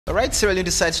All right, Sierra Leone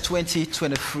decides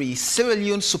 2023. Sierra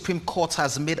Leone Supreme Court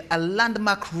has made a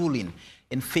landmark ruling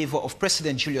in favor of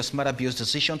President Julius Maada Bio's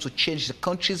decision to change the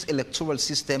country's electoral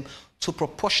system to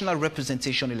proportional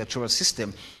representation electoral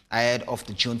system ahead of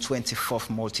the June 24th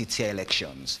multi-tier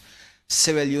elections.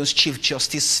 Sierra Leone's Chief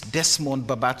Justice Desmond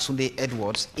Babatunde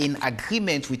Edwards, in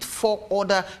agreement with 4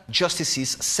 other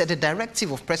justices, said the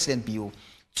directive of President Bio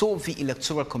told the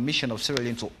Electoral Commission of Sierra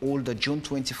Leone to hold the June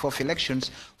 24th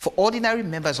elections for ordinary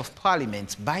members of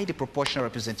parliament by the proportional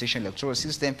representation electoral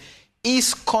system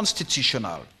is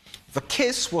constitutional. The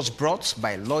case was brought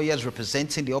by lawyers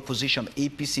representing the opposition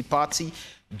APC party,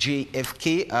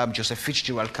 JFK, Joseph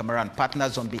Fitzgerald Camara and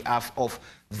partners, on behalf of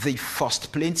the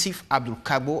first plaintiff, Abdul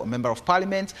Kabo, a member of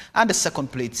parliament, and the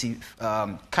second plaintiff,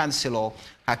 Councillor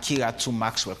Hakiratu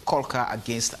Maxwell Kolka,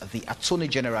 against the Attorney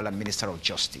General and Minister of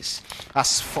Justice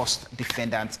as first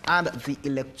defendant, and the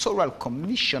Electoral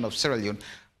Commission of Sierra Leone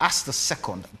as the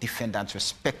second defendant,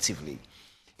 respectively.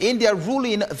 In their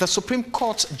ruling, the Supreme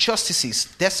Court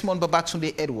Justices Desmond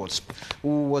Babatunde Edwards,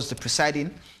 who was the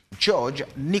presiding judge,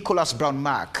 Nicholas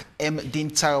Brown-Mark, M. Dean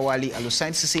Tarawali,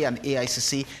 Alusain Sisi, and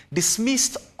AICC,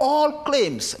 dismissed all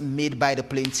claims made by the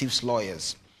plaintiff's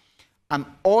lawyers. An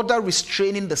order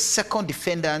restraining the second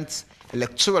defendant,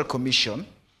 Electoral Commission,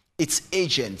 its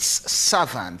agents,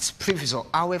 servants, previsor,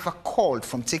 however, called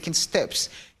from taking steps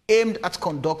aimed at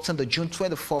conducting the June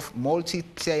 24th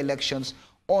multi-tier elections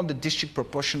on the district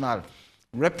proportional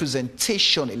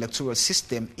representation electoral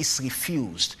system is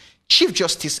refused. Chief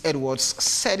Justice Edwards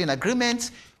said in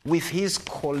agreement with his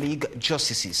colleague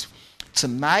justices,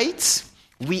 "Tonight,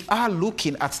 we are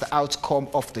looking at the outcome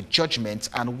of the judgment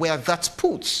and where that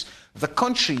puts the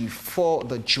country for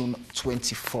the June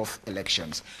 24th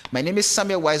elections." My name is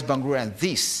Samuel Wise Bangura, and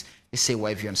this is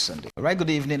AYV on Sunday. All right, good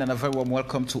evening and a very warm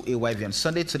welcome to AYV on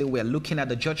Sunday. Today we are looking at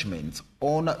the judgment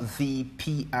on the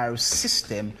PR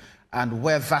system and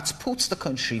where that puts the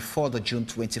country for the June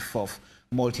 24th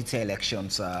multi-tier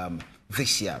elections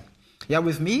this year. Yeah,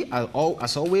 with me,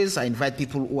 as always, I invite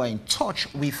people who are in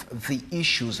touch with the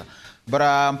issues.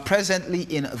 But presently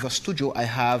in the studio, I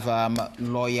have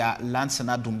lawyer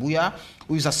Lansana Dumbuya,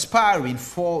 who is aspiring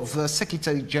for the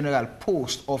Secretary General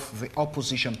post of the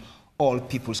opposition All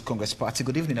People's Congress Party.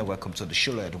 Good evening and welcome to the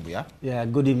show, Lawyer Dumbuya. Yeah,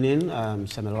 good evening,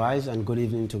 Samuel Wise, and good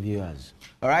evening to viewers.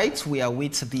 All right, we are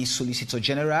with the Solicitor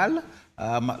General,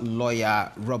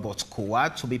 Lawyer Robert Kowa,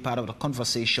 to be part of the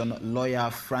conversation, Lawyer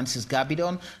Francis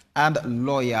Gabidon, and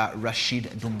Lawyer Rashid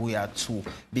Dumbuya to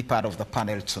be part of the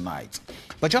panel tonight.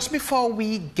 But just before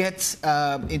we get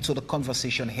into the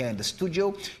conversation here in the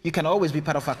studio, you can always be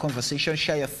part of our conversation,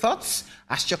 share your thoughts,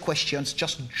 ask your questions,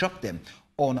 just drop them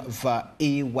on the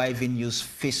AYV News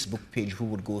Facebook page. We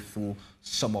would go through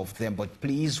some of them, but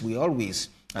please, we always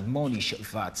admonish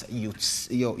that you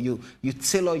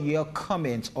tailor your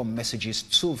comments or messages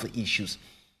to the issues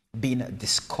being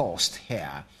discussed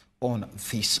here on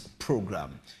this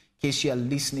program. In case you are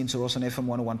listening to us on FM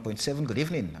 101.7, good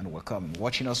evening and welcome.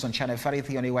 Watching us on Channel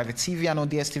 43 on AYV TV and on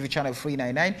DSTV Channel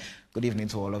 399, good evening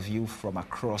to all of you from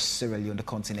across Sierra Leone, the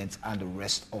continent, and the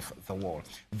rest of the world.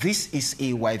 This is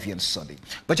AYV on Sunday.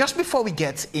 But just before we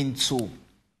get into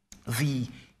the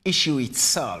issue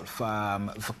itself,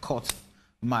 the court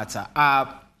matter,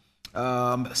 our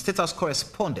State House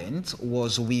correspondent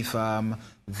was with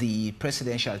the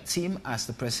presidential team as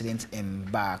the president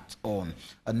embarked on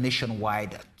a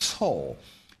nationwide tour.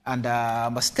 And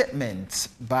a statement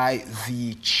by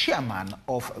the chairman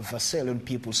of the Sierra Leone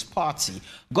People's Party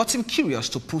got him curious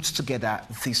to put together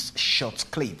this short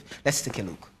clip. Let's take a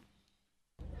look.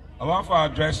 I want to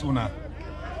address Una.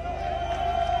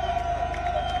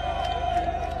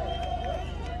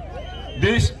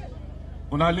 This,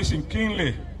 Una listen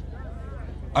keenly.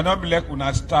 I don't believe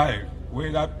Una style where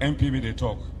that MPB they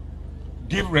talk.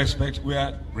 Give respect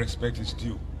where respect is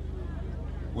due.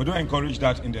 We don't encourage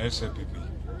that in the SLPP.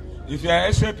 If you are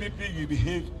SLPP, you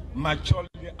behave maturely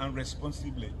and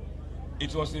responsibly.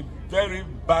 It was a very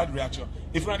bad reaction.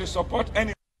 If you want to support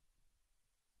anybody,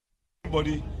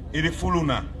 it is full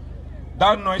Una.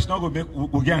 That noise not going to make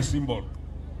Ugan symbol.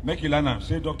 Make it learn.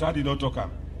 Say, Doctor, did not talk.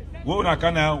 Go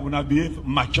Una behave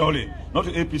maturely, not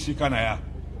to APC Kanaya.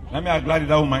 Let me am glad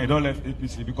that woman don't left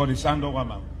APC because the sound of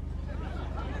woman.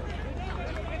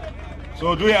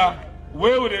 So do ya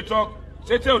where would they talk?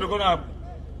 Say tell you gonna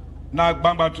na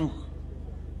Bambatu.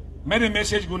 Many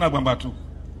message go na Bambatu.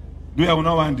 Do ya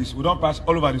not want this? We don't pass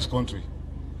all over this country.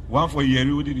 One for Yeri,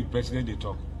 who did the president they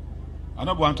talk. I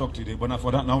don't want to talk today, but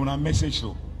for that now una message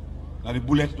so. Now the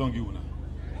bullet don't give una.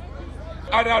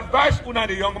 I'd advise una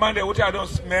the young man they would I don't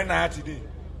smell now today.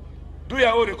 Do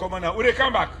ya all the commander? Will they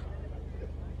come back?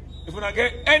 If we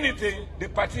get anything, the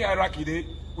party hierarchy, they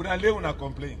will not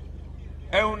complain.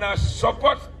 And we not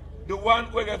support the one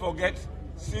who can forget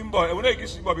symbol. We don't give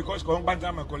symbol because we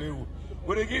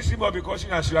don't give symbol because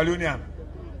you're Sierra Leonean.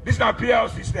 This is not PR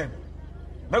system.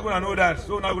 Make we know that.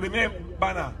 So now we remain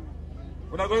banner.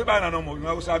 We not going to banner no more. We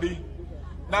not sabi.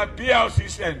 Now PR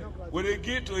system. We don't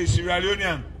give to a Sierra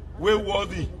Leonean way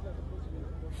worthy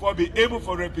for be able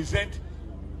to represent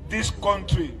this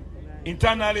country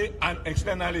internally and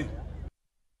externally.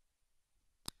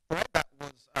 Right, that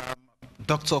was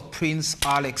Dr. Prince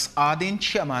Alex Arden,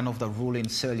 chairman of the ruling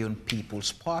Sierra Leone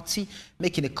People's Party,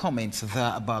 making a comment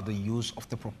there about the use of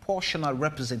the proportional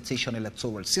representation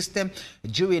electoral system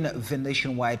during the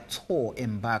nationwide tour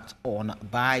embarked on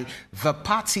by the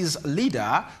party's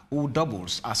leader, who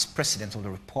doubles as president of the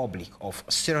Republic of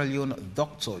Sierra Leone,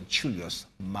 Dr. Julius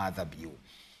Maada Bio.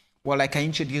 Well, like I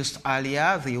introduced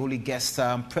earlier, the only guest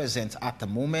present at the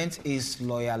moment is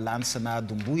lawyer Lansana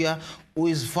Doumbouya, who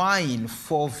is vying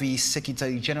for the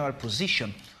Secretary General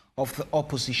position of the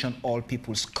opposition All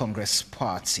People's Congress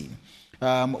Party.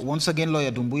 Once again, lawyer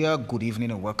Doumbouya, good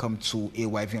evening and welcome to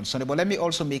AYV on Sunday. But let me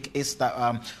also make it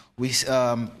that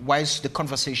whilst the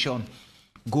conversation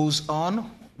goes on,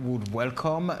 would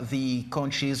welcome the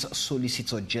country's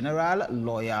Solicitor General,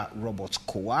 lawyer Robert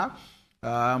Kowa,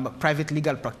 private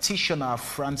legal practitioner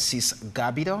Francis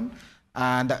Gabidon,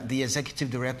 and the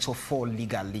executive director for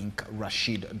Legal Link,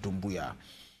 Rashid Doumbouya.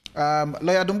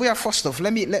 Lawyer Doumbouya, first off,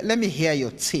 let me hear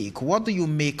your take. What do you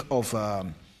make of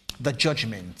the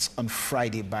judgment on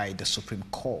Friday by the Supreme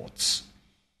Court?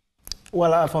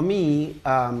 Well, for me,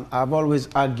 I've always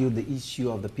argued the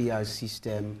issue of the PR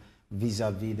system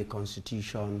vis-a-vis the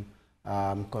Constitution,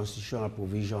 constitutional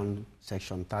provision,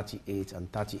 Section 38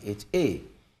 and 38A.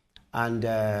 And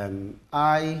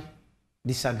I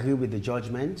disagree with the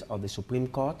judgment of the Supreme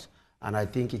Court, and I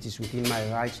think it is within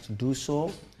my rights to do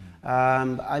so.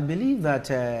 I believe that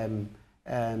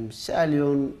Sierra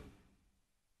Leone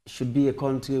should be a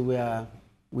country where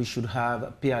we should have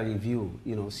a peer review,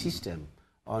 system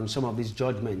on some of these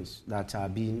judgments that are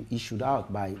being issued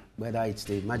out by whether it's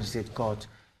the Magistrate Court,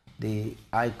 the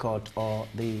High Court, or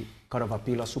the Court of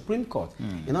Appeal or Supreme Court.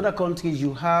 In other countries,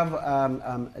 you have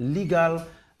legal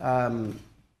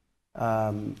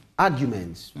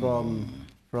arguments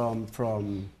from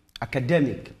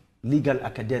legal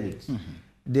academics.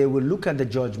 They will look at the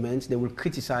judgments, they will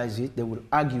criticize it, they will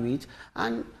argue it,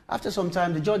 and after some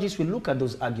time, the judges will look at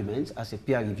those arguments as a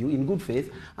peer review in good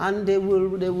faith, and they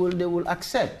will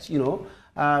accept,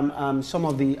 some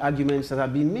of the arguments that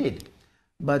have been made.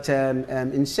 But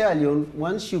in Sierra Leone,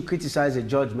 once you criticize a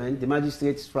judgment, the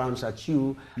magistrate frowns at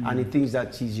you and he thinks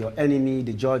that he's your enemy.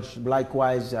 The judge,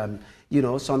 likewise,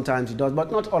 sometimes he does,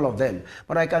 but not all of them.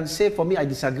 But I can say, for me, I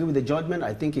disagree with the judgment.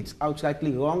 I think it's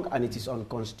outrightly wrong, and it is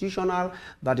unconstitutional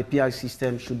that the PR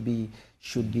system should be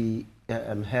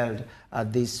held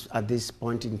at this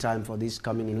point in time for these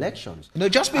coming elections.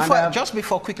 Just before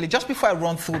I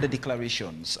run through the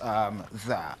declarations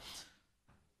there.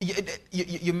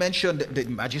 You mentioned the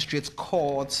magistrate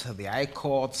courts, the high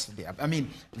courts.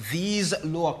 These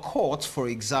lower courts, for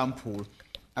example,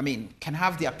 can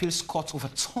have the appeals court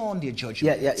overturn their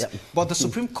judgment. Yeah. But the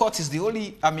Supreme Court is the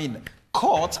only,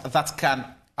 court that can,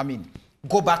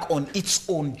 go back on its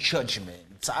own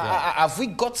judgment. Yeah. Have we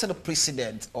gotten a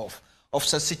precedent of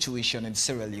such a situation in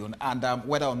Sierra Leone, and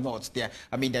whether or not there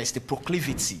is the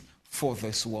proclivity for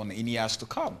this one in years to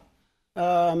come?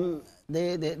 There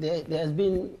has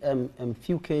been a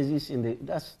few cases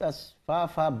that's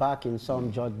far back in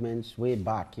some judgments, way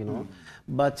back,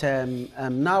 But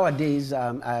nowadays,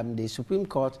 the Supreme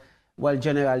Court, well,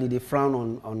 generally they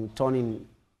frown on turning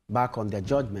back on their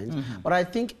judgments. But I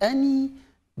think any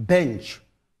bench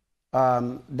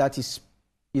that is,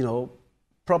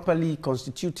 properly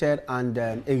constituted and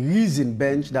a reasoned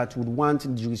bench that would want the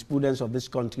jurisprudence of this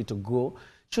country to grow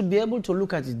should be able to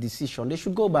look at the decision. They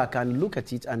should go back and look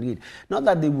at it and read. Not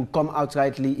that they will come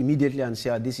outrightly immediately and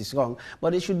say, this is wrong,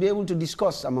 but they should be able to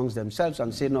discuss amongst themselves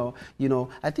and say, no,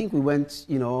 I think we went,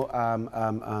 we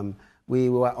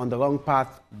were on the wrong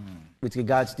path with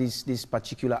regards to this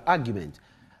particular argument.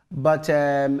 But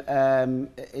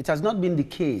it has not been the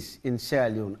case in Sierra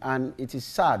Leone, and it is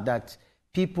sad that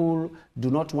people do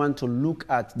not want to look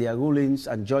at their rulings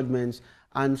and judgments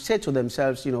and say to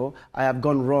themselves, I have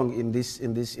gone wrong in this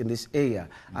area,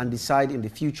 and decide in the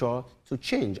future to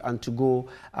change and to go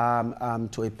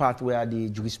to a path where the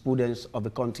jurisprudence of the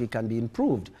country can be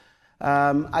improved.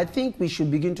 I think we should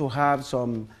begin to have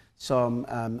some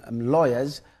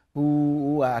lawyers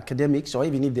who are academics, or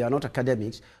even if they are not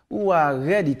academics, who are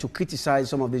ready to criticize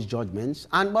some of these judgments.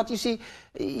 But you see,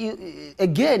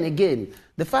 again,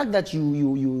 the fact that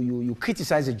you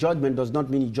criticize a judgment does not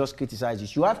mean you just criticize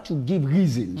it. You have to give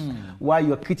reasons why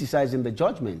you're criticizing the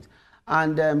judgment.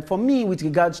 And for me, with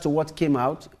regards to what came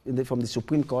out from the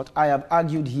Supreme Court, I have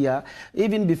argued here,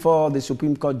 even before the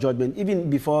Supreme Court judgment, even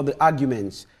before the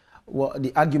argument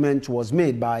was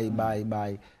made by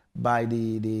the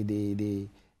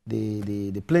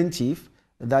plaintiff,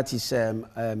 that is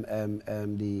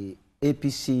the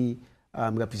APC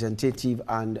representative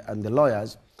and the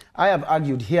lawyers. I have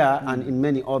argued here and in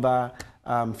many other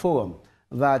forums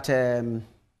that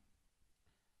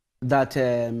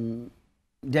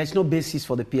there's no basis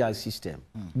for the PR system.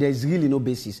 There's really no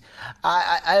basis.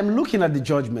 I am looking at the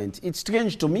judgment. It's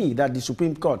strange to me that the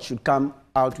Supreme Court should come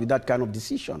out with that kind of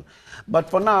decision. But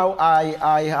for now,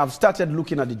 I have started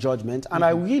looking at the judgment, and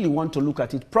I really want to look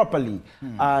at it properly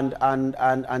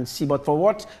and see. But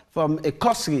from a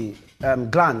cursory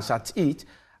glance at it,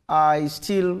 I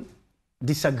still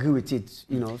disagree with it,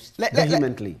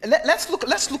 vehemently. Let's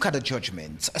look at the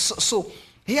judgment. So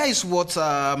here is what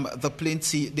the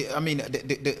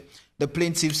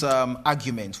plaintiff's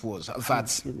argument was. That,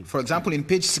 for example, in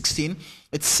page 16,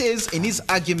 it says in his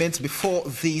argument before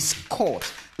this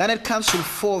court, Learned Counsel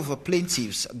for the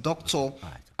plaintiffs, Dr.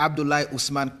 Abdullahi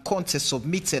Usman Conte,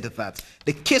 submitted that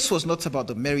the case was not about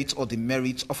the merit or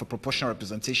demerit of a proportional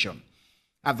representation.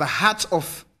 At the heart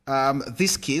of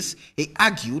this case, he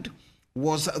argued,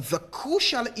 was the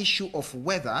crucial issue of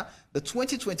whether the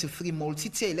 2023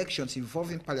 multi-tier elections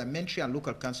involving parliamentary and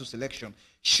local council election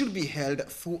should be held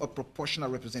through a proportional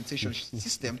representation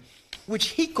system, which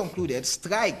he concluded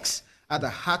strikes at the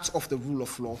heart of the rule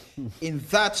of law, in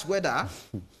that whether,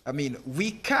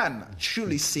 we can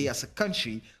truly say as a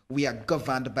country, we are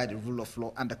governed by the rule of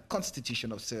law and the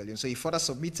Constitution of Sierra Leone. So he further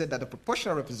submitted that the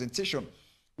proportional representation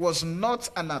was not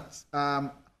an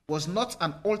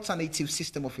alternative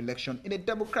system of election in a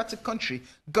democratic country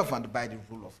governed by the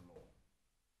rule of law.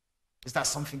 Is that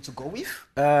something to go with?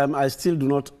 I still do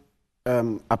not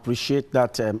appreciate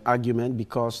that argument,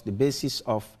 because the basis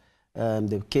of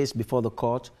the case before the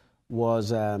court was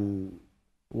that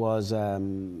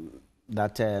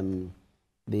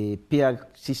the PR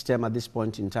system at this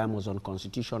point in time was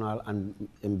unconstitutional, and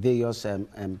various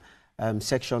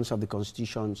sections of the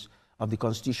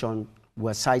Constitution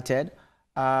were cited.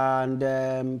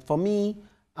 And for me,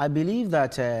 I believe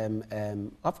that,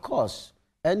 of course,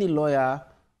 any lawyer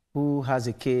who has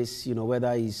a case,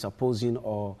 whether he's opposing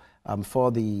or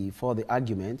for the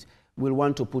argument, will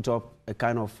want to put up a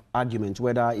kind of argument,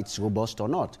 whether it's robust or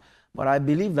not. But I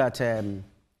believe that,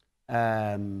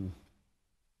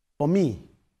 for me,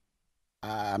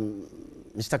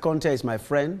 Mr. Conte is my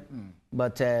friend,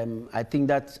 but I think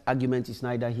that argument is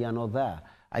neither here nor there.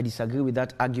 I disagree with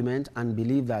that argument and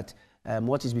believe that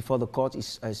what is before the court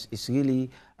is really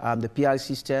the PR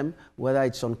system, whether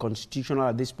it's unconstitutional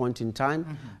at this point in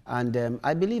time. And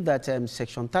I believe that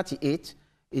Section 38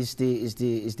 is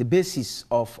the basis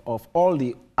of all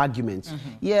the arguments.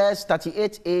 Yes,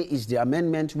 38A is the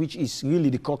amendment, which is really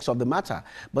the crux of the matter.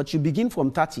 But you begin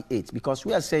from 38, because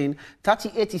we are saying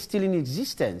 38 is still in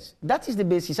existence. That is the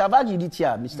basis. I've argued it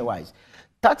here, Mr. Wise.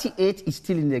 38 is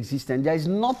still in existence. There is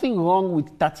nothing wrong with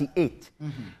 38.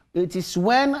 It is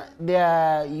when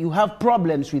you have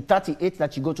problems with 38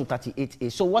 that you go to 38A.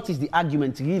 So what is the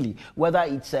argument really? Whether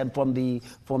it's from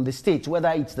the state, whether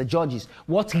it's the judges,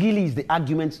 what really is the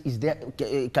argument is there?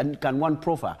 Can one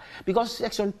proffer? Because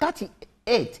Section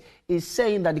 38 is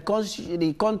saying that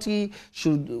the country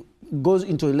should goes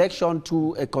into election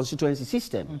to a constituency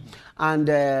system. And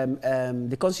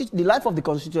the life of the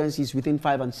constituency is within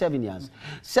 5 and 7 years.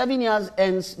 7 years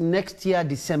ends next year,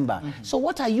 December. So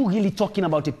what are you really talking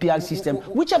about a PR system?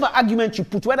 Whichever argument you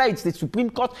put, whether it's the Supreme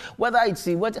Court, whether it's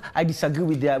I disagree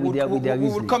with their reasoning. We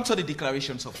will come to the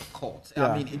declarations of the court.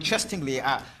 Yeah. Interestingly,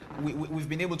 we've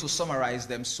been able to summarize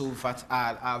them so that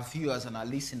our viewers and our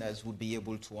listeners will be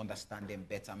able to understand them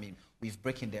better. We've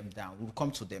broken them down. We'll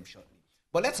come to them shortly.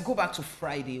 But let's go back to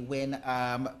Friday when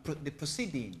the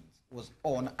proceedings was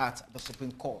on at the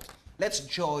Supreme Court. Let's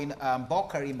join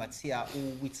Bakari Matia,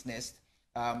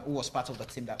 who was part of the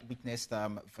team that witnessed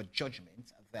the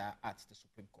judgment there at the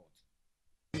Supreme Court.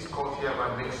 This court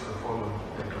hereby makes the following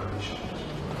declaration.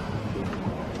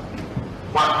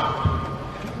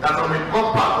 1. That on the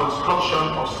proper construction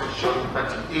of Section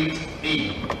 38A,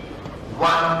 1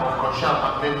 of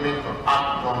Constitutional Amendment of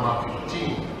Act Number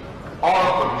 15,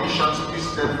 all conditions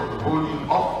precedent for the holding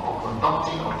of or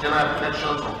conducting of general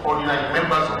elections of ordinary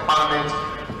members of parliament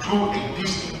through a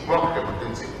district block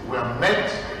representative were met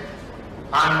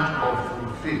and or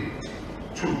fulfilled.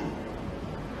 2.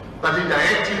 That the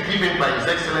directive given by His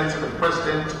Excellency the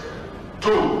President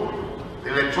to the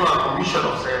Electoral Commission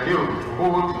of Sierra Leone to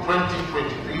hold the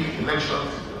 2023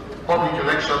 elections, public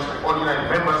elections for ordinary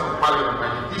members of Parliament by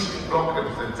the district block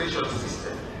representation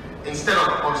system instead of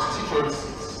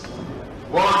constituencies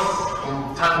was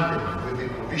in tandem with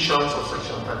the provisions of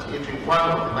Section 38.1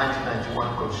 of the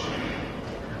 1991 Constitution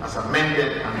as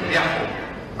amended and therefore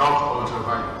not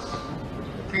ultra-vires.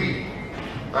 3.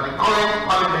 That the current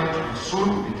Parliament will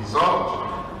soon be dissolved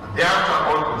and thereafter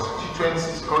all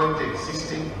constituencies currently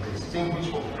existing will be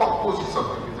extinguished for purposes of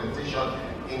representation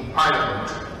in Parliament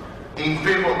in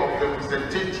favor of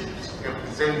representatives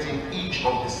representing each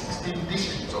of the 16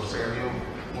 districts of Sierra Leone,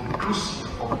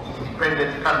 inclusive of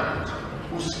independent candidates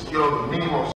who secure the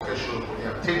minimum threshold for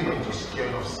the attainment of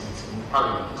securing of seats in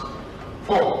Parliament.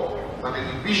 4. That the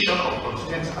division of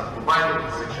constituencies as provided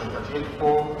in Section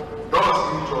 38.4 does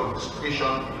lead to a restriction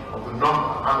of the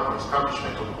number and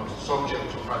establishment of the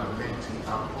subject to parliamentary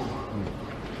approval.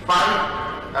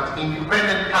 5. That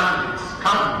independent candidates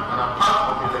can and are part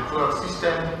of the electoral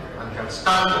system and can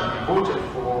stand and be voted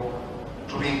for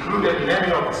to be included in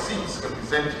any of the seats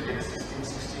represented in the 16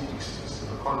 districts in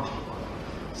the country.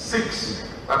 6.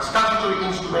 That statutory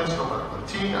instruments number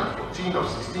 13 and 14 of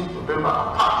 16th November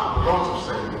are part of the laws of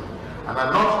Sierra Leone and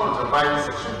are not altered by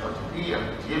Section 33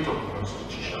 and 38 of the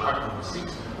Constitution Act No. 6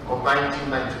 of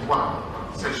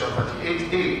 1991, Section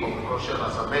 38A of the Constitution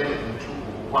as amended in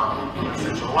 2001, and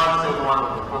Section 171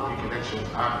 of the Public Elections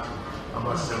Act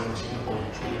No. 17 of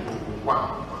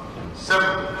 2001. 7.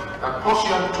 That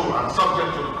pursuant to and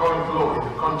subject to the current law in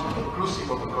the country, inclusive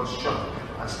of the Constitution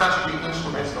and statutory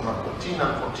instruments number 13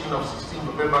 and 14 of 16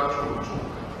 November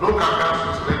 2002, local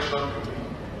council election will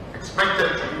be expected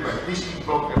to be by district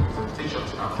block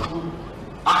representations approved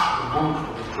as the vote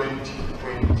for the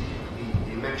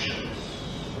 2020 elections.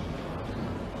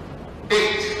 8.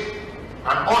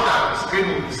 An order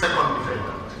restraining the second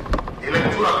defendant, the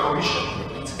Electoral Commission,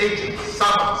 its agents,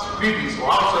 servants, privys, or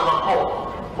howsoever called,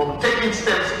 from taking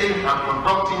steps aimed at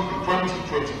conducting the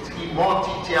 2023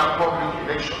 multi-tier public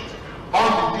elections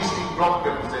on the district block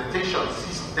representation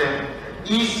system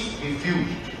is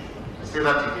refused. I say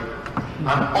that again.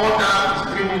 An order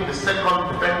restraining the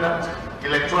second defendant,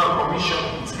 Electoral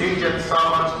Commission, its agents,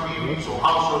 servants, privys, or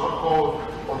howsoever called,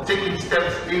 from taking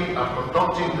steps aimed at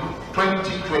conducting the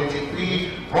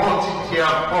 2023 multi-tier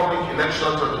public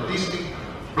elections on the district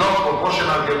block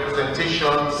proportional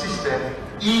representation system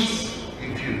is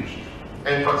refused.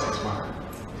 Emphasis mark.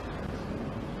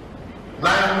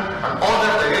 9. An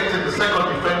order directing the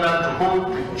second defendant to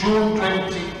hold the June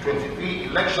 2023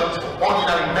 elections for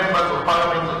ordinary members of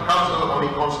Parliament and Council on a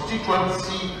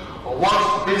constituency or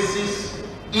ward basis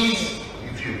is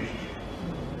refused.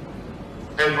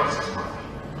 Emphasis mark.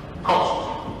 Cost.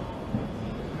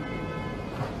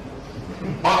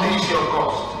 On the issue of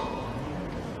cost,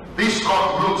 this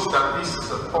court notes that this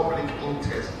is a public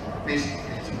interest-based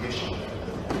litigation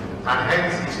and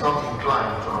hence is not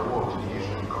inclined to award the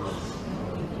usual cost.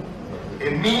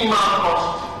 A minimal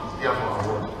cost is therefore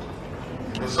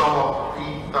awarded in the sum of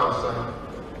 3,000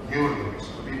 euros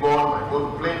to be borne by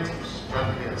both plaintiffs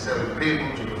jointly and severally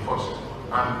payable to the first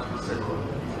and the second.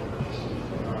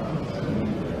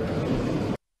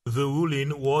 The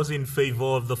ruling was in favor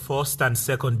of the first and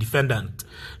second defendant,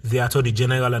 the Attorney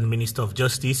General and Minister of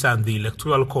Justice and the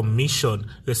Electoral Commission,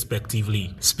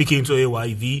 respectively. Speaking to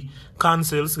AYV,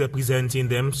 counsels representing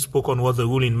them spoke on what the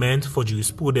ruling meant for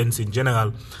jurisprudence in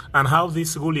general and how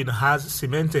this ruling has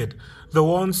cemented the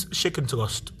once shaken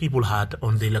trust people had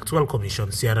on the Electoral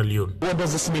Commission, Sierra Leone. What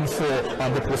does this mean for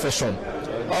the profession?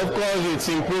 Of course, it's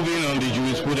improving on the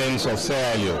jurisprudence of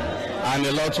Sierra Leone. And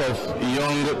a lot of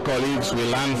young colleagues will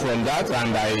learn from that,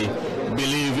 and I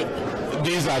believe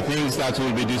these are things that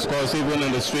will be discussed even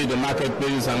on the street, the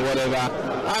marketplace, and whatever.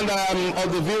 And I'm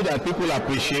of the view that people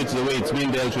appreciate the way it's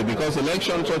being dealt with, because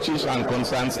election touches and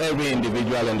concerns every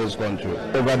individual in this country.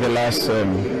 Over the last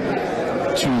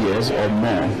 2 years or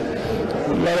more,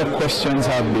 a lot of questions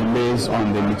have been raised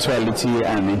on the neutrality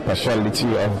and impartiality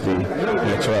of the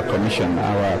Electoral Commission,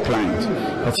 our client,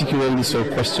 particularly so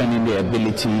questioning the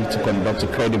ability to conduct a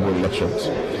credible elections.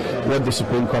 What the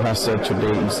Supreme Court has said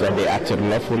today is that they acted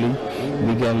lawfully,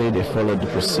 legally, they followed the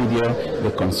procedure,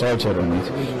 they consulted on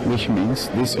it, which means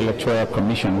this Electoral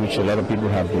Commission, which a lot of people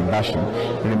have been bashing,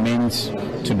 remains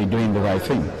to be doing the right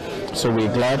thing. So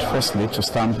we're glad, firstly, to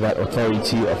stamp that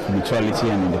authority of neutrality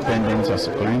and independence as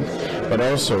a claim, but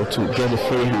also to get a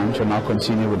free hand to now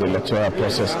continue with the electoral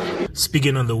process.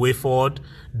 Speaking on the way forward,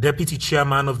 Deputy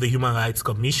Chairman of the Human Rights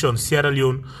Commission, Sierra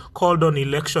Leone, called on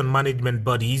election management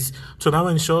bodies to now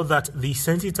ensure that the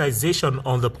sensitization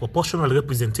on the proportional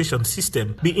representation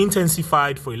system be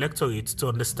intensified for electorates to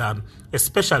understand,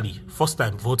 especially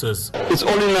first-time voters. It's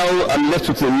only now left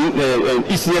with the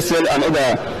ECSL and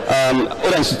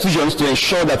other institutions to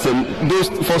ensure that those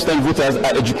first-time voters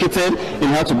are educated in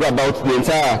how to go about the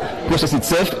entire process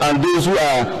itself, and those who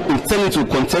are intending to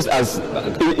contest as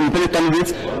independent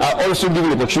candidates are also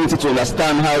given the opportunity to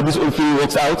understand how this whole thing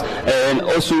works out, and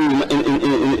also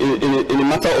in a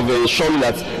matter of ensuring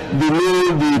that they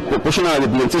know the proportional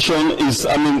representation is,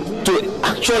 to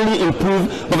actually improve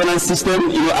governance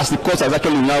system, as the court has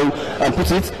actually now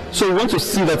put it. So we want to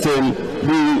see that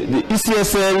the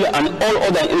ECSL and all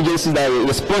other agencies that are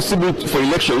responsible for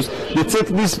elections, they take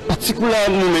this particular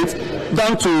moment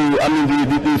down to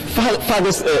the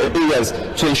farthest areas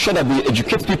to ensure that they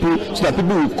educate people, so that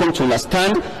people will come to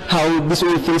understand how this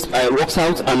whole thing works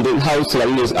out, and then how Sierra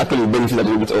Leoneans actually benefit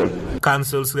from it all.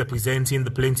 Councils representing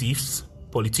the plaintiffs,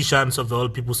 politicians of the All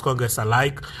People's Congress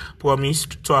alike,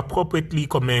 promised to appropriately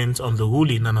comment on the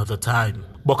ruling another time.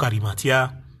 Bokari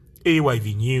Matia,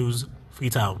 AYV News,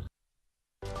 Freetown.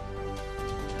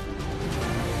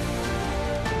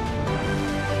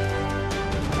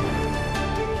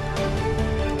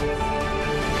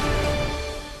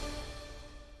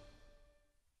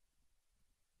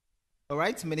 All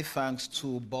right, many thanks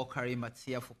to Bokari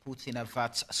Matia for putting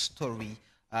that story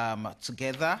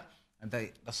together. And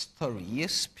the story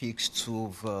speaks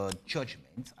to the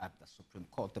judgment at the Supreme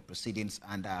Court, the proceedings,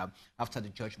 and after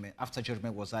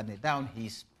judgment was handed down, he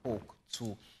spoke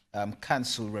to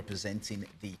counsel representing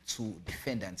the two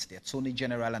defendants, the Attorney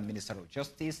General and Minister of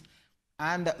Justice,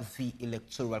 and the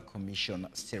Electoral Commission,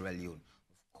 Sierra Leone.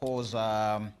 Of course,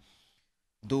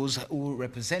 those who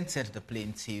represented the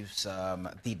plaintiffs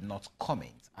did not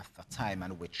comment at the time,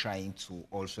 and we're trying to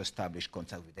also establish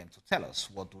contact with them to tell us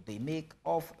what do they make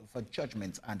of the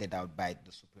judgment handed out by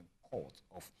the Supreme Court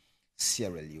of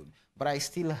Sierra Leone. But I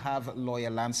still have lawyer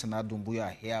Lansana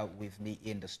Dumbuya here with me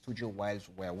in the studio whilst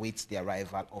we await the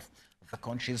arrival of the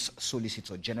country's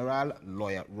Solicitor General,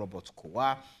 lawyer Robert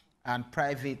Kowa, and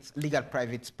legal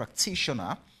private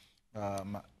practitioner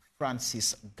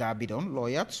Francis Gabidon,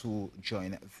 lawyer, to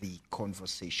join the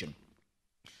conversation.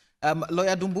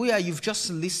 Lawyer Dumbuya, you've just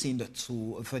listened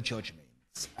to the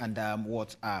judgments and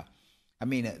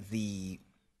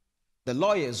the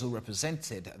lawyers who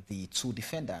represented the two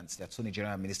defendants, the Attorney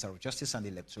General, Minister of Justice, and the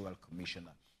Electoral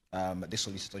Commissioner, the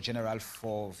Solicitor General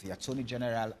for the Attorney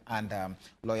General, and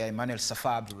lawyer Emmanuel Safa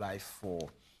Abdullahi for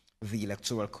the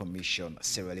Electoral Commission,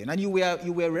 Sierra Leone. And you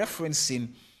were referencing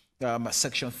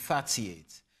Section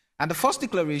 38. And the first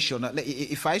declaration,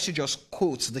 if I should just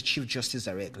quote the Chief Justice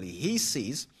directly, he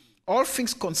says, all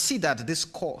things considered, this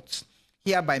court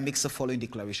hereby makes the following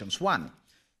declarations. One,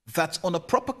 that on a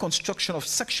proper construction of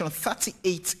Section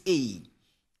 38A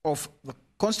of the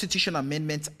Constitution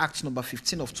Amendment Act number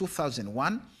 15 of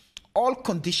 2001, all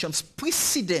conditions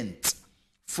precedent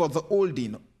for the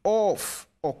holding of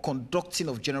or conducting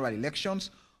of general elections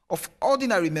of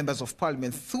ordinary members of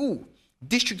parliament through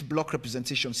district block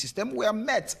representation system were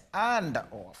met and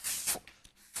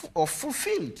or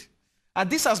fulfilled. And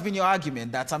this has been your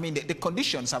argument that, the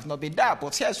conditions have not been there,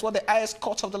 but here's what the highest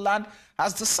court of the land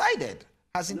has decided,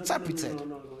 has interpreted.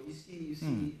 No. You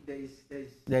see,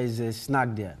 there is a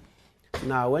snag there.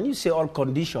 Now, when you say all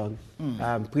conditions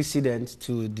precedent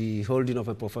to the holding of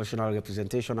a professional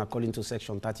representation according to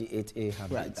Section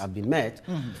 38A have been met,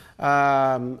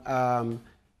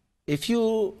 if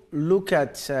you look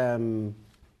at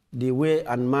the way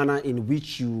and manner in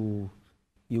which you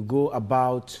go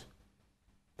about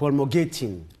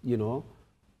promulgating,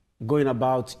 going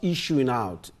about issuing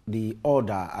out the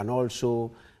order and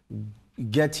also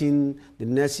getting the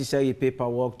necessary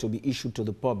paperwork to be issued to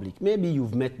the public, maybe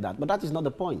you've met that, but that is not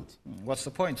the point. What's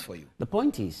the point for you? The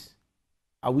point is,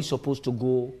 are we supposed to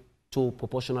go to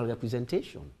proportional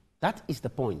representation? That is the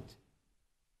point.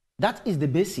 That is the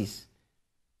basis.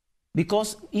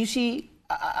 Because, you see,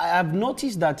 I have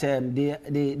noticed that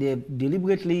they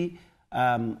deliberately,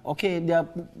 there are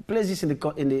places in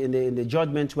the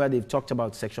judgment where they've talked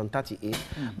about Section 38,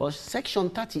 but Section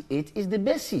 38 is the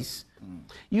basis.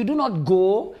 You do not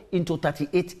go into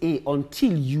 38A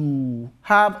until you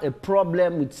have a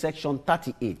problem with Section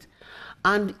 38.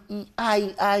 And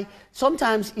I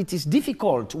sometimes it is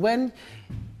difficult when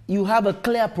you have a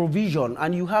clear provision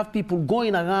and you have people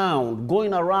going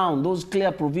around those clear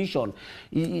provision,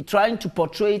 trying to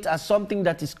portray it as something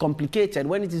that is complicated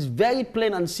when it is very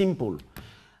plain and simple.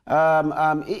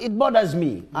 It bothers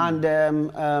me. And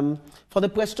for the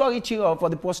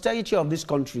posterity of this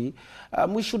country,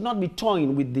 we should not be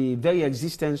toying with the very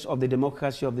existence of the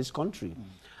democracy of this country.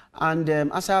 And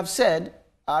as I have said,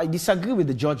 I disagree with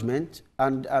the judgment,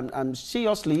 and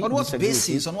seriously. On what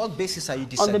basis? On what basis are you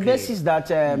disagreeing? On the basis that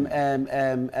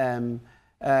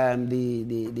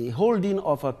the holding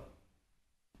of a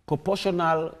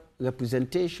proportional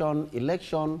representation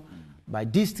election by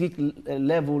district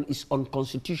level is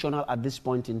unconstitutional at this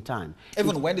point in time.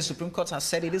 Even when the Supreme Court has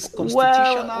said it is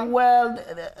constitutional? Well,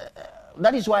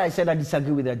 that is why I said I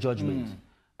disagree with their judgment.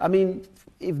 I mean,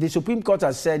 if the Supreme Court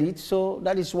has said it, so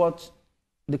that is what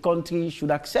the country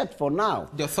should accept for now.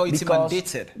 The authority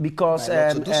mandated. Because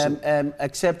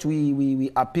except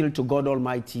we appeal to God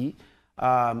Almighty,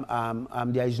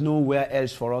 there is nowhere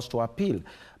else for us to appeal.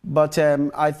 But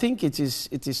I think it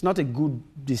is not a good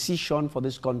decision for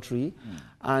this country.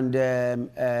 And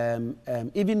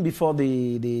even before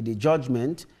the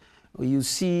judgment, you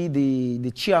see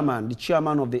the chairman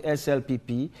of the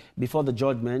SLPP before the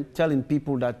judgment telling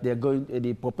people that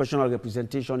the proportional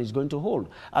representation is going to hold,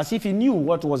 as if he knew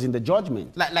what was in the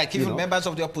judgment. Like even members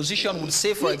of the opposition would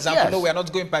say, for example, no, we are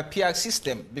not going by PR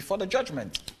system before the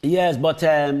judgment. Yes, but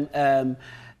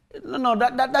no,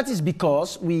 that is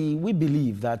because we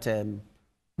believe that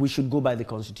we should go by the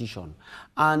Constitution.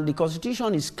 And the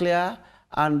Constitution is clear,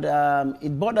 and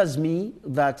it bothers me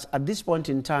that at this point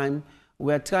in time,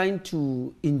 we're trying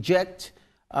to inject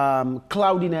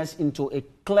cloudiness into a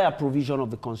clear provision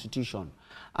of the Constitution.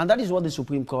 And that is what the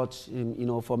Supreme Court,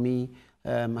 for me,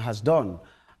 has done.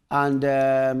 And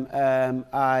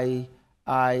I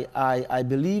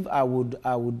believe I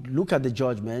would look at the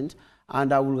judgment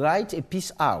and I will write a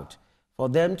piece out for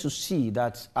them to see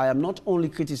that I am not only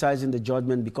criticizing the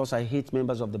judgment because I hate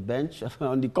members of the bench.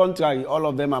 On the contrary, all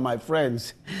of them are my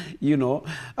friends,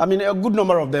 I mean, a good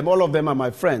number of them, all of them are my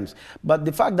friends. But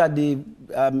the fact that they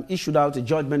issued out a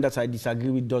judgment that I disagree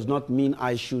with does not mean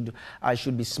I should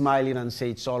be smiling and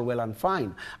say it's all well and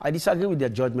fine. I disagree with their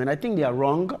judgment. I think they are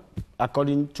wrong,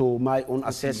 according to my own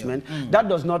assessment. That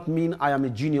does not mean I am a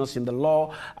genius in the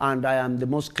law and I am the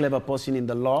most clever person in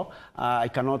the law. I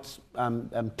cannot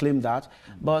claim that.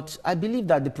 But I believe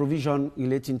that the provision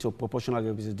relating to proportional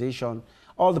representation,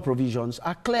 all the provisions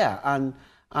are clear. And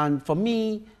for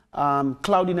me,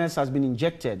 cloudiness has been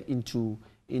injected into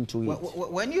it.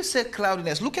 When you say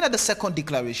cloudiness, looking at the second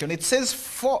declaration, it says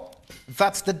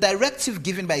that the directive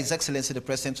given by His Excellency the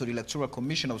President to the Electoral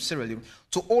Commission of Sierra Leone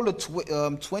to all the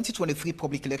 2023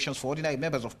 public elections for ordinary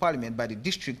members of parliament by the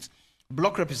district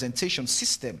block representation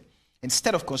system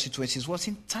instead of constituencies was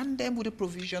in tandem with the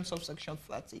provisions of Section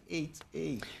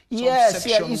 38A. Yes,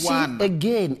 Section you see, 1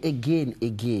 again.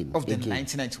 Of the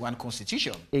 1991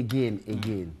 Constitution.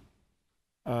 Again.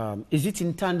 Is it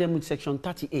in tandem with Section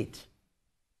 38?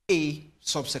 A,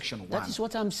 subsection 1. That is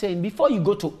what I'm saying. Before you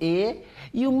go to A,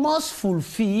 you must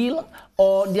fulfill,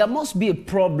 or there must be a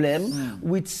problem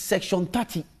with Section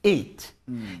 38.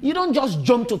 You don't just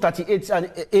jump to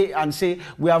 38A and say,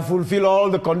 we have fulfilled all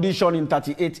the conditions in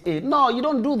 38A. No, you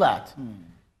don't do that.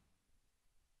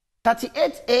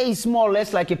 38A is more or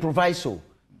less like a proviso.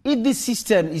 If this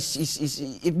system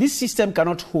if this system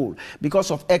cannot hold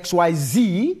because of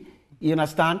XYZ, you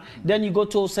understand, then you go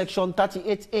to Section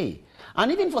 38A. And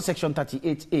even for Section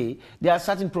 38A, there are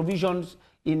certain provisions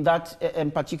in that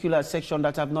particular section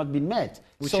that have not been met.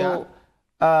 Which are?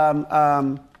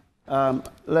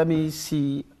 Let me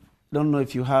see. Don't know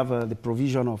if you have the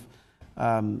provision of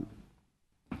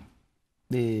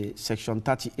the Section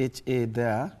 38A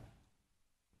there.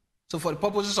 So for the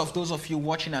purposes of those of you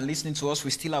watching and listening to us,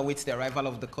 we still await the arrival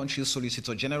of the country's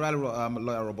Solicitor General,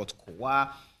 Lawyer Robert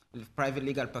Kowa, the private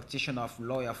legal practitioner of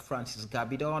lawyer Francis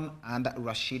Gabidon, and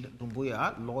Rashid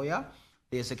Dumbuya, lawyer,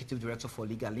 the executive director for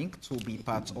Legal Link, to be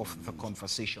part of the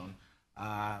conversation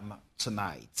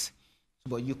tonight.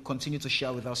 But you continue to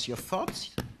share with us your thoughts.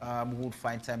 We'll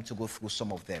find time to go through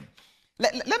some of them.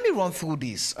 Let me run through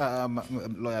this,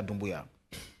 Lawyer Dumbuya.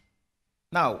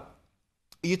 Now,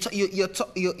 you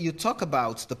talk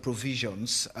about the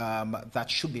provisions that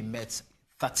should be met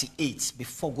 38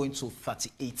 before going to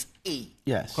 38A.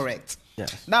 Yes. Correct.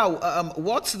 Yes. Now,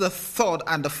 what the third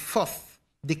and the fourth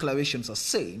declarations are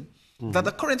saying, that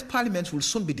the current parliament will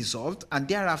soon be dissolved, and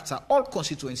thereafter all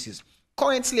constituencies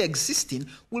currently existing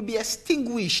will be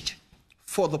extinguished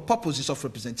for the purposes of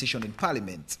representation in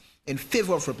parliament in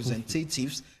favor of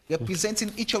representatives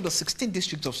representing each of the 16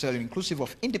 districts of Sierra Leone, inclusive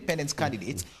of independent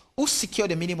candidates who secure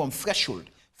the minimum threshold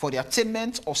for the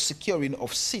attainment or securing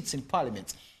of seats in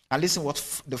Parliament. And listen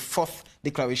what the fourth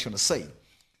declaration is saying.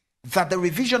 That the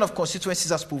revision of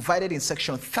constituencies as provided in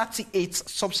section 38,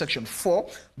 subsection 4,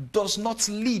 does not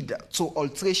lead to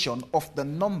alteration of the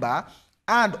number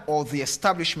and or the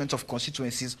establishment of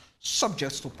constituencies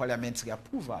subject to parliamentary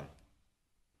approval.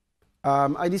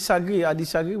 I disagree. I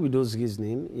disagree with those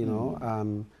reasoning. You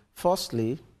know,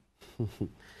 firstly,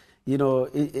 you know,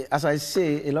 as I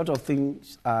say, a lot of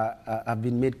things have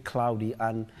been made cloudy,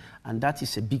 and that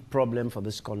is a big problem for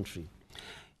this country.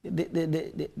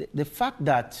 The fact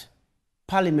that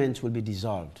Parliament will be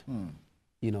dissolved,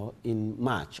 you know, in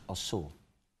March or so,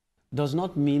 does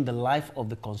not mean the life of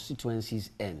the constituencies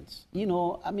ends. You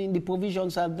know, I mean, the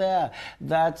provisions are there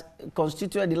that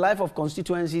the life of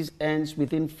constituencies ends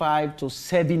within 5 to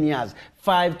 7 years.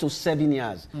 5 to 7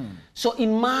 years. So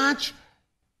in March,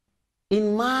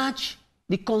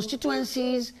 the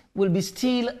constituencies will be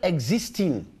still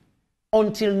existing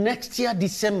until next year,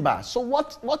 December. So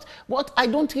what I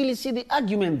don't really see the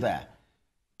argument there.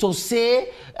 To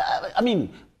say, I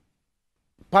mean,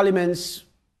 parliaments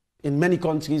in many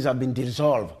countries have been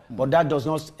dissolved, but that does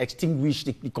not extinguish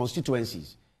the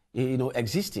constituencies, you know,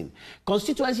 existing.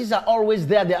 Constituencies are always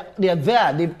there. They are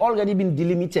there. They've already been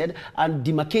delimited and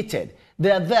demarcated.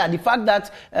 They are there. The fact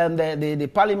that the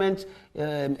parliament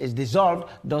is dissolved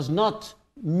does not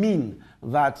mean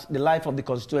that the life of the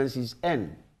constituencies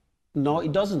ends. No,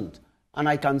 it doesn't. And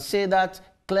I can say that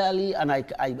clearly, and I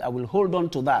will hold on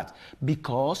to that,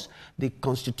 because the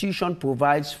Constitution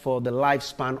provides for the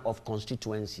lifespan of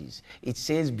constituencies. It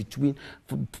says between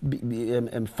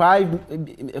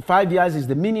 5 years is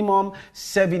the minimum,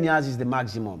 7 years is the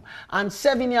maximum. And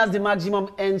 7 years, the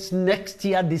maximum, ends next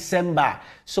year, December.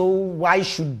 So why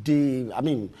should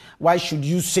why should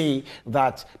you say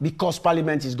that because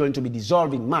Parliament is going to be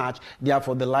dissolved in March,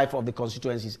 therefore the life of the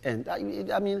constituencies ends?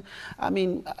 I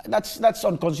mean, that's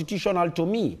unconstitutional to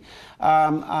me. What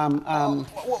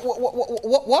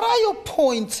are your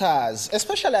pointers,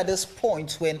 especially at this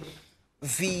point when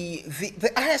the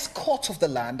highest court of the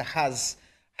land has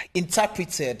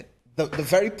interpreted the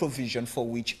very provision for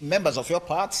which members of your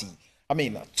party,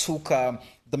 took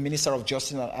the Minister of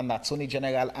Justice and Attorney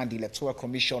General and the Electoral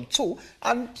Commission too,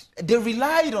 and they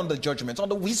relied on the judgment, on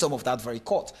the wisdom of that very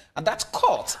court. And that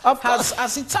court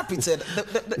has interpreted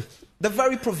the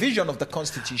very provision of the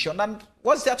Constitution. And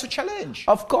what's there to challenge?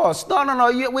 Of course. No.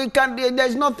 We can't.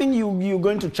 There's nothing you're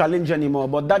going to challenge anymore.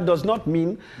 But that does not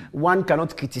mean one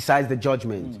cannot criticize the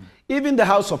judgment. Even the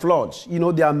House of Lords, you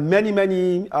know, there are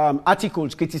many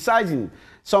articles criticizing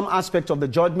some aspect of the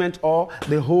judgment or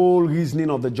the whole reasoning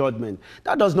of the judgment.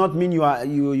 That does not mean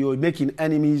you're making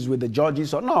enemies with the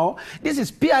judges or no. This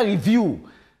is peer review.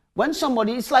 When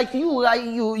somebody, it's like you've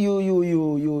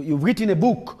written a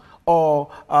book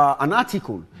or an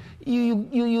article.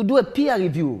 You do a peer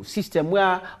review system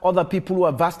where other people who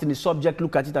are versed in the subject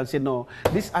look at it and say, no,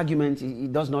 this argument,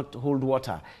 it does not hold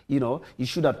water. You know, you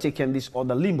should have taken this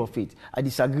other limb of it. I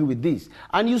disagree with this.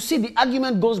 And you see the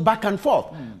argument goes back and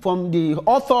forth from the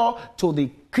author to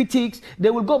the critics. They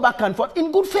will go back and forth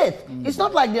in good faith. It's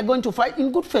not like they're going to fight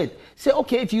in good faith. Say,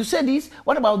 okay, if you say this,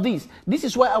 what about this? This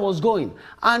is where I was going.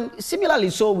 And similarly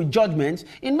so with judgments.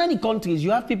 In many countries,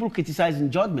 you have people criticizing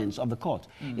judgments of the court.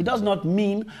 It does not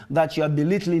mean that you are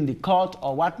belittling the court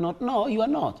or whatnot. No, you are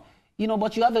not. You know,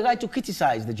 but you have the right to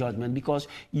criticize the judgment because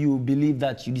you believe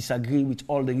that you disagree with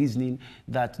all the reasoning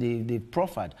that they've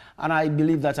proffered. And I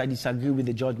believe that I disagree with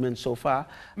the judgment so far.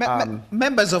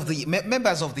 Members of the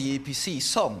APC,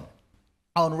 some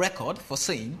are on record for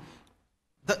saying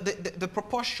that the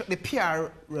PR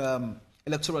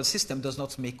electoral system does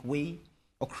not make way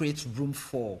or create room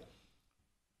for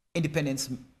independent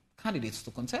candidates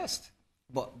to contest.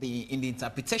 But in the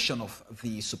interpretation of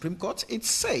the Supreme Court,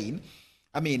 it's saying,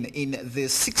 in the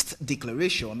sixth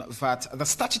declaration, that the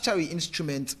statutory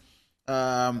instrument,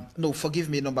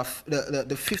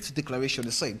 the fifth declaration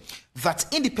is saying that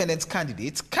independent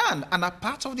candidates can and are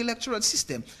part of the electoral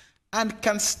system and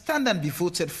can stand and be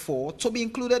voted for to be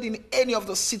included in any of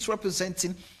the seats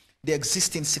representing the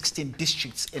existing 16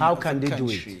 districts in the country. How can they do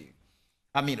it?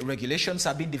 Regulations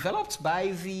have been developed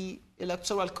by the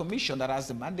Electoral Commission that has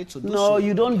the mandate to do so. No,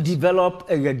 you don't develop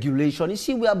a regulation. You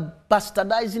see, we are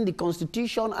bastardizing the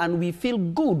Constitution and we feel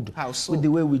good with the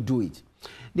way we do it.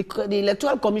 The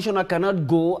Electoral Commissioner cannot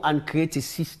go and create a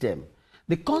system.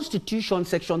 The Constitution,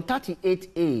 Section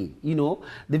 38A, you know,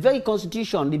 the very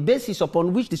Constitution, the basis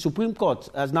upon which the Supreme Court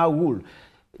has now ruled,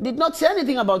 did not say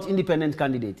anything about independent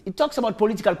candidates. It talks about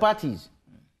political parties.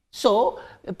 So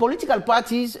political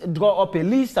parties draw up a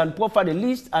list and profile a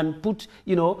list and put,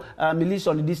 a list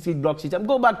on the district block system.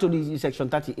 Go back to the section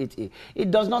 38A.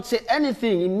 It does not say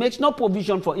anything. It makes no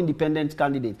provision for independent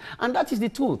candidates. And that is the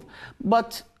truth.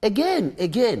 But again,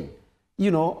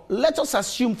 let us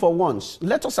assume for once.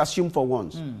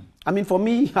 I mean, for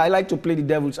me, I like to play the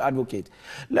devil's advocate.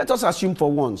 Let us assume for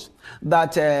once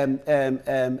that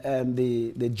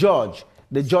the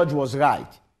judge was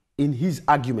right in his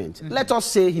argument. Let us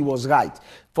say he was right.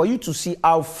 For you to see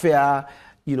how fair,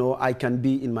 I can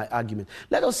be in my argument.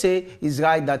 Let us say he's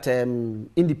right that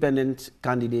independent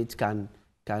candidates can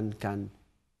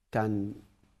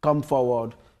come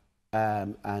forward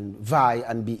and vie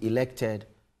and be elected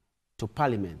to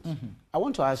parliament. I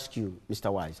want to ask you,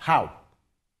 Mr. Wise, how?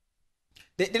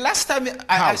 The last time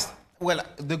I asked, well,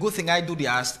 the good thing I do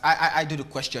the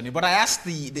questioning, but I asked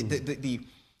the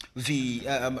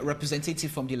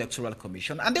representative from the Electoral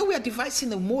Commission, and they were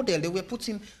devising a model. They were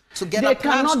putting together. They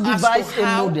cannot devise a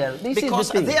model. This because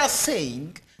is the thing. They are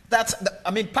saying that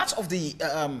part of the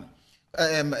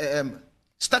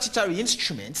statutory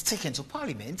instruments taken to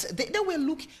Parliament,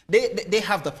 they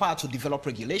have the power to develop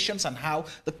regulations and how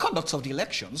the conduct of the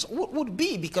elections would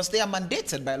be, because they are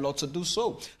mandated by law to do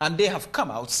so. And they have come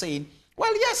out saying,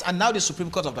 well, yes, and now the Supreme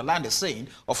Court of the land is saying,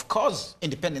 of course,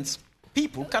 independent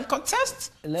people can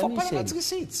contest for parliamentary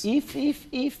seats. If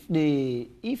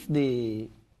the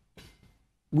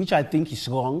which I think is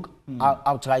wrong,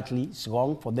 outrightly, it's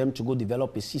wrong for them to go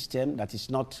develop a system that is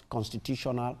not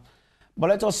constitutional. But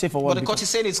let us say for one. But the court is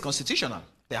saying it's constitutional.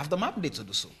 They have the mandate to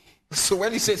do so. So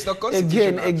when you say it's not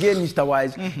constitutional. Again, Mr.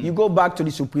 Wise, you go back to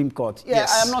the Supreme Court. Yeah,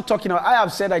 yes. I am not talking. I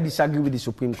have said I disagree with the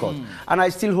Supreme Court, and I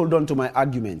still hold on to my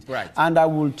argument. Right. And I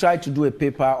will try to do a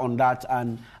paper on that,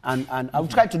 and I will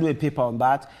try to do a paper on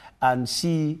that and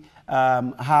see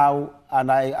how. And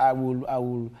I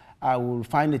will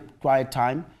find a quiet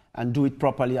time and do it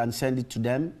properly and send it to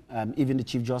them. Even the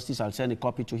Chief Justice, I'll send a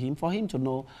copy to him for him to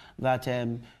know that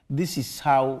this is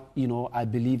how I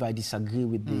believe I disagree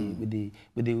with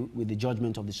the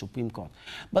judgment of the Supreme Court.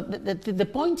 But the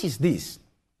point is this: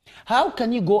 how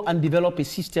can you go and develop a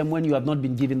system when you have not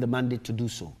been given the mandate to do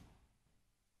so?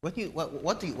 What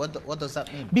does that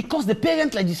mean? Because the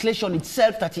parent legislation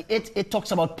itself, 38A,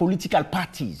 talks about political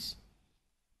parties.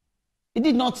 It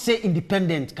did not say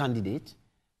independent candidate.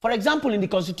 For example, in the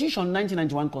Constitution,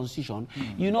 1991 Constitution,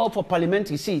 for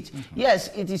parliamentary seats, yes,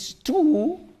 it is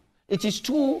true. It is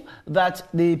true that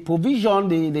the provision of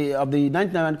the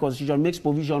 1991 Constitution makes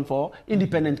provision for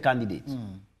independent candidates.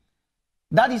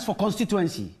 That is for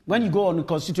constituency. When you go on a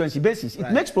constituency basis,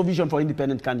 it makes provision for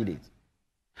independent candidates.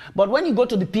 But when you go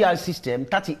to the PR system,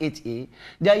 38A,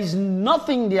 there is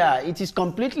nothing there. It is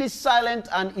completely silent,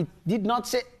 and it did not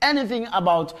say anything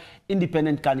about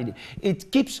independent candidate. It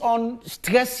keeps on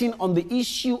stressing on the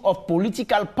issue of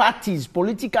political parties,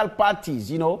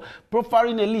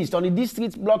 profiling a list on the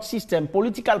district block system,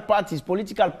 political parties,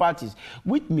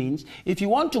 which means if you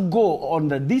want to go on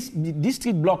the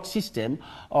district block system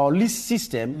or list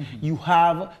system, you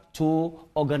have to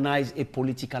organize a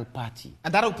political party.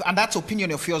 And that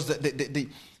opinion of yours, the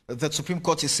Supreme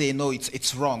Court is saying, no,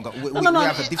 it's wrong. We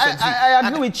have a different view. I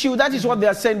agree with you. That is what they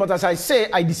are saying. But as I say,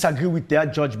 I disagree with their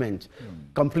judgment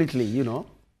completely,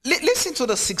 Listen to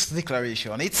the 6th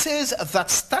declaration. It says that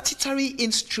statutory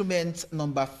instrument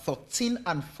number 13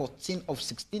 and 14 of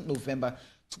 16 November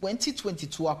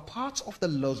 2022 are part of the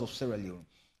laws of Sierra Leone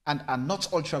and are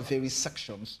not ultra-various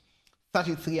sections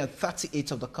 33 and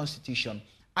 38 of the Constitution,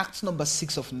 Act number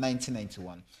 6 of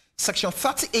 1991. Section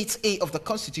 38A of the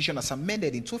Constitution as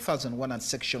amended in 2001 and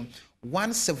Section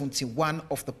 171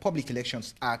 of the Public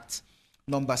Elections Act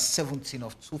number 17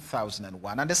 of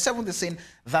 2001. And the 7th is saying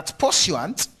that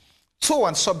pursuant to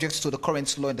and subject to the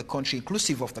current law in the country,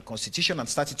 inclusive of the Constitution and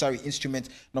statutory instrument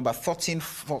number 13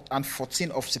 and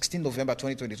 14 of 16 November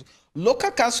 2022,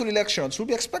 local council elections will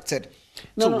be expected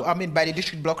by the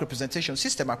district block representation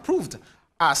system approved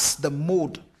as the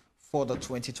mode for the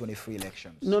 2023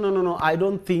 elections. No. I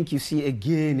don't think, you see,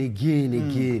 again,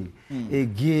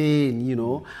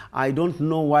 I don't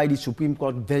know why the Supreme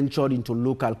Court ventured into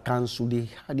local council.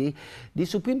 The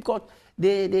Supreme Court,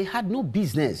 they had no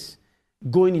business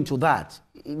going into that,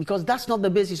 because that's not the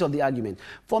basis of the argument.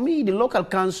 For me, the local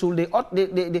council, they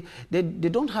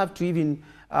don't have to even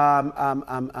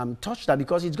touch that,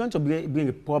 because it's going to bring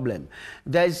a problem.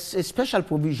 There's a special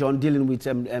provision dealing with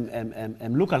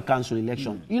local council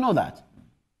election. You know that.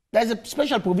 There's a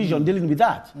special provision dealing with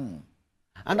that.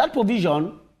 And that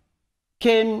provision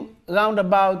came round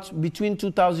about between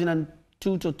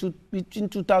 2002 to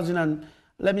 2000 and,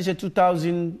 let me say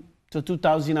 2000 to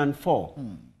 2004.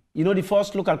 You know, the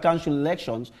first local council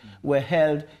elections were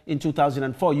held in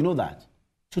 2004. You know that?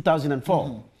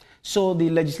 2004. So the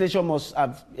legislation must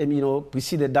have,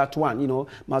 preceded that one,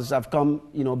 must have come,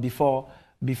 before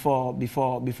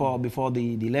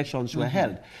the elections were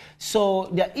held. So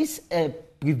there is a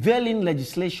prevailing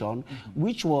legislation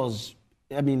which was,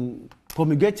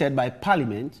 promulgated by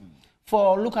Parliament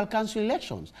for local council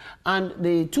elections. And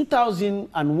the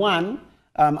 2001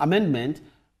 amendment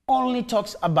only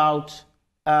talks about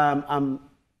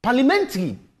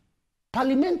parliamentary.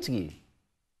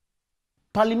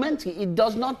 It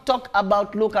does not talk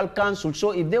about local council.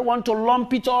 So if they want to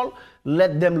lump it all,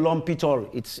 let them lump it all.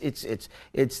 It's the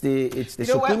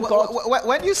Supreme Court.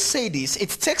 When you say this, it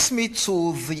takes me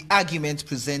to the argument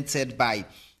presented by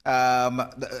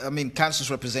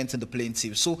councils representing the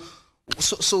plaintiffs.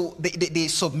 So they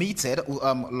submitted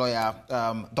lawyer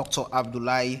Dr.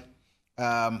 Abdullahi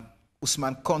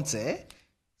Usman Conte,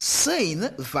 saying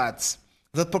that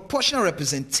the proportional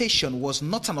representation was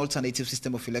not an alternative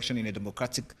system of election in a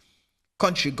democratic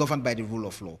country governed by the rule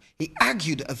of law. He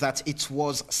argued that it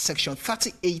was Section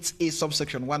 38A,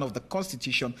 subsection 1 of the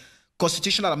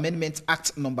Constitutional Amendment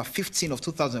Act number 15 of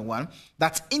 2001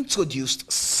 that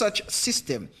introduced such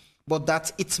system, but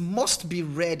that it must be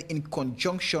read in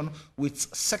conjunction with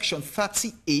Section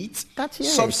 38,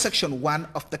 subsection 1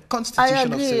 of the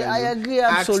Constitution of Sierra Leone, I agree,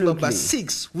 absolutely. Act number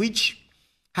 6, which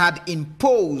had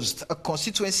imposed a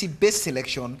constituency-based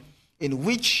election, in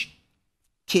which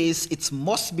case it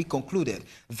must be concluded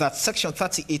that Section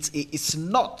 38A is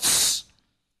not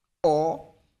or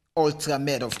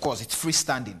ultra-med. Of course, it's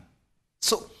freestanding.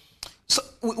 So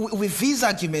with these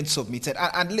arguments submitted,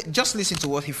 and just listen to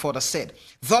what he further said.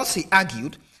 Thus, he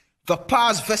argued, the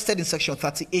powers vested in Section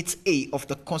 38A of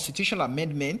the Constitutional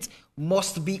Amendment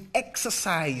must be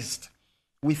exercised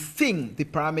within the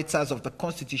parameters of the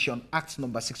Constitution Act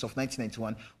number 6 of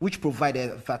 1991, which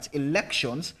provided that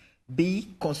elections be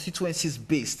constituencies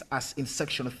based as in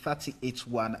Section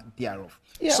 38(1) thereof.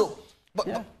 Yeah. So,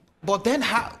 but then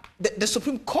how the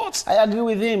Supreme Court? I agree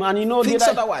with him, and thinks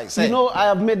otherwise. I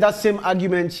have made that same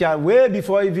argument here way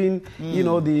before even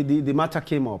the matter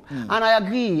came up, and I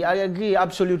agree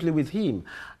absolutely with him.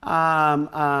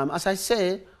 As I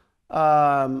say.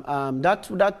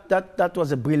 That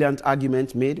was a brilliant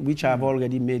argument made, which I have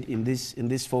already made in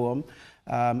this forum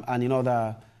and in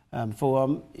other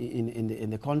forum in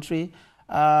the country.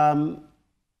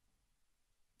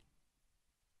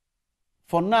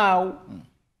 For now,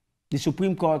 the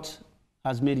Supreme Court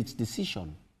has made its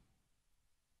decision,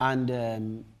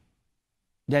 and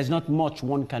there's not much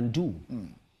one can do.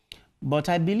 But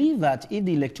I believe that if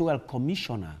the Electoral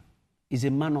Commissioner is a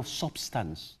man of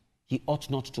substance, he ought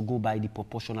not to go by the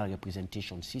proportional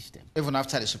representation system. Even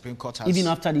after the Supreme Court has... Even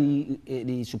after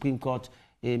the Supreme Court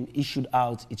issued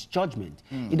out its judgment.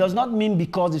 It does not mean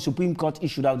because the Supreme Court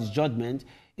issued out its judgment,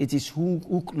 it is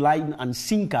hook, line, and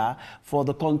sinker for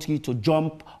the country to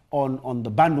jump on the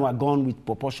bandwagon with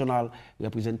proportional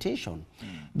representation.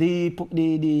 The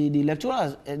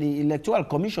electoral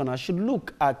commissioner should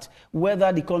look at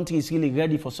whether the country is really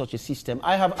ready for such a system.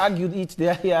 I have argued it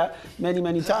here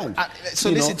many times. So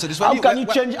listen to this. How can you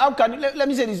change? Let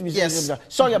me say this, Mr. Yes.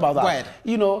 Sorry about that. Go ahead.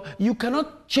 You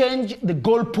cannot change the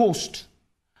goalpost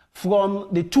from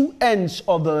the two ends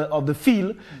of the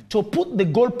field to put the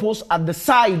goalpost at the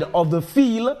side of the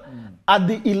field at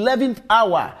the 11th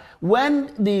hour,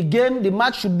 when the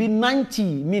match should be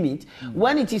 90 minutes,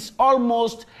 when it is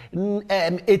almost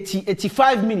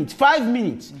 85 minutes, 5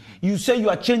 minutes, you say you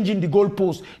are changing the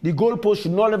goalpost. The goalpost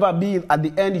should not ever be at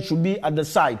the end, it should be at the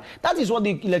side. That is what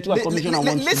the Electoral Commissioner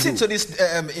wants to do. Listen to this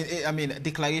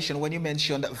declaration when you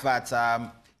mentioned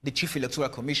that the Chief Electoral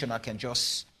Commissioner can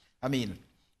just,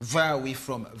 veer away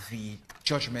from the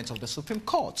judgment of the Supreme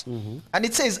Court. And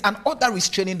it says, an order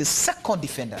restraining the second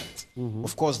defendant,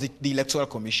 of course, the Electoral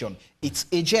Commission, its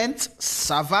agent,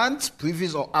 servant,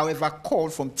 previous or however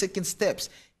called from taking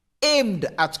steps aimed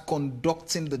at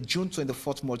conducting the June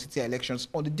 24th multi-tier elections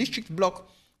on the district block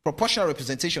proportional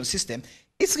representation system,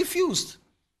 is refused.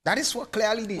 That is what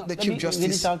clearly the Chief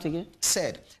Justice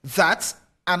said. That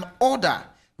an order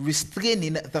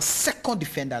restraining the second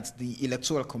defendant, the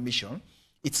Electoral Commission,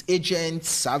 its agents,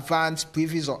 servants,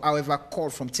 previous or however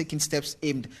called from taking steps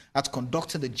aimed at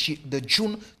conducting the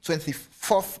June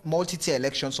 24th multi-tier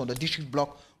elections on the district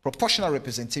block proportional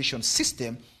representation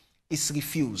system is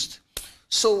refused.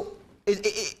 So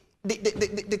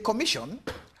the commission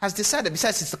has decided,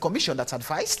 besides it's the commission that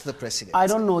advised the president. I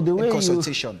don't know, the way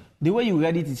you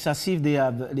read it, it's as if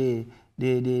they're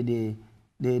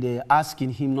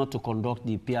asking him not to conduct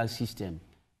the PR system,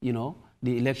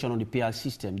 the election on the PR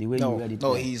system, the way you read it.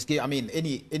 No, I mean,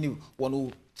 anyone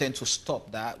who tend to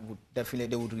stop that would definitely,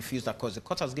 they would refuse that because the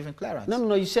court has given clearance.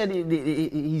 No, you said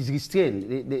he's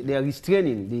restrained. They are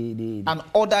restraining the an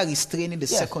order restraining the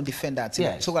second defendant in the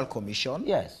Electoral Commission.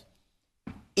 Yes.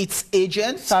 Its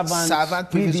agents, servant,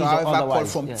 previous or however called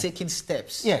from taking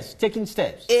steps. Yes, taking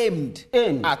steps. Aimed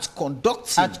at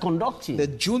conducting the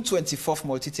June 24th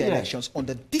multi-tier elections on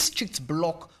the district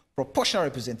block proportional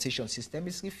representation system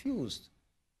is refused.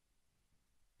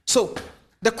 So,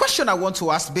 the question I want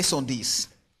to ask based on this,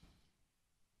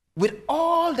 with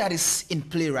all that is in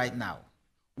play right now,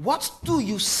 what do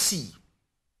you see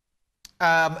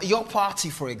your party,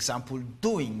 for example,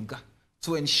 doing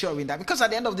to ensuring that? Because at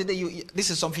the end of the day, this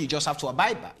is something you just have to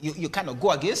abide by. You cannot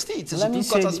go against it. The Supreme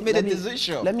Court has made a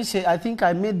decision. Let me say, I think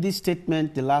I made this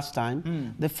statement the last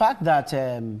time. The fact that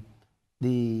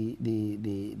the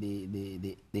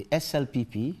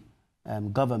SLPP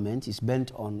government is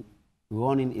bent on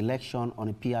running election on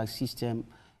a PR system,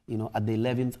 at the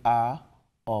 11th hour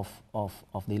of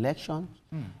the election,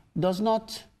 does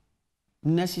not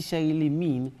necessarily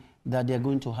mean that they're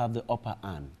going to have the upper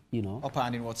hand. Upper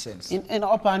hand in what sense? In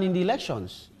upper hand in the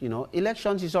elections.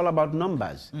 Elections is all about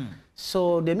numbers.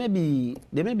 So they may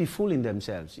be fooling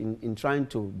themselves in trying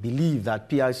to believe that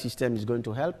PR system is going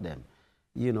to help them.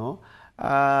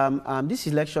 This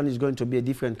election is going to be a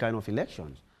different kind of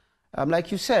election. Like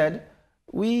you said,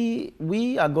 we're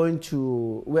not going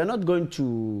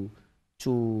to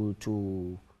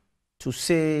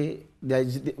say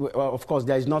of course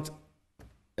there is not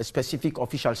a specific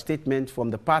official statement from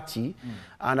the party,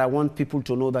 and I want people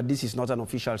to know that this is not an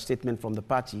official statement from the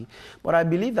party, but I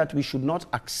believe that we should not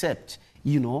accept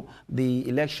the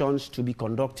elections to be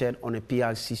conducted on a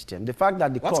PR system. The fact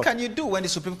that the court... What can you do when the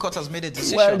Supreme Court has made a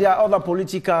decision? Well, there are other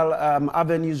political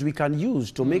avenues we can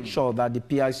use to make sure that the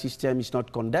PR system is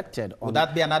not conducted on. Would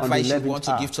that be an advice you want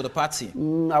to give to the party?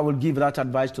 I will give that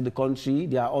advice to the country.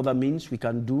 There are other means we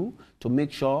can do to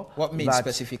make sure. What means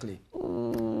specifically?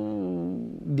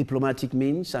 Diplomatic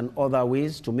means and other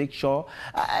ways to make sure.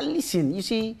 Listen, you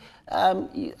see,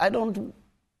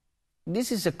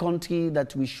 this is a country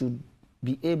that we should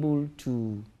be able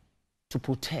to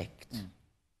protect.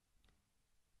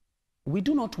 We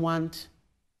do not want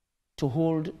to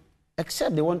hold,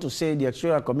 except they want to say the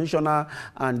Electoral Commissioner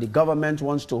and the government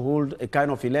wants to hold a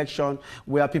kind of election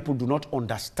where people do not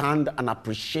understand and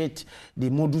appreciate the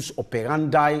modus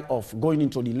operandi of going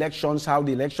into the elections, how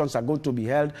the elections are going to be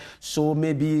held. So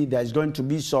maybe there's going to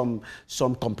be some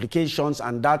complications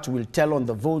and that will tell on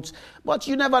the votes. But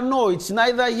you never know. It's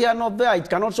neither here nor there. It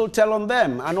can also tell on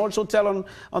them and also tell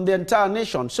on the entire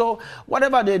nation. So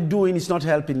whatever they're doing is not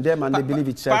helping them and they believe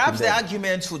it's helping them. Perhaps the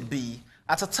argument would be,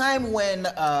 at a time when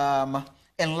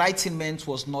enlightenment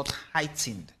was not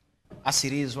heightened, as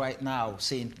it is right now,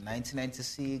 say in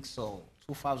 1996 or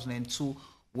 2002,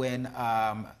 when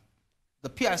the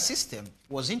PR system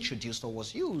was introduced or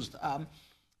was used,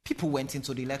 people went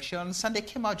into the elections and they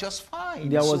came out just fine.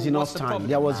 There was enough time.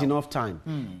 There was enough time.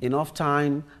 Enough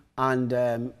time. And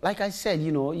like I said,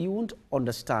 you won't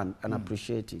understand and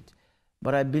appreciate it.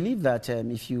 But I believe that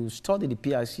if you study the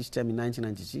PR system in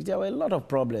 1996, there were a lot of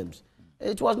problems.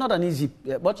 It was not an easy,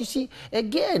 but you see,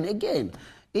 again,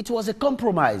 it was a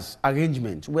compromise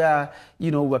arrangement where,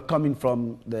 we're coming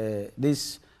from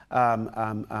this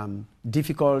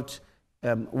difficult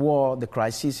war, the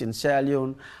crisis in Sierra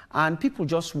Leone, and people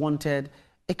just wanted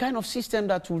a kind of system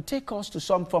that will take us to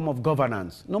some form of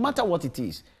governance, no matter what it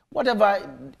is. Whatever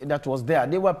that was there,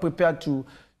 they were prepared to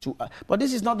but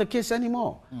this is not the case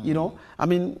anymore. I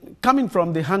mean, coming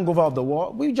from the hangover of the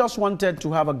war, we just wanted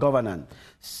to have a governance.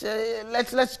 So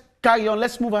let's carry on,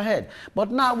 let's move ahead. But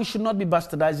now we should not be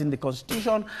bastardizing the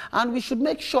Constitution, and we should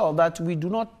make sure that we do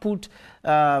not put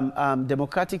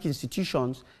democratic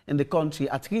institutions in the country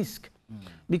at risk.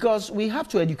 Because we have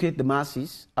to educate the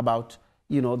masses about,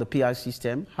 the PR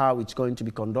system, how it's going to be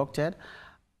conducted.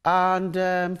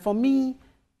 And for me,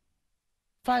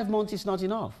 5 months is not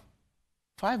enough.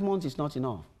 5 months is not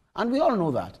enough. And we all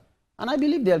know that. And I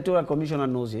believe the Electoral Commissioner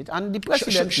knows it. And the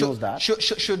President knows that.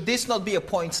 Should this not be a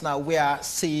point now where,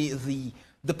 say,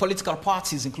 the political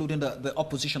parties, including the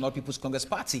opposition or People's Congress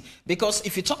Party, because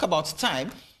if you talk about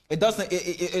time,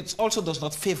 it also does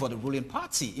not favor the ruling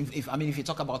party. If you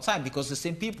talk about time, because the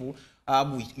same people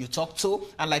you talk to,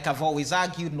 and like I've always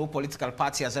argued, no political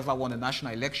party has ever won a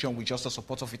national election with just the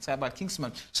support of its tribal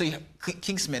kingsmen. So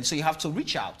you have to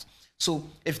reach out. So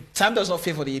if time does not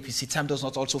favor the APC, time does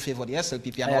not also favor the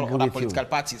SLPP and all other political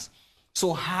parties.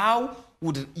 So how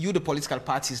would you, the political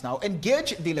parties now,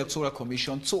 engage the Electoral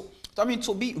Commission to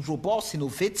be robust,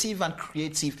 innovative, and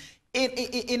creative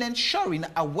in ensuring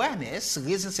awareness,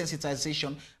 raising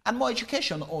sensitization, and more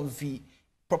education on the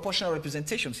proportional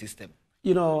representation system?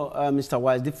 You know, Mr.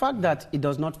 Wise, the fact that it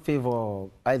does not favor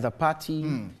either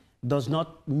party does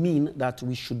not mean that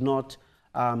we should not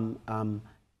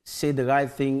say the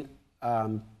right thing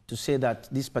to say that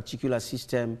this particular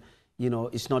system, you know,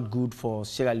 is not good for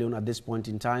Sierra Leone at this point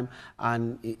in time,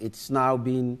 and it's now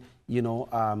been, you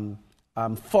know,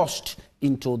 forced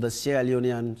into the Sierra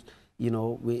Leonean, you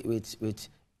know,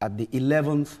 at the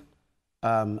 11th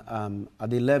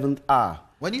hour.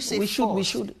 When you say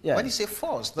yeah. When you say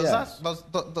forced,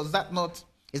 does that not?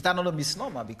 Is that not a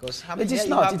misnomer? Because how many it is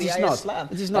you not. have It the is highest not.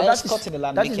 land, It is not.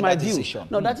 That is my view. Decision.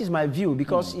 No, that is my view.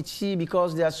 Because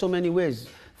because there are so many ways.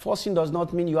 Forcing does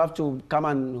not mean you have to come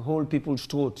and hold people's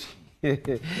throats.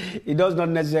 It does not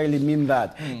necessarily mean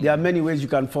that. There are many ways you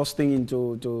can force things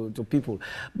into people.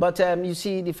 But you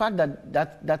see, the fact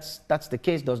that's the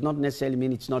case does not necessarily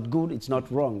mean it's not good, it's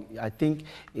not wrong. I think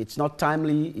it's not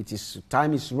timely,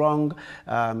 time is wrong,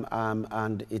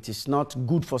 and it is not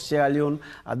good for Sierra Leone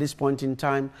at this point in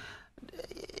time.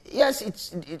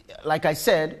 Yes, like I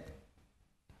said,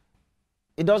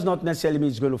 it does not necessarily mean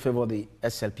it's going to favor the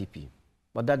SLPP.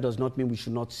 But that does not mean we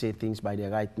should not say things by their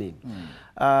right name.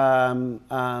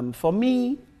 For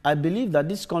me, I believe that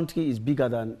this country is bigger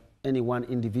than any one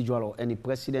individual or any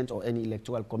president or any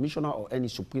electoral commissioner or any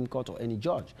Supreme Court or any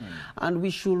judge. And we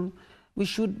should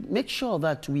make sure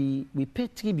that we pay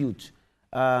tribute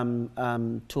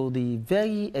to the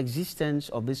very existence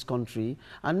of this country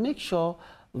and make sure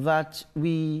that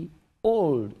we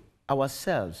hold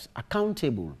ourselves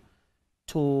accountable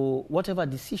to whatever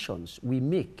decisions we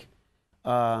make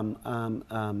for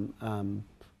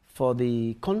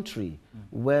the country,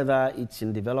 whether it's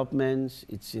in development,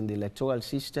 it's in the electoral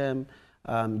system,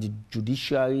 the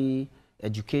judiciary,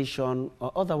 education,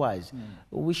 or otherwise.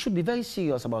 We should be very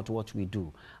serious about what we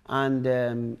do. And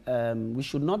we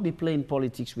should not be playing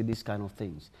politics with these kind of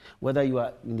things. Whether you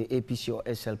are in the APC or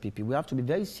SLPP, we have to be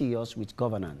very serious with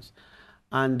governance.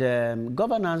 And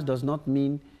governance does not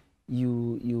mean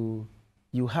you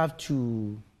have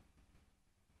to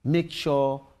make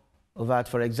sure that,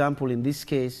 for example, in this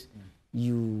case,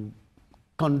 you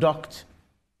conduct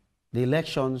the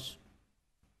elections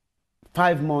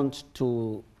 5 months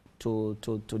to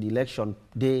the election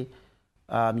day.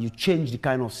 You change the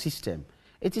kind of system.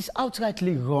 It is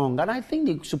outrightly wrong, and I think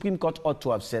the Supreme Court ought to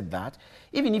have said that.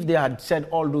 Even if they had said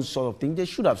all those sort of things, they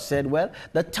should have said, well,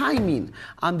 the timing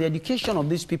and the education of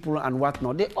these people and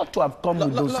whatnot, they ought to have come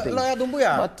with those things. Lawyer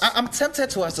Doumbouya, I'm tempted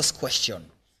to ask this question.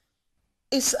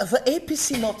 Is the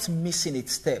APC not missing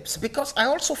its steps? Because I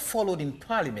also followed in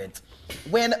Parliament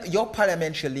when your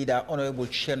parliamentary leader, Honorable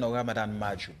Cheno Ramadan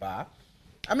Majuba,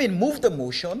 moved the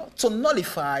motion to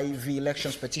nullify the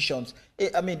elections petitions,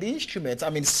 the instrument,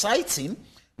 citing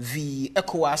the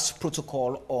ECOWAS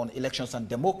protocol on elections and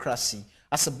democracy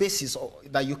as a basis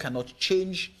that you cannot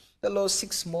change the law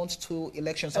 6 months to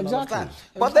elections and all of that.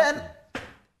 But then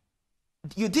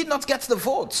you did not get the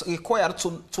votes required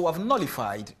to have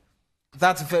nullified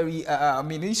that very,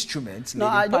 instrument. No,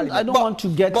 I don't want to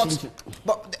get into...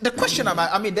 But the question,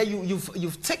 that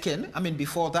you've taken,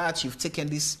 before that, you've taken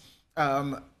this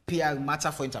PR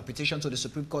matter for interpretation to the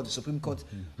Supreme Court. The Supreme Court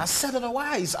has said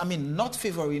otherwise, not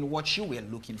favoring what you were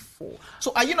looking for.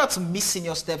 So are you not missing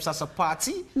your steps as a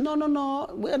party? No,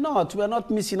 we're not. We're not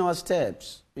missing our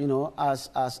steps,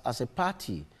 as a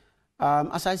party.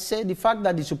 As I said, the fact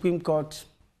that the Supreme Court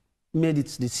made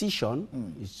its decision,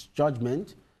 its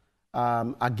judgment,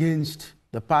 against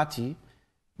the party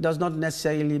does not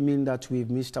necessarily mean that we've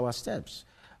missed our steps.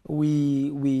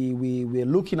 We're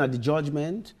looking at the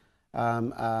judgment.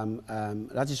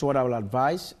 That is what I will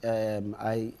advise.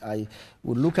 I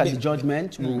would look at the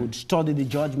judgment, we would study the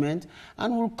judgment,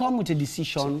 and we'll come with a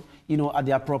decision, at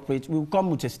the appropriate. We'll come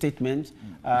with a statement.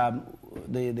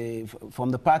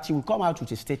 From the party will come out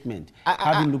with a statement,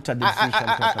 having looked at the decision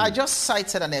properly. I just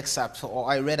cited an excerpt, or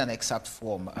I read an excerpt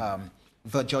from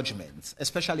the judgment,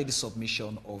 especially the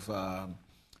submission of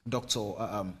Dr.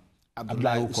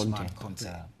 Abdullahi Usman Conte,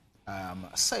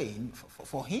 saying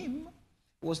for him,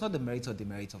 it was not the merit or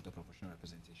demerit of the proportional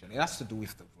representation. It has to do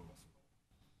with the rule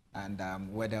of law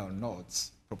and whether or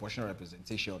not proportional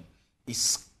representation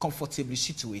is comfortably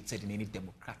situated in any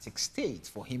democratic state.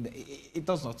 For him, it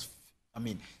does not,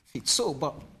 fit so.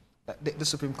 But the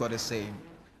Supreme Court is saying,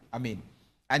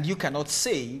 and you cannot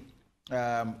say,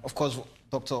 of course,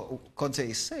 Dr. Conte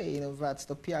is saying that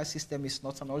the PR system is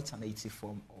not an alternative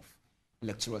form of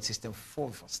electoral system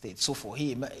for states. So for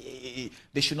him,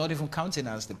 they should not even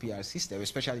countenance the PR system,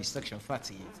 especially Section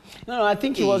 38. No, I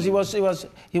think he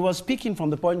was speaking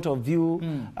from the point of view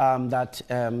that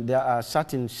there are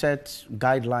certain set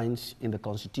guidelines in the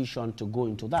Constitution to go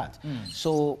into that.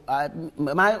 So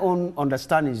my own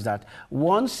understanding is that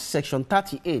once Section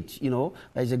 38,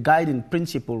 there is a guiding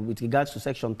principle with regards to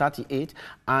Section 38,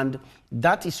 and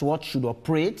that is what should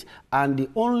operate, and the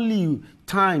only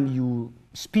time you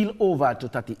spill over to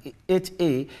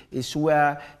 38A is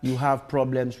where you have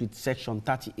problems with Section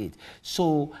 38.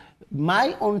 So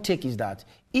my own take is that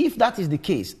if that is the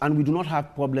case and we do not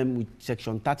have problem with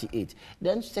Section 38,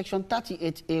 then Section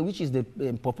 38A, which is the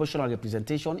proportional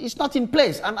representation, is not in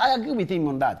place. And I agree with him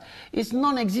on that. It's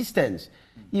non-existent,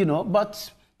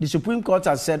 but the Supreme Court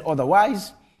has said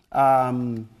otherwise.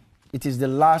 It is the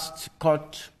last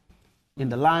court in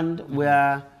the land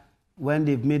where when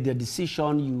they've made their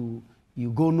decision, you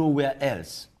go nowhere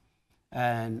else.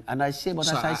 And I say, but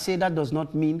so as I say, that does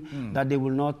not mean that they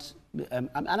will not. And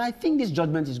I think this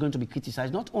judgment is going to be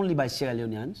criticized not only by Sierra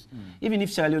Leoneans. Even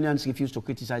if Sierra Leoneans refuse to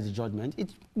criticize the judgment,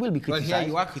 it will be criticized. Well, here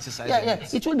you are criticizing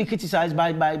it. It will be criticized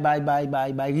by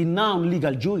renowned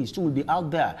legal jurists who will be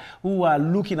out there who are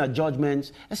looking at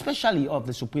judgments, especially of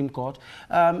the Supreme Court.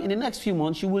 In the next few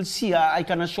months, you will see, I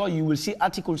can assure you, will see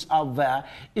articles out there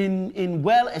in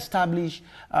well-established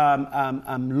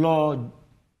law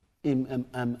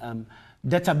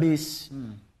database.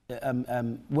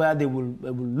 Where they will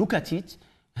look at it,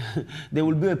 they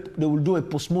will do a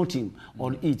postmortem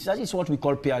on it. That is what we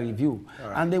call peer review,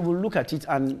 and they will look at it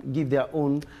and give their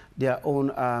own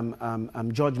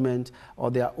judgment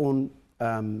or their own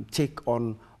take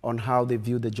on how they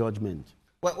view the judgment.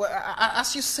 Well,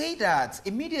 as you say that,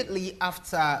 immediately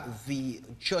after the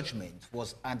judgment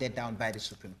was handed down by the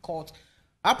Supreme Court,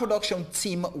 our production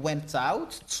team went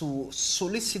out to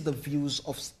solicit the views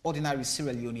of ordinary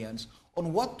Sierra Leoneans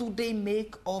on what do they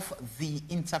make of the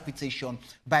interpretation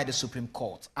by the Supreme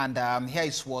Court. And here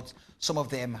is what some of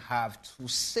them have to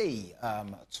say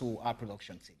to our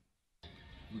production team.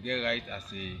 We get right as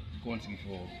a country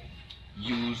for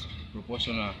use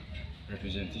proportional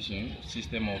representation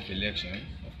system of election.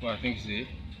 Of course, I think it's a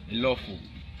lawful,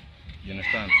 you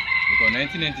understand? Because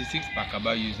 1996,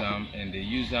 Pakaba used them, and they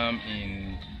used them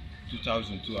in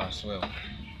 2002 as well,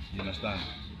 you understand?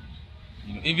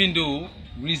 Even though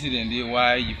reason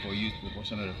why you for use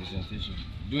proportional representation,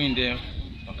 doing them,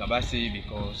 Pakaba say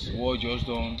because war just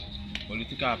done,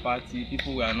 political party,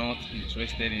 people were not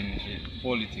interested in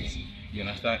politics, you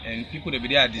understand? And people that be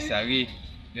there disagree,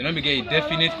 they don't get a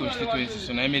definite constituency,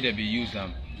 so now maybe they be use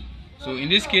them. So in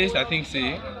this case, I think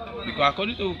say, because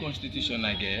according to the constitution,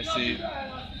 I guess, say,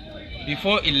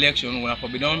 before election, when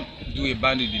we don't do a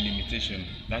boundary delimitation,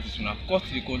 that is when I cut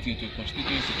the country into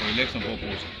constituency for election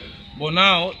purpose. But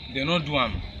now they don't do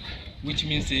them, which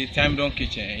means say time don't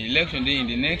catch election day in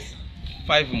the next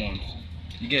 5 months.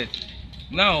 You get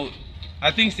now.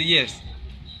 I think say yes,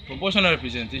 proportional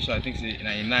representation. I think say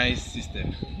a nice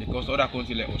system because other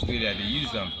countries like Australia they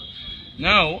use them.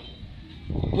 Now,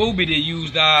 what will be they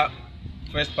use that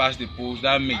first past the post,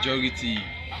 that majority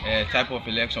type of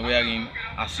election wherein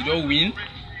as you don't win,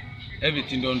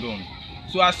 everything done.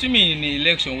 So assuming in the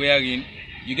election wherein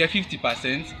you get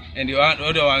 50% and the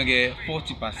other one get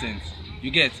 40%,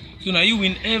 you get. So now you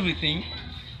win everything.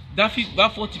 That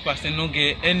 40% don't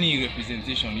get any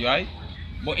representation, right?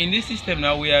 But in this system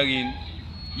now wherein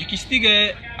you can still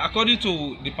get, according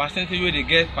to the percentage where they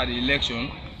get for the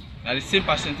election, at the same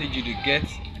percentage you get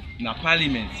in a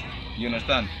parliament. You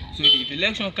understand? So if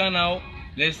election can now,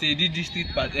 let's say the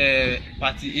district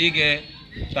party A get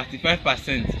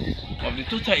 35% of the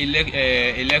total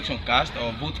election cast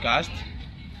or vote cast,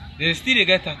 they still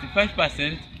get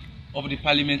 35% of the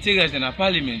parliamentarians in a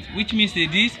parliament, which means that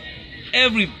this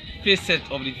every facet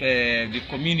of the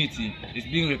community is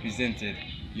being represented.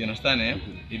 You understand?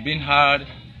 It's been hard.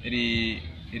 They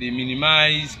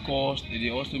minimize cost. They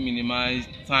also minimize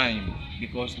time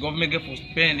because government get to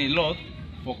spend a lot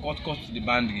for cut the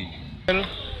boundary. Well,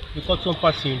 we got some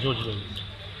passing judgment,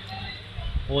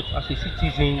 but as a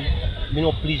citizen, we're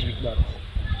not pleased with that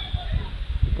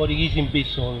because the reason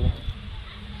based on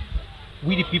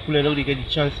we the people and they get the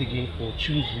chance again for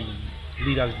choose the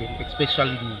leaders, them,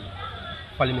 especially the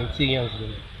parliamentarians,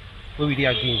 them, where we they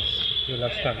against. You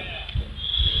understand?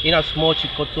 In as much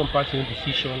it got some passing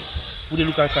decision, we they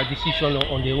look at a decision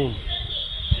on their own.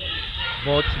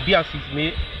 But be as it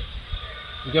may,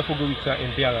 we therefore go with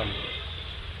embarrassment.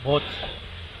 But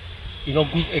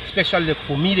good, especially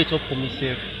for me, they talk for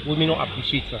myself, we may not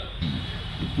appreciate that.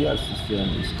 The PR system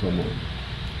is common.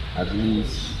 At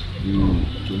least the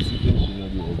constitution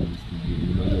of the organization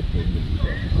will not have problem with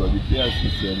that because the PRC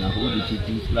and how the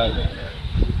people's life.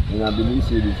 And I believe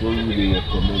so before we they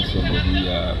recommend somebody,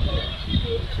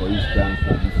 for instance,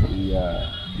 for this area,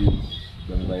 this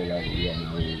Bengaila area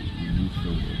now, we use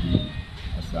somebody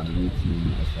as a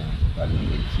meeting, as a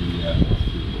parliamentarian.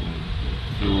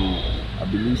 So I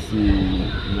believe so,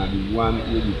 the one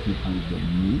where the people that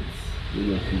meet, we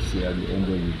will say at the end of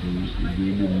the day,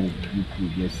 they will make good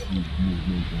progressive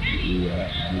movement in the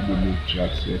area, they will make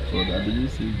tracks record. I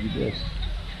believe so it's the best.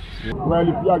 Well,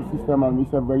 the PRC system, and we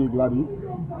are very glad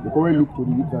because when we look to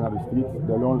the youth and the streets,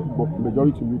 the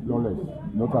majority youth lawless.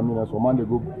 Not I mean, as one man they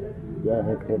go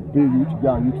pay youth,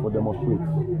 get youth for demonstrate.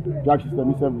 PRC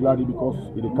system is glad because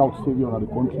it is count savior of the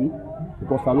country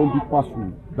because alone big pass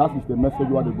through. That is the message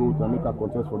where they go to make a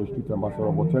contest for the street ambassador,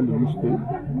 but tell the youth stay.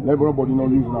 Let everybody not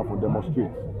use now for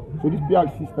demonstrate. So this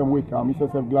PRC system we come, Mr.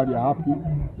 Glad you're happy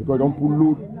because you don't put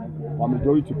load for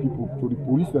majority people. So the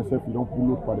police themselves, you don't put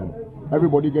load for them.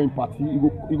 Everybody getting party,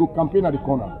 you go campaign at the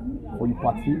corner for your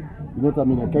party. You know what I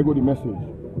mean? I can go the message.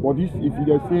 But this, if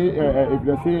they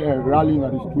say rallying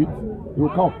at the street, it will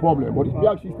come problem. But if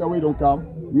the system way don't come,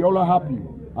 we all are happy.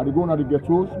 And they go on the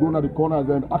ghettos, go on the corners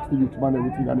and ask the youth man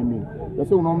everything and I mean. They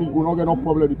say we not get no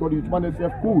problem because the youth man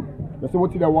themselves cool. They say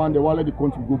what they want let the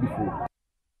country go before.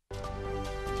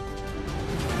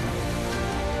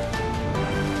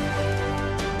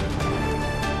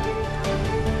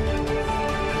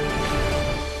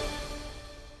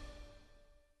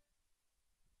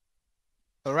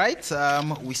 All right,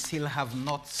 we still have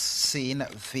not seen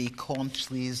the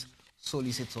country's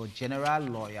Solicitor General,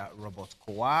 lawyer Robert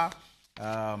Kowa,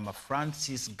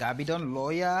 Francis Gabidon,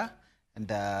 lawyer,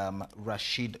 and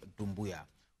Rashid Dumbuya.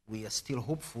 We are still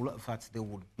hopeful that they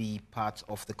would be part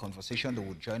of the conversation. They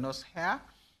would join us here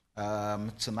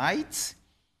tonight.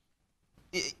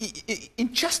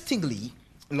 Interestingly,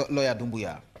 lawyer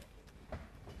Dumbuya,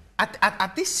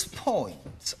 at this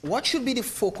point, what should be the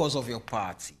focus of your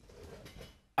party?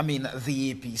 I mean,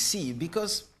 the APC,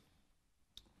 because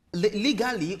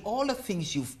legally, all the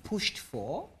things you've pushed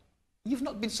for, you've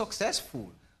not been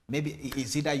successful. Maybe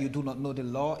is it that you do not know the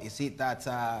law? Is it that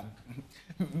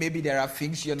maybe there are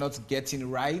things you're not getting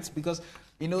right? Because,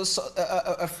 you know, so,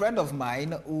 a friend of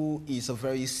mine who is a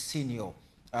very senior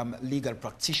legal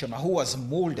practitioner who has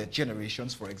molded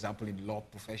generations, for example, in the law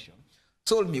profession,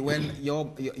 told me when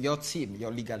your team, your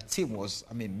legal team was,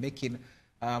 I mean, making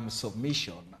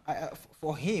submission,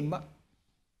 for him,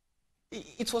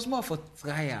 it was more of a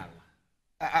trial.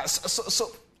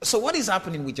 So what is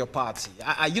happening with your party?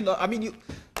 You know, I mean,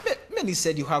 many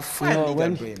said you have fine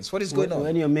legal brains. What is going on?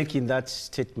 When you're making that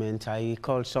statement, I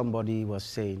recall somebody was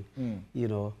saying, you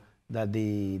know, that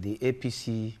the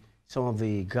APC, some of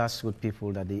the grassroots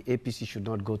people, that the APC should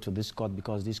not go to this court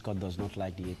because this court does not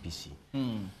like the APC.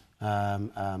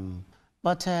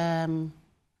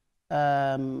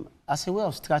 As a way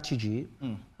of strategy,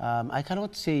 I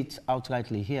cannot say it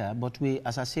outrightly here, but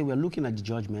as I say, we're looking at the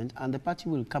judgment, and the party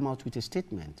will come out with a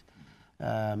statement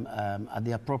at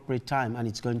the appropriate time, and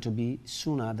it's going to be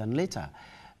sooner than later.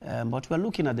 But we're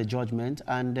looking at the judgment,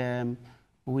 and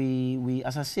we,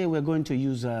 as I say, we're going to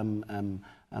use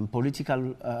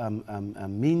political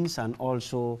means and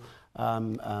also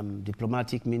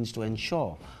diplomatic means to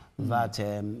ensure that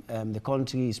the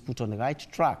country is put on the right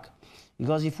track.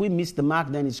 Because if we miss the mark,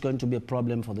 then it's going to be a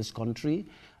problem for this country.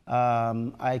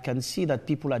 I can see that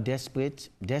people are desperate.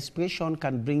 Desperation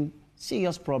can bring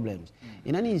serious problems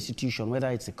in any institution, whether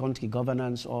it's a country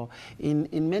governance or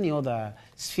in many other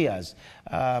spheres.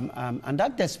 And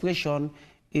that desperation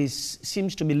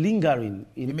seems to be lingering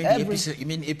in you mean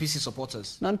APC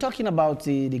supporters? No, I'm talking about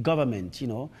the government, you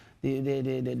know,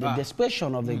 the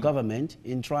desperation of the government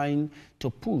in trying to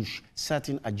push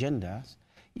certain agendas,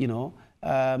 you know,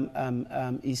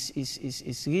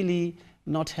 is really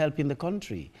not helping the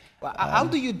country. Well, how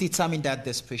do you determine that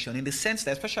desperation? In the sense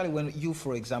that, especially when you,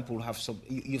 for example,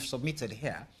 you've submitted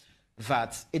here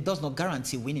that it does not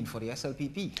guarantee winning for the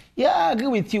SLPP. Yeah, I agree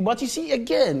with you. But you see,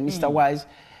 again, Mr. Wise,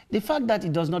 the fact that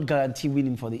it does not guarantee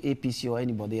winning for the APC or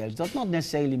anybody else does not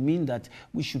necessarily mean that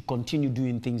we should continue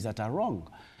doing things that are wrong.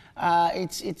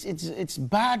 It's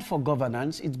bad for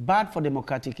governance. It's bad for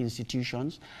democratic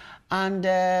institutions, and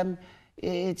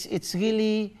it's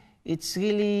really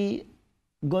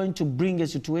going to bring a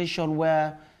situation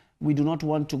where we do not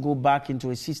want to go back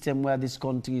into a system where this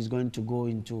country is going to go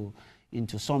into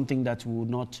something that we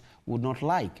would not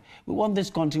like. We want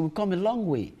this country. We've come a long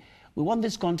way. We want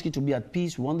this country to be at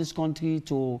peace. We want this country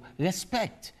to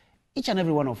respect each and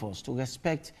every one of us, to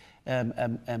respect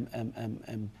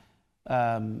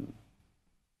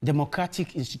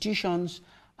democratic institutions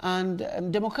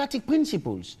and democratic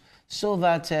principles, so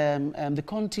that the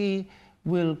country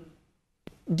will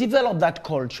develop that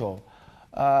culture.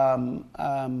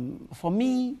 For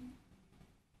me,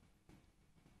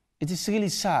 it is really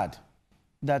sad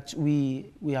that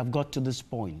we have got to this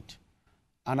point.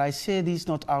 And I say this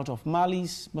not out of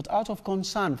malice, but out of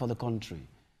concern for the country.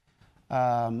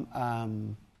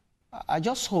 I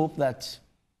just hope that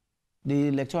the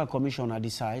Electoral Commissioner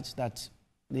decides that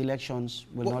the elections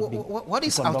will not be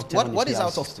conducted. What is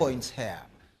out of point here?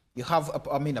 You have, a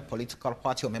political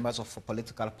party or members of a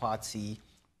political party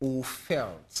who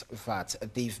felt that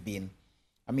they've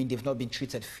not been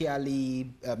treated fairly.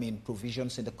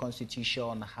 Provisions in the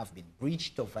Constitution have been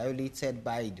breached or violated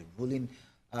by the ruling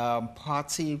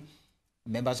party.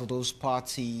 Members of those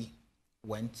party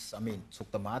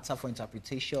took the matter for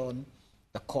interpretation.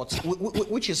 The courts,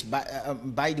 which is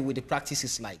by the way the practice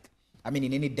is like.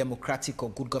 In any democratic or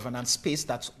good governance space,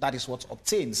 that is what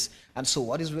obtains. And so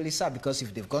what is really sad, because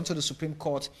if they've gone to the Supreme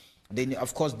Court, then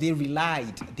of course they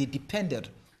depended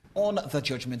on the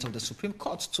judgment of the Supreme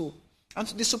Court too. And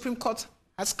the Supreme Court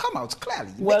has come out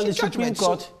clearly. Well, the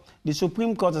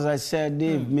Supreme Court, as I said,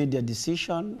 they've made their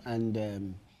decision.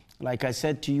 And like I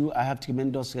said to you, I have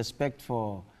tremendous respect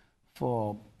for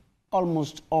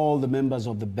almost all the members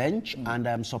of the bench. And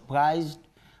I'm surprised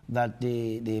that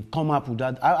they've come up with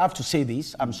that. I have to say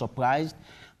this, I'm surprised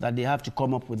that they have to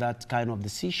come up with that kind of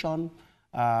decision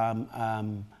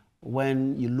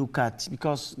when you look at,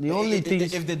 because the only thing...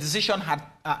 If the decision had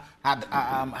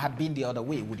been the other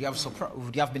way, would you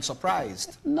have been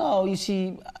surprised? No, you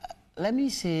see, let me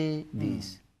say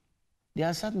this. There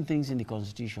are certain things in the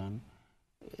Constitution,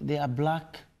 they are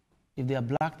black. If they are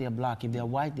black, they are black. If they are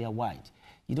white, they are white.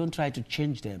 You don't try to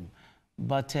change them.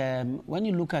 But when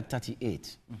you look at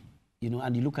 38,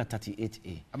 and you look at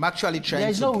 38A, I'm actually trying.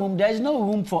 There is no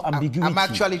room for ambiguity. I'm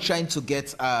actually trying to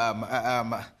get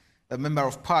a member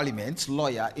of Parliament,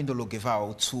 lawyer Indolo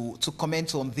Gevao, to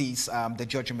comment on this, the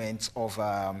judgment of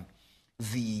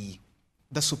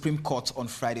the Supreme Court on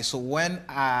Friday. So when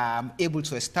I'm able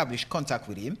to establish contact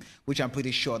with him, which I'm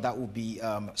pretty sure that will be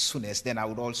soonest, then I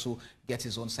would also get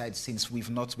his own side, since we've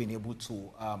not been able to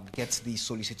get the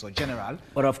Solicitor General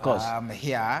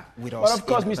here with us. But of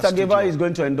course, Mr. Gevao is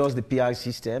going to endorse the PR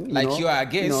system. You are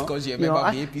against, because you're a member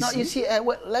of the APC. No, you see,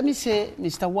 let me say,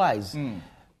 Mr. Wise,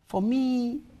 for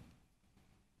me,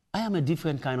 I am a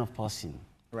different kind of person.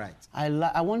 Right.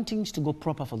 I want things to go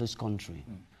proper for this country.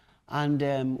 And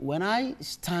when I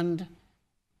stand,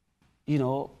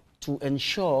 to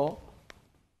ensure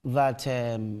that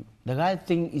the right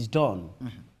thing is done,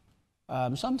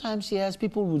 sometimes, yes,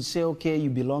 people would say, okay, you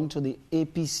belong to the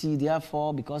APC,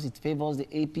 therefore, because it favors the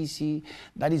APC,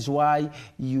 that is why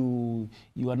you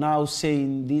are now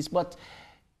saying this. But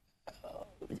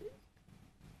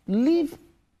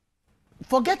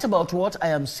forget about what I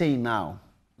am saying now.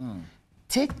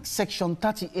 Take Section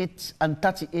 38 and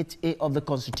 38A of the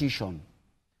Constitution.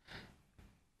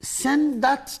 Send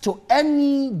that to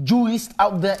any jurist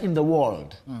out there in the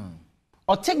world.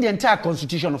 Or take the entire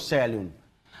Constitution of Sierra Leone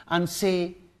and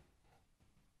say,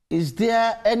 is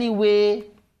there any way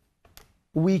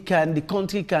the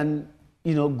country can,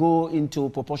 go into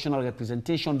proportional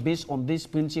representation based on this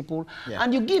principle? Yeah.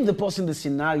 And you give the person the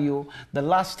scenario. The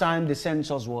last time the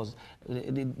census was,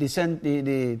 the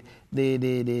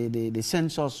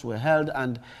census were held,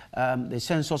 and the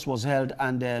census was held,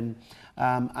 and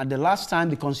the last time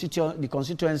the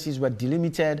constituencies were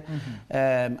delimited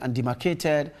and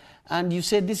demarcated. And you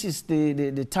say this is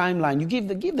the timeline. You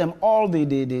give them all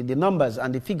the numbers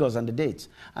and the figures and the dates,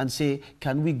 and say,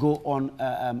 can we go on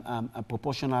a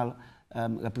proportional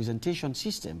representation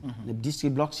system, the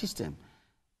district block system?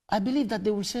 I believe that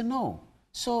they will say no.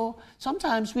 So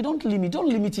sometimes we don't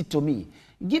limit it to me.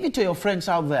 Give it to your friends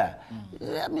out there.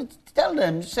 Tell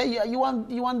them, say you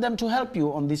want them to help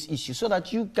you on this issue, so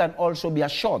that you can also be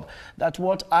assured that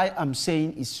what I am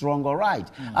saying is wrong or right.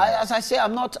 As I say,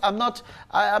 I'm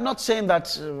not saying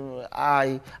that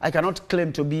I cannot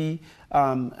claim to be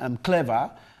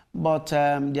clever, but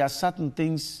there are certain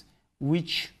things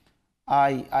which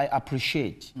I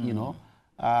appreciate,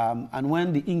 and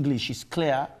when the English is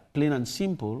clear, plain and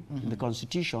simple, in the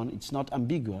Constitution, it's not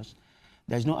ambiguous,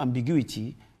 there's no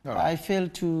ambiguity, I fail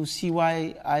to see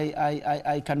why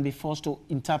I can be forced to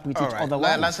interpret it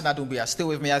otherwise. Lance Adumbia, stay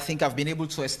with me. I think I've been able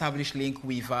to establish link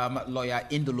with lawyer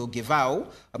Indolo Gevao,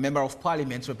 a member of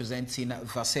Parliament representing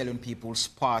the Sierra Leone People's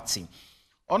Party.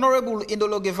 Honorable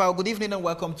Indolo Gevao, good evening and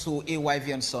welcome to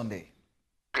AYV on Sunday.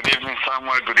 Good evening,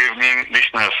 Samuel. Good evening,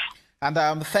 listeners.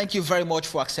 And thank you very much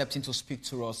for accepting to speak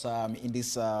to us in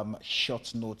this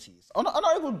short notice.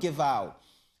 Honorable Gevao,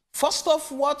 First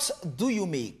off, what do you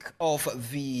make of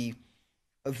the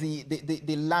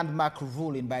landmark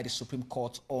ruling by the Supreme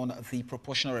Court on the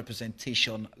proportional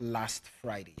representation last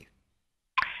Friday?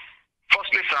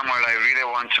 Firstly, Samuel, I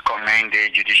really want to commend the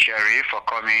judiciary for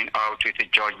coming out with a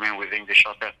judgment within the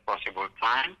shortest possible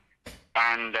time.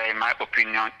 And in my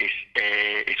opinion,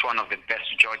 it's one of the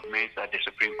best judgments that the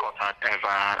Supreme Court had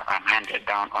ever handed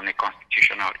down on a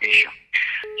constitutional issue.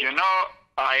 You know,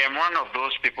 I am one of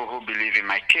those people who believe in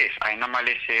my case. I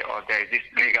normally say, there is this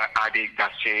legal adage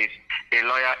that says a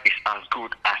lawyer is as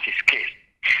good as his case.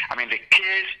 I mean, the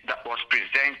case that was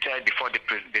presented before the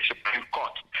Supreme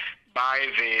Court by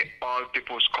the All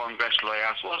People's Congress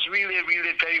lawyers was really,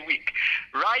 really very weak.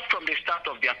 Right from the start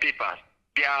of their papers,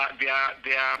 their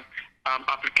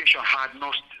application had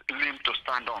no limb to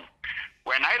stand on.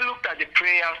 When I looked at the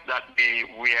prayers that they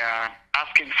were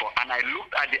asking for, and I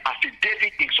looked at the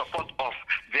affidavit in support of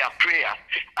their prayer,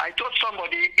 I told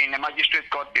somebody in a magistrate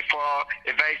court before,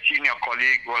 a very senior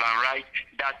colleague, Roland Wright,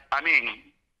 that, I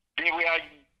mean, they were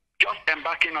just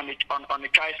embarking on a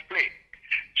child's play.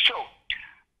 So,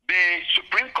 the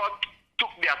Supreme Court took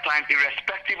their time,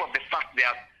 irrespective of the fact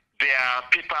that their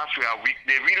papers were weak.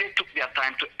 They really took their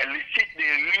time to elicit the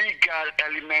legal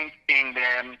element in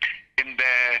the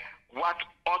what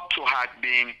ought to have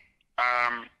been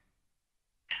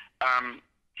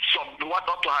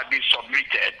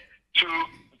submitted to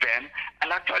them,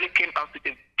 and actually came out with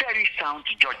a very sound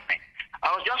judgment.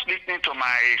 I was just listening to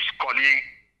my colleague,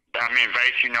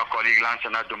 very senior colleague,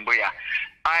 Lansana Dumbuya.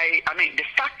 I mean, the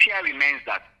fact here remains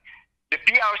that the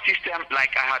PR system,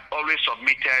 like I had always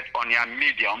submitted on your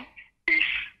medium, is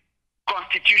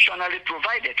constitutionally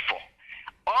provided for.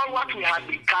 All what we have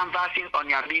been canvassing on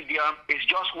your medium is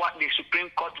just what the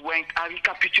Supreme Court went and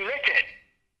recapitulated.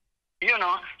 You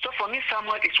know, so for me,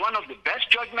 Samuel, it's one of the best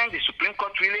judgments the Supreme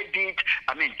Court really did.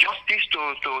 I mean, justice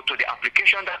to the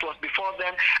application that was before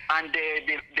them. And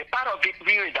the part of it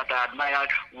really that I admired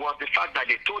was the fact that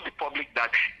they told the public that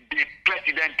the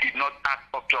president did not act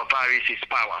up to his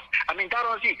powers. I mean, that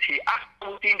was it. He acted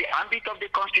within the ambit of the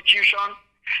Constitution.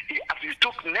 He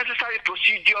took necessary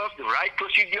procedures, the right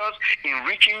procedures, in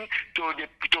reaching to him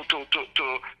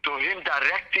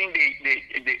directing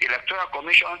the Electoral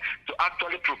Commission to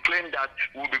actually proclaim that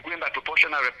we'll be going by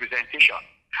proportional representation.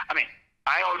 I mean,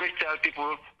 I always tell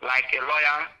people, like a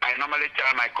lawyer, I normally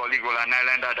tell my colleague Roland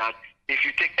Islander that if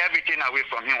you take everything away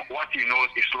from him, what he knows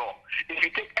is law. If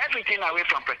you take everything away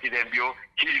from President Bio,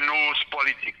 he knows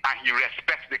politics and he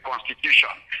respects the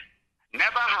Constitution.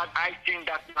 Never had I seen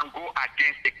that man go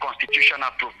against a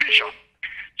constitutional provision.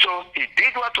 So he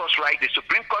did what was right. The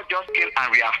Supreme Court just came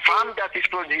and reaffirmed that the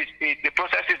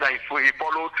processes that he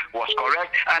followed was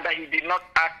correct and that he did not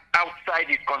act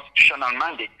outside his constitutional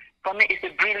mandate. For me, it's a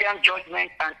brilliant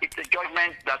judgment, and it's a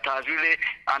judgment that has really,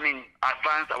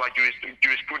 advanced our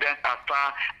jurisprudence as far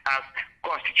as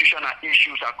constitutional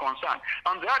issues are concerned.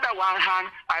 On the other one hand,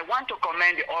 I want to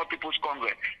commend the All People's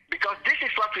Congress, because this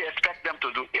is what we expect them to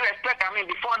do.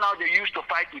 Before now they used to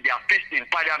fight with their fists in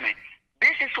Parliament.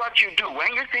 This is what you do.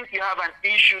 When you think you have an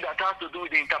issue that has to do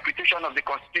with the interpretation of the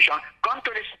Constitution, come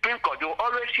to the Supreme Court. They will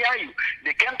always hear you.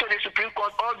 They came to the Supreme Court,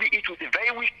 albeit with a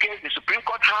very weak case. The Supreme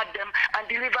Court heard them and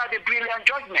delivered a brilliant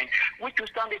judgment, which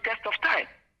will stand the test of time.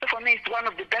 So for me, it's one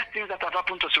of the best things that have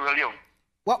happened to Sierra Leone.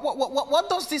 What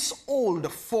does this hold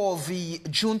for the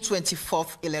June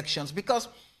 24th elections? Because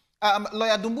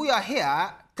Lawyer Dumbuya here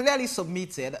clearly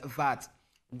submitted that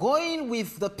going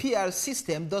with the PR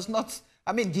system does not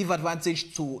give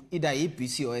advantage to either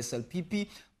APC or SLPP,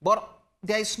 but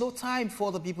there is no time for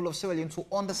the people of Sierra Leone to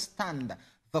understand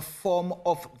the form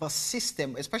of the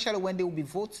system, especially when they will be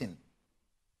voting.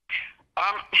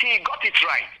 He got it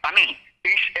right.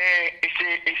 It's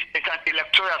an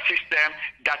electoral system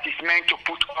that is meant to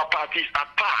put all parties at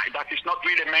par. That is not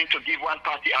really meant to give one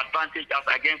party advantage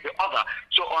as against the other.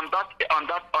 So on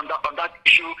that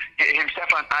issue, himself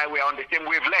and I were on the same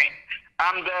wavelength.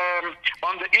 And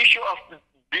on the issue of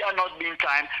there not being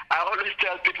time, I always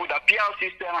tell people that PR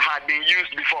system had been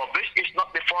used before. This is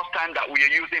not the first time that we are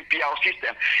using PR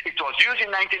system. It was used in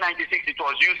 1996. It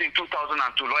was used in 2002.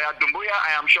 Lawyer Dumbuya,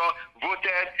 I am sure,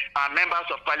 voted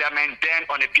members of parliament then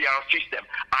on a PR system.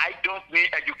 I don't need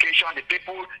education. The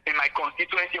people in my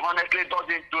constituency, honestly,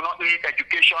 do not need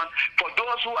education. For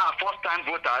those who are first-time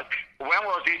voters, when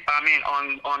was it?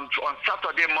 On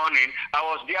Saturday morning, I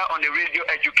was there on the radio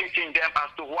educating them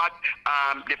as to what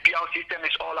the PR system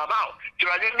is all about.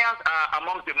 Sierra Leoneans are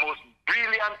among the most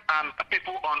brilliant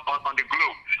people on the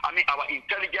globe. Our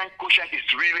intelligence quotient is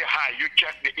really high. You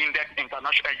check the index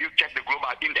international, you check the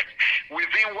global index.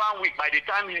 Within 1 week, by the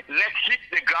time let's hit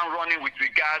the ground running with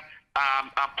regards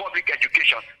public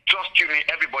education. Trust you me,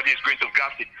 everybody is going to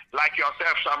grasp it. Like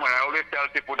yourself, Samuel, I always tell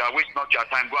people that waste not your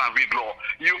time, go and read law.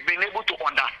 You've been able to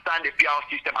understand the PR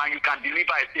system and you can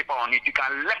deliver a paper on it. You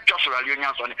can lecture Sierra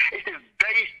Leoneans on it. It's a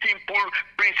very simple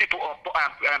principle of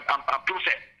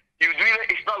process.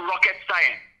 It's not rocket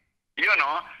science. You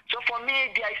know, so for me,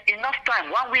 there is enough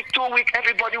time. 1 week, 2 weeks,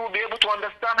 everybody will be able to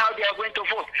understand how they are going to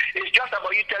vote. It's just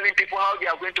about you telling people how they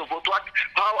are going to vote,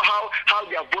 how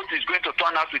their vote is going to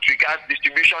turn out with regards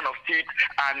distribution of seats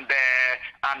and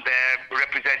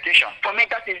representation. For me,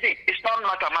 that is it. It's not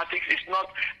mathematics. It's not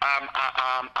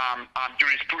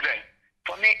jurisprudence.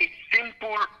 For me, it's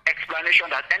simple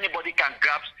explanation that anybody can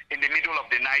grasp in the middle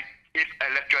of the night if a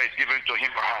lecture is given to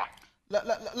him or her.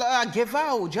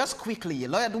 Gevao, just quickly,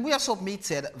 Lawyer Dumbuya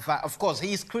submitted that, of course,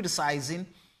 he is criticizing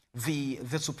the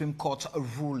Supreme Court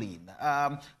ruling.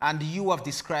 And you have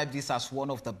described this as one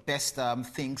of the best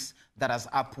things that has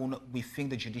happened within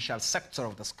the judicial sector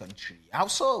of this country. How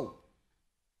so?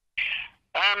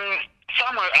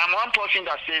 Samuel, I'm one person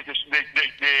that says the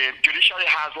judiciary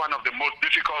has one of the most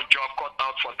difficult jobs cut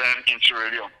out for them in Sierra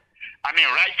Leone. I mean,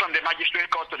 right from the magistrate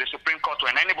court to the Supreme Court,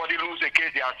 when anybody loses a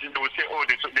case, they will say, oh,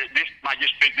 this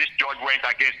magistrate, this judge went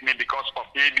against me because of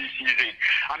ABCZ.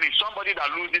 I mean, somebody that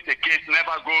loses a case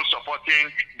never goes supporting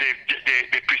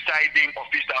the presiding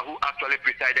officer who actually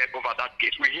presided over that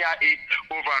case. We hear it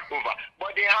over and over.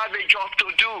 But they have a job to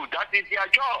do. That is their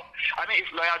job. I mean,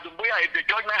 if Lawyer Dumbuya, if the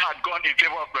judgment had gone in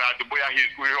favor of Lawyer Dumbuya,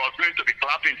 we was going to be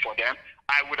clapping for them.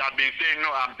 I would have been saying,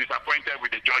 no, I'm disappointed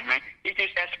with the judgment. It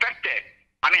is expected.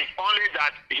 I mean, only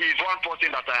that he is one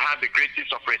person that I have the greatest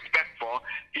of respect for.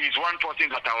 He is one person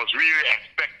that I was really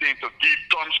expecting to give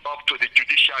thumbs up to the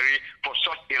judiciary for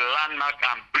such a landmark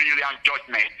and brilliant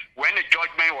judgment. When the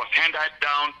judgment was handed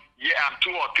down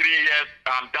 2 or 3 years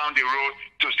down the road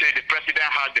to say the president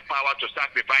has the power to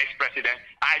sack the vice president,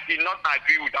 I did not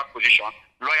agree with that position.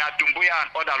 Lawyer Dumbuya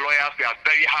and other lawyers were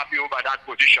very happy over that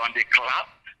position. They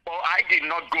clapped. But I did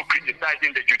not go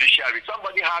criticizing the judiciary.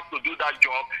 Somebody has to do that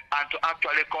job and to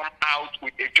actually come out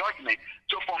with a judgment.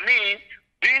 So for me,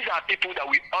 these are people that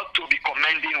we ought to be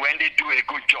commending when they do a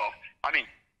good job. I mean,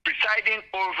 presiding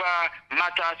over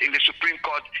matters in the Supreme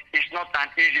Court is not an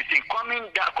easy thing. Coming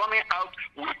out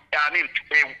with,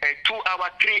 a 2-hour,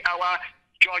 3-hour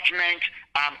judgment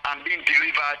and being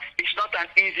delivered, it's not an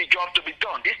easy job to be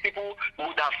done. These people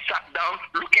would have sat down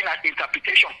looking at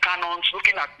interpretation canons,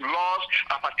 looking at laws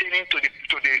pertaining to the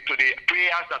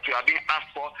prayers that we are being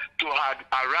asked for to have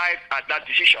arrived at that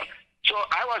decision. So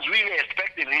I was really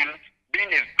expecting him, being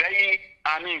a very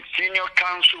senior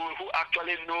counsel who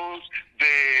actually knows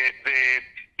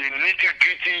the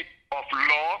nitty-gritty of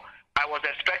law. I was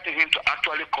expecting him to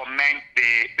actually commend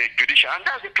the judiciary, and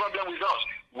that's the problem with us.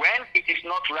 When it is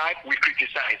not right, we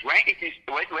criticize. When it is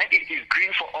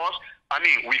green for us,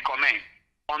 we comment.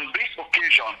 On this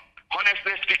occasion,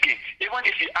 honestly speaking, even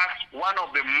if you ask one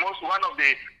of the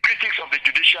critics of the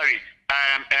judiciary,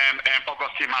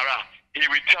 Augustine Mara, he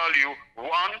will tell you,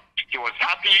 one, he was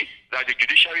happy that the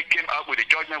judiciary came out with a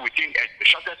judgment within the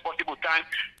shortest possible time.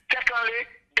 Secondly,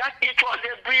 that it was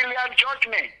a brilliant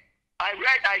judgment. I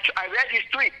read his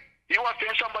tweet. He was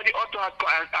saying somebody ought to have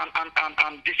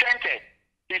dissented.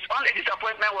 His only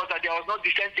disappointment was that there was no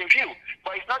dissenting view.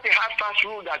 But it's not a hard fast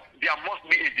rule that there must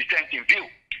be a dissenting view.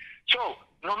 So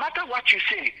no matter what you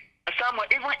say,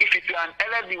 Samuel, even if it's an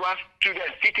LLB1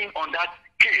 student sitting on that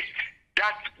case,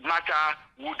 that matter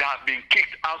would have been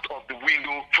kicked out of the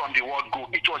window from the word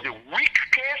go. It was a weak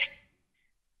case,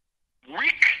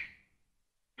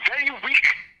 very weak,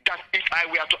 that if I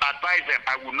were to advise them,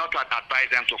 I would not have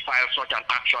advised them to file such an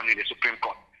action in the Supreme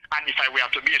Court. And if I were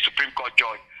to be a Supreme Court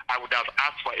judge, I would have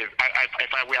asked for, if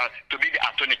I were to be the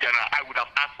Attorney General, I would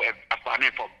have asked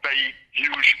for very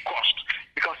huge cost.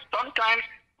 Because sometimes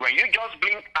when you just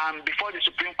bring before the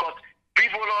Supreme Court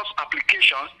frivolous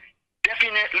applications,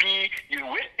 definitely you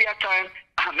waste their time,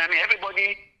 and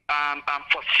everybody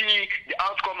foresee the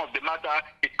outcome of the matter.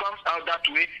 It comes out that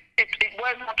way. It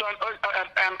was not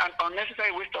an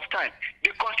unnecessary waste of time.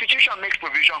 The Constitution makes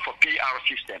provision for PR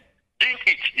system. Did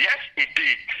it? Yes, it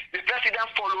did. The president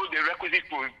followed the requisite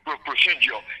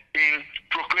procedure in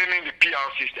proclaiming the PR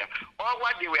system. All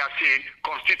what they were saying,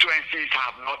 constituencies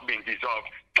have not been dissolved.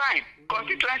 Fine,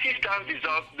 constituencies can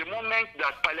dissolve the moment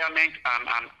that Parliament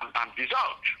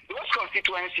dissolved. Those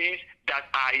constituencies that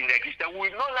are in existence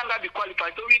will no longer be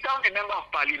qualified to return a member of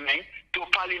Parliament to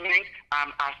Parliament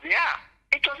as they are.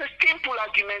 It was a simple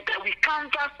argument that we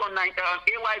canvassed on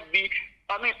AYV.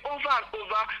 Over and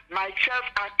over, myself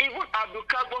and even Abdul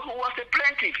Kabo, who was a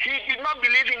plaintiff, he did not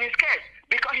believe in his case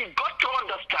because he got to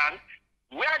understand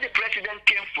where the president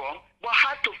came from, but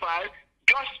had to file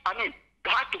just,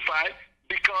 hard to find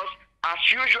because as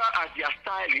usual as their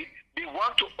style is, they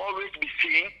want to always be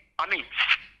seen,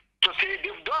 to say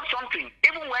they've done something,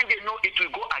 even when they know it will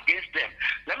go against them.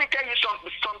 Let me tell you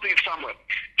something, Samuel.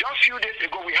 Just a few days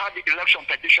ago, we had the election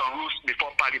petition rules before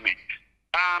Parliament.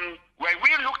 When we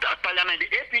looked at Parliament, the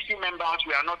APC members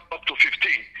were not up to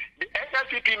 15. The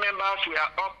SLPP members were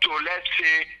up to, let's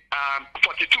say,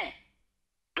 42.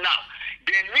 Now,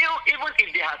 they knew even if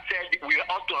they had said we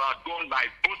ought to have gone by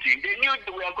voting, they knew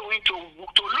they were going to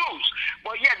lose.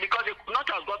 But yet, because they could not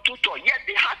have got two-thirds, yet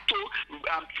they had to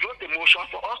vote a motion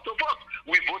for us to vote.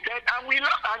 We voted and we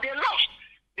lost, and they lost.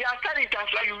 There are certain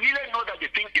times where you really know that the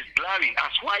thing is glaring,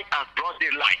 as white as broad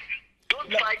daylight.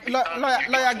 Don't fight.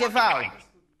 Lawyer Gevao.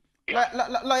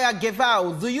 Lawyer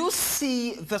Gevao, do you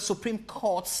see the Supreme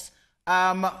Court's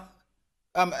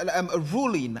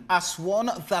ruling as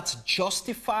one that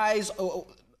justifies,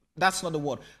 that's not the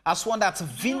word, as one that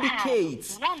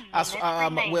vindicates, as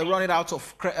we're running out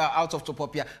of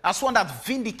Topopia, as one that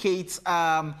vindicates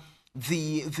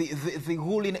the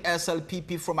ruling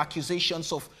SLPP from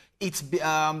accusations of it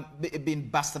being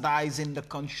bastardizing the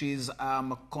country's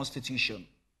constitution?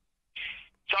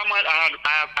 Samuel,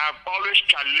 I've always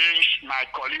challenged my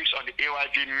colleagues on the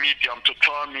AYV medium to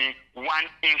tell me one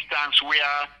instance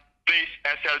where this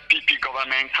SLPP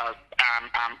government has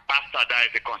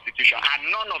bastardized the constitution,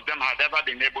 and none of them had ever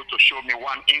been able to show me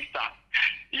one instance.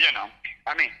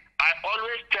 I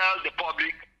always tell the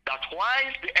public that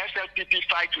while the SLPP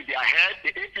fight with their head,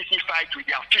 the APC fight with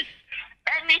their feet.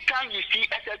 Anytime you see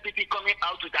SLPP coming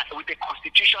out with a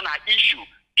constitutional issue,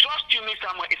 trust you me,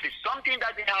 Samuel, if it's something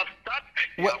that they have started.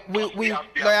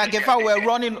 Lawyer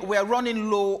Gevao, we're running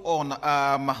low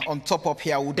on top up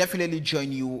here. We'll definitely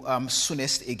join you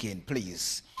soonest again,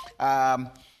 please. That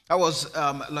was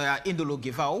Lawyer Indolo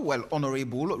Gevao,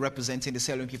 honorable, representing the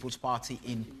Sierra Leone People's Party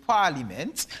in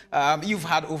Parliament. You've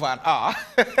had over an hour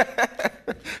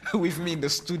with me in the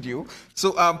studio.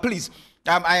 So please,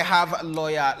 I have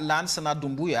Lawyer Lansana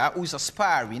Dumbuya, who is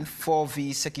aspiring for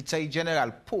the Secretary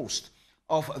General post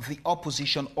of the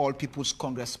opposition All People's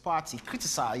Congress Party,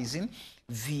 criticizing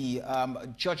the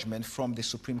judgment from the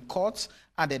Supreme Court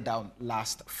handed down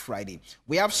last Friday.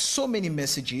 We have so many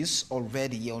messages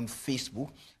already on Facebook,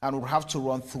 and we'll have to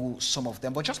run through some of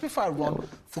them. But just before I run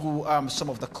through some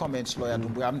of the comments, Lawyer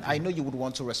Dumbuya, I know you would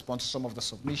want to respond to some of the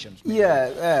submissions.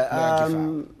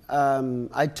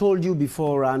 I told you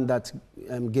beforehand that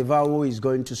Gevao is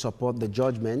going to support the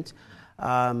judgment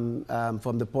from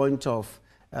the point of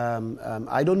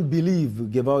I don't believe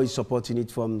Gevao is supporting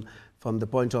it from the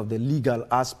point of the legal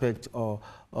aspect or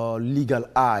legal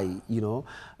eye,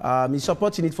 He's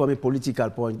supporting it from a political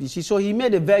point. You see, so he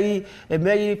made a very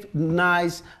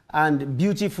nice and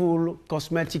beautiful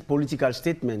cosmetic political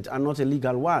statement and not a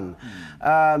legal one.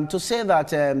 To say that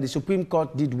the Supreme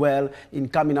Court did well in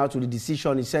coming out with the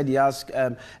decision, he said he asked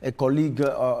a colleague,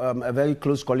 a very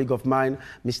close colleague of mine,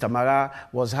 Mr. Mara,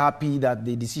 was happy that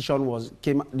the decision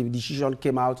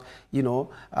came out,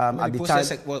 at the time.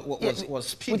 Was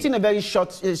speedy. Within a very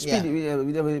short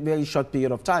very short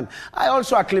period of time. I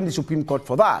also acclaim the Supreme Court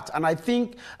for that, and I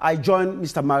think I join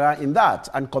Mr. Mara in that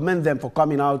and commend them for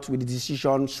coming out with the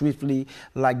decision swiftly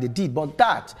like they did. But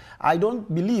that, I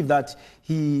don't believe that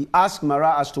he asked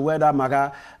Mara as to whether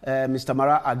Mr.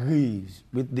 Mara agrees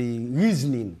with the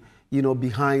reasoning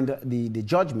behind the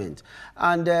judgment.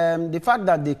 And the fact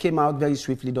that they came out very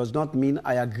swiftly does not mean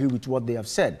I agree with what they have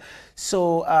said.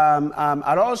 So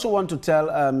I also want to tell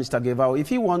Mr. Gevao, if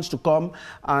he wants to come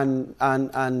and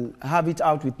have it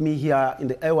out with me here in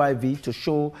the AYV to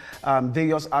show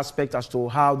various aspects as to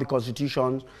how the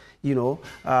Constitution,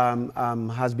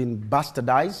 has been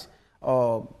bastardized,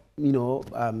 or,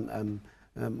 the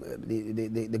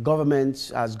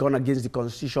government has gone against the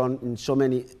Constitution in so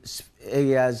many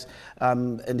areas,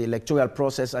 in the electoral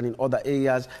process and in other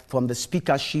areas, from the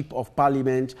speakership of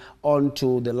Parliament on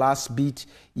to the last bit.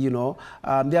 There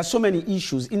are so many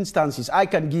instances. I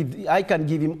can give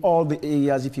him all the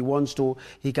areas if he wants to.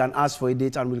 He can ask for a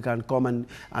date and we can come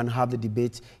and have the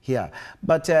debate here.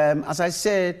 But as I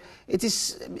said, it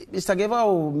is Mr.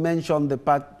 Gevao mentioned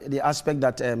the aspect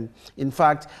that in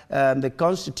fact the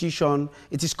Constitution,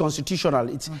 it is constitutional.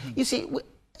 You see.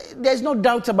 There's no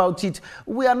doubt about it.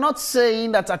 We are not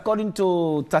saying that according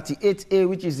to 38A,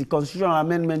 which is the Constitutional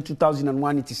Amendment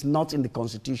 2001, it is not in the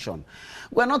Constitution.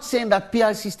 We're not saying that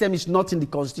PR system is not in the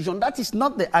Constitution. That is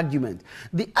not the argument.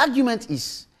 The argument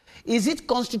is it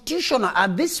constitutional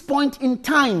at this point in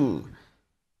time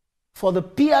for the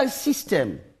PR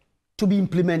system to be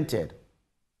implemented?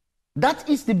 That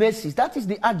is the basis. That is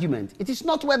the argument. It is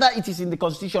not whether it is in the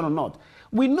Constitution or not.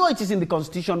 We know it is in the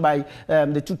Constitution by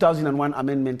the 2001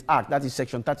 Amendment Act. That is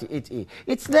Section 38A.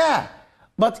 It's there.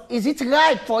 But is it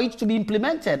right for it to be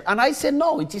implemented? And I say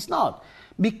no, it is not.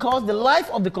 Because the life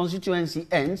of the constituency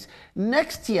ends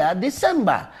next year,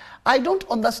 December. I don't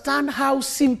understand how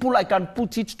simple I can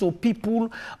put it to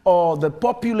people or the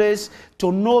populace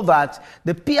to know that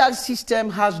the PR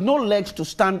system has no legs to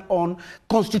stand on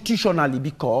constitutionally,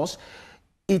 because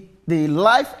the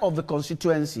life of the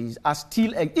constituencies are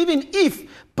still, even if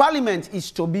Parliament is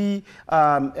to be,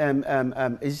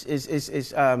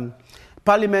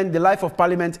 Parliament, the life of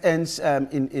Parliament ends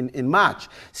in March.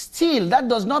 Still, that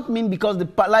does not mean because the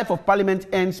life of Parliament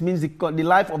ends means the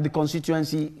life of the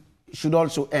constituency should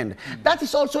also end. That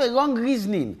is also a wrong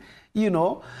reasoning. You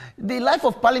know, the life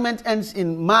of Parliament ends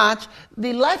in March.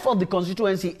 The life of the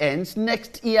constituency ends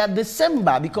next year,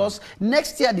 December, because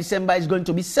next year, December is going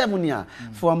to be 7 years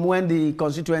from when the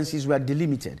constituencies were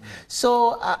delimited.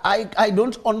 So I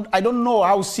don't know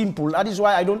how simple. That is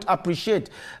why I don't appreciate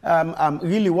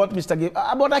really what Mr.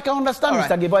 Guevara. But I can understand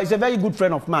Mr. Guevara. He's a very good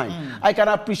friend of mine. I can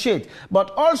appreciate.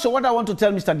 But also, what I want to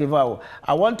tell Mr. Guevara,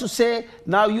 I want to say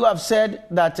now you have said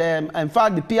that in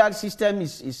fact the PR system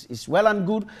is well and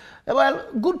good. Well,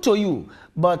 good to you,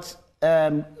 but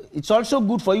it's also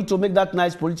good for you to make that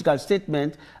nice political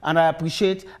statement, and I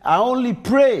appreciate. I only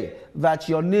pray that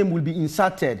your name will be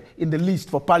inserted in the list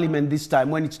for Parliament this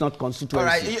time when it's not constituency. All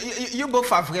right, you both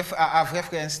have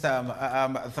referenced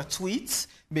the tweet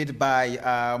made by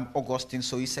Augustine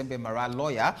Soisembe Mara,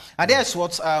 lawyer, and there's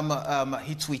what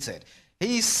he tweeted.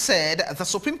 He said, the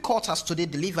Supreme Court has today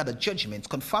delivered a judgment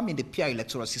confirming the PR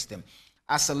electoral system.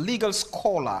 As a legal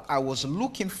scholar, I was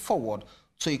looking forward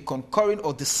to a concurring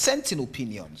or dissenting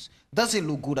opinions. Does it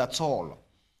look good at all?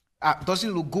 Does it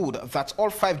look good that all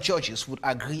 5 judges would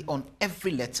agree on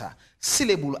every letter,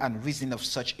 syllable, and reasoning of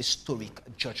such historic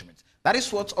judgment? That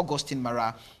is what Augustine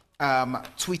Mara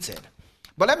tweeted.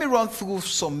 But let me run through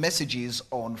some messages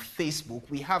on Facebook.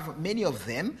 We have many of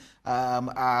them.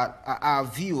 Our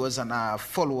viewers and our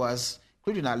followers,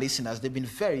 including our listeners, they've been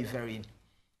very, very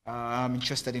I'm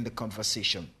interested in the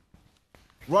conversation.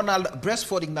 Ronald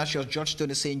Breastford Ignatius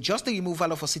Georgetown is saying, just the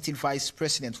removal of a sitting vice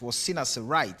president was seen as a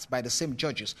right by the same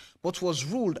judges, but was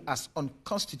ruled as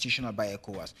unconstitutional by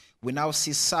ECOWAS. We now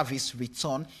see service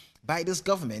return by this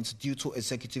government due to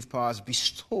executive powers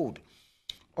bestowed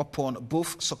upon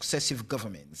both successive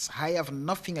governments. I have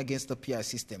nothing against the PR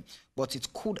system, but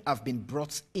it could have been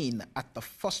brought in at the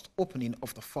first opening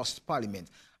of the first parliament.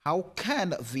 How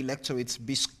can the electorate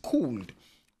be schooled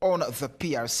on the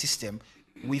PR system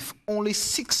with only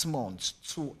 6 months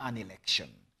to an election?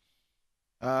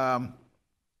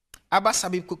 Abbas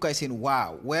Habib Kuka is saying,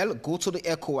 wow, well, go to the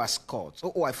ECOWAS court.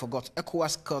 Oh, I forgot.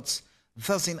 ECOWAS court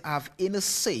doesn't have any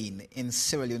say in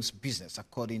Sierra Leone's business,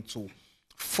 according to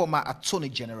former Attorney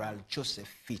General Joseph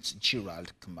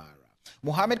Fitzgerald Kamara.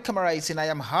 Mohammed Kamara is saying, I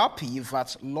am happy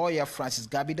that lawyer Francis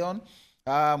Gabidon,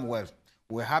 well,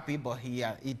 we're happy, but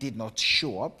he did not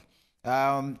show up.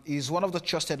 He's one of the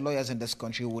trusted lawyers in this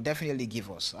country who will definitely give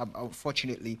us.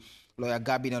 Unfortunately, lawyer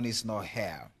Gabidon is not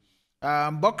here.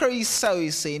 Bakari Sao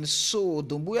is saying, so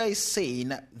Dumbuya is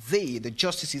saying the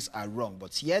justices are wrong,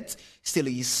 but yet still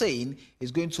he's saying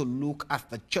he's going to look at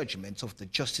the judgment of the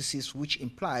justices, which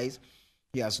implies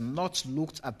he has not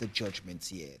looked at the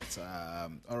judgments yet.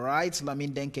 All right,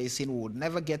 Lamin Denke is saying we would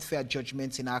never get fair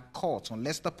judgments in our court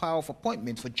unless the power of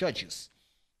appointment for judges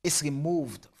is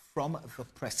removed from the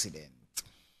president.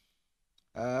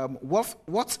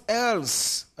 What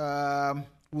else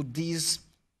would these,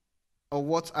 or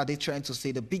what are they trying to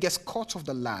say? The biggest court of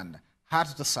the land had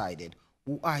decided.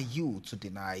 Who are you to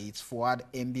deny it? Fuad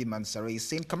MB Mansari is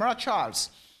saying, Kamara Charles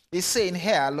is saying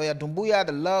here, lawyer Dumbuya,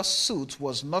 the lawsuit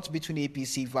was not between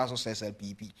APC versus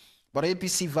SLPP, but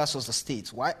APC versus the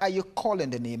state. Why are you calling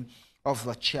the name of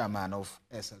the chairman of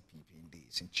SLPP in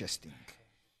this? Interesting.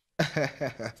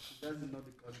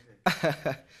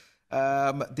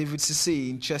 David Sisi,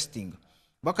 interesting.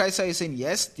 Bakaisa is saying,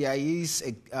 yes, there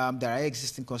are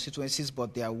existing constituencies,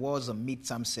 but there was a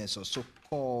midterm census,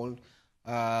 so-called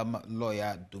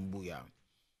lawyer Dumbuya.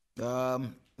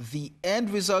 The end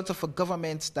result of a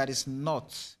government that is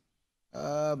not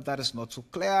too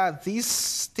clear. This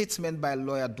statement by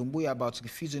lawyer Dumbuya about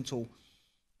refusing to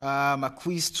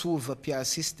acquiesce to the PR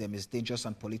system is dangerous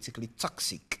and politically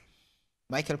toxic.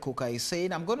 Michael Koka is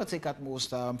saying, I'm going to take at most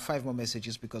 5 more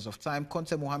messages because of time.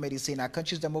 Conte Mohammed is saying, our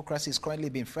country's democracy is currently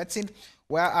being threatened.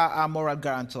 Where are our moral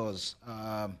guarantors?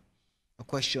 A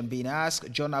question being asked.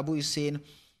 John Abu is saying,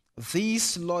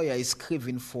 this lawyer is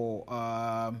craving for...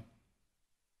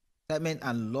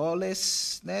 and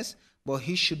lawlessness, but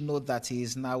he should know that he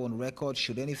is now on record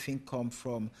should anything come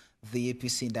from the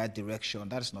APC in that direction.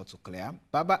 That is not so clear.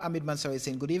 Baba Ahmed Mansari is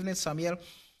saying, good evening, Samuel.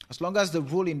 As long as the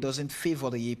ruling doesn't favor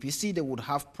the APC, they would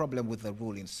have problem with the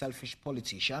ruling. Selfish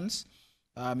politicians.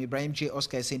 Ibrahim J.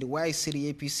 Oscar is saying, the way I see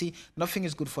the APC, nothing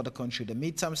is good for the country. The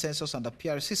midterm census and the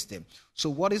PR system. So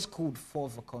what is good for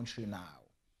the country now?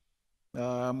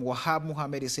 Wahab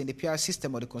Muhammad is saying, the PR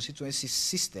system or the constituency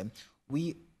system,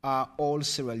 we are all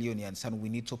Sierra Leoneans and we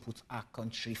need to put our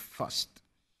country first.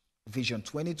 Vision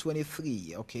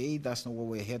 2023, okay, that's not what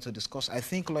we're here to discuss. I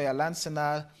think lawyer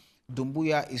Lansana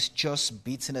Dumbuya is just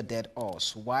beating a dead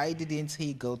horse. Why didn't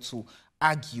he go to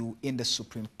argue in the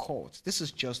Supreme Court? This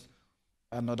is just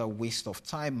another waste of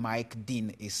time, Mike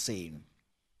Dean is saying.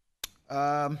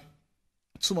 2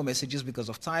 more messages because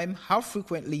of time. How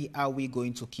frequently are we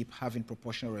going to keep having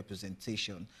proportional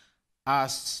representation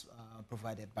as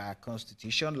provided by our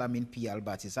Constitution? Lamin P.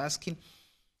 Albert is asking.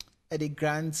 Eddie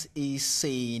Grant is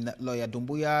saying, Lawyer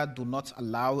Dumbuya, do not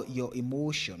allow your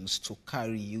emotions to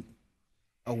carry you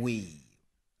away.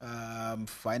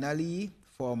 Finally,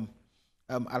 from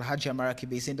Alhaji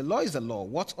Amarakibe saying, the law is the law.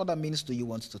 What other means do you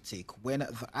want to take when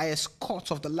the highest court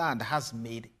of the land has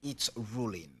made its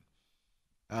ruling?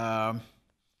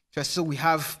 So we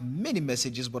have many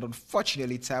messages, but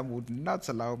unfortunately time would not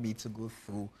allow me to go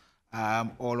through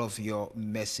all of your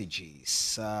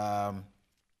messages.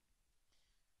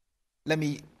 Let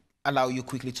me allow you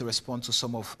quickly to respond to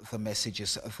some of the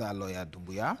messages of the lawyer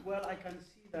Dumbuya. Well, I can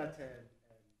see that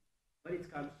when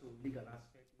it comes to legal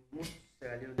aspects, most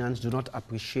Sierra Leoneans do not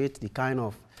appreciate the kind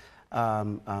of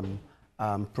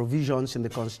provisions in the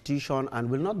Constitution and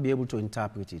will not be able to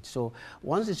interpret it. So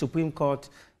once the Supreme Court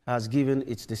has given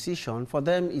its decision, for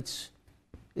them it's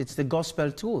the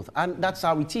gospel truth, and that's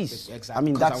how it is. Exactly. I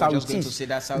mean, that's how it is.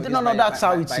 That's how it no, is that's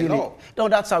how it's really. law. No,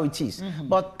 that's how it is.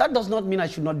 But that does not mean I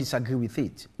should not disagree with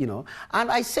it, you know. And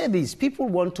I say this: people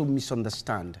want to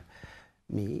misunderstand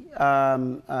me.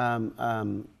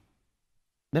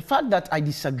 The fact that I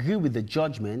disagree with the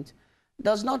judgment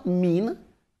does not mean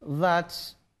that,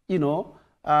 you know,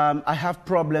 I have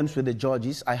problems with the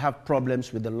judges, I have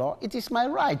problems with the law. It is my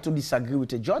right to disagree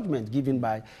with a judgment given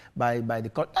by the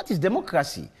court. That is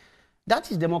democracy.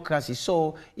 That is democracy.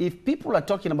 So if people are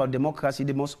talking about democracy,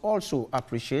 they must also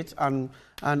appreciate and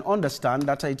understand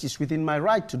that it is within my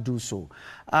right to do so.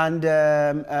 And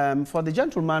for the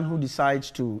gentleman who decides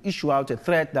to issue out a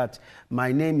threat that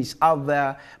my name is out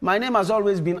there, my name has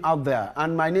always been out there,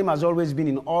 and my name has always been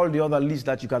in all the other lists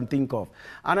that you can think of.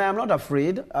 And I am not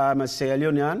afraid. I'm a Sierra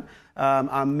Leonean.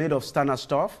 I'm made of standard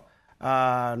stuff,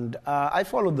 and I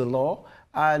follow the law.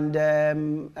 And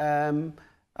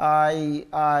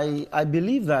I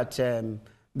believe that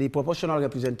the proportional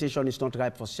representation is not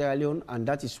ripe for Sierra Leone, and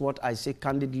that is what I say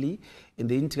candidly in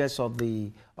the interest of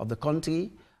the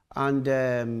country. And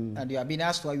you have been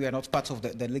asked why you are not part of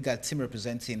the legal team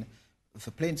representing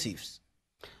the plaintiffs.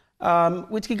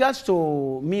 With regards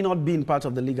to me not being part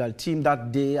of the legal team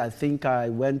that day, I think I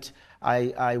went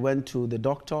to the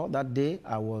doctor that day.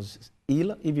 I was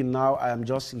ill. Even now, I am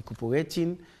just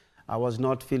recuperating. I was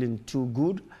not feeling too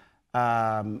good.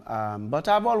 But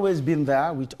I've always been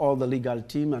there with all the legal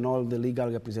team and all the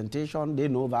legal representation. They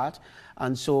know that.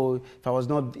 And so if I was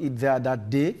not there that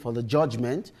day for the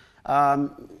judgment,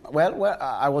 well,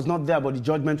 I was not there, but the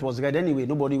judgment was read anyway.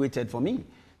 Nobody waited for me.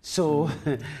 So,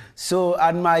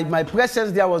 and my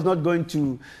presence there was not going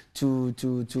to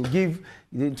give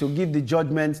the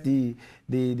judgment the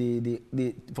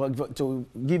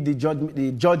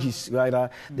judges, right?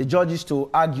 The judges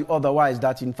to argue otherwise,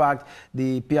 that in fact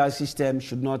the PR system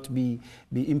should not be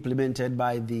implemented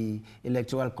by the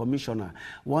Electoral Commissioner.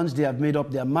 Once they have made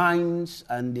up their minds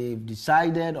and they've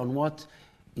decided on what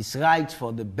is right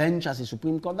for the bench as a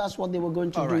Supreme Court, that's what they were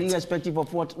going to do, irrespective of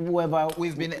whoever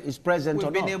is present or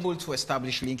not. We've been able to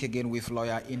establish link again with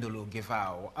lawyer Indolo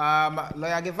Gevao.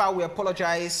 Lawyer Gevao, we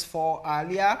apologize for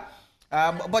earlier,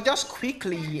 but just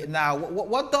quickly now,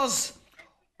 what does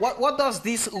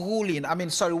this ruling,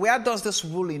 where does this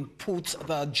ruling put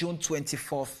the June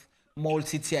 24th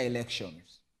multi-tier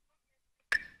elections?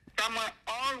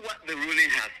 All what the ruling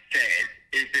has said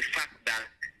is the fact that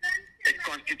a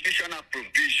constitutional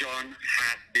provision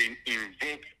has been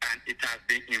invoked, and it has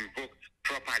been invoked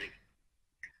properly.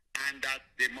 And that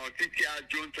the multi-tier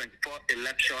June 24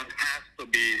 election has to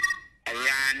be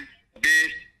run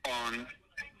based on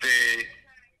the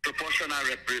proportional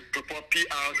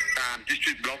PR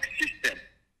district block system.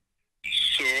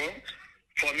 So,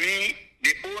 for me,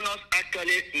 the onus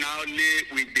actually now lay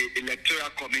with the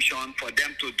Electoral Commission for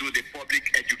them to do the public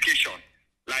education.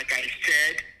 Like I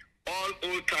said, all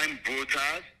old-time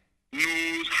voters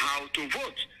knows how to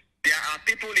vote. There are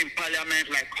people in parliament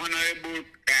like Honorable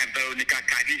Veronica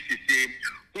Kadisi,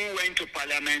 who went to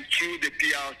parliament through the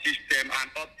PR system,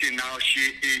 and up till now she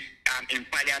is in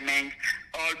parliament,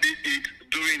 albeit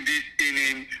during this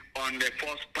inning on the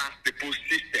first past the post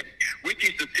system, which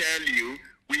is to tell you,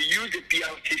 we use the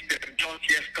PR system just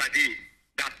yesterday,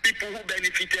 that people who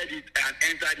benefited it and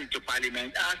entered into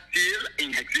parliament are still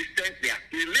in existence, they are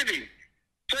still living.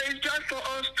 So it's just for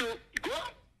us to go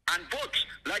and vote.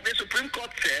 Like the Supreme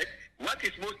Court said, what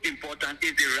is most important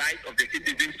is the right of the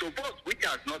citizens to vote, which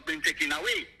has not been taken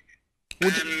away.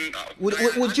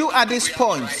 Would you at this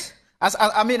point, as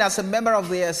a member of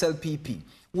the SLPP,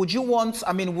 would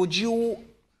you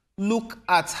look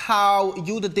at how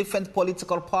the different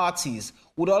political parties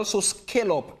would also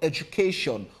scale up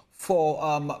education for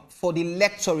the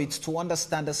electorate to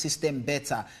understand the system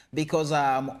better? Because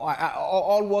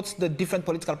all what the different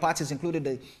political parties, including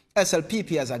the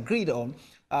SLPP, has agreed on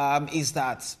is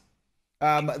that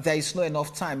there is not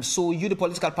enough time. So the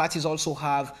political parties also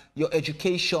have your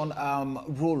education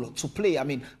role to play. I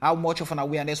mean, how much of an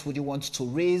awareness would you want to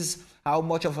raise? How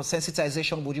much of a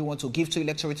sensitization would you want to give to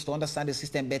electorates to understand the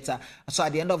system better? So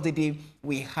at the end of the day,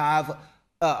 we have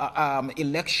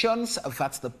elections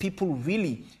that the people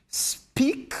really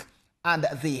speak and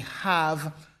they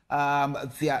have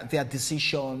their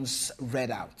decisions read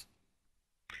out.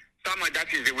 Samuel,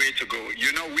 that is the way to go.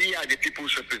 You know, we are the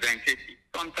people's representative.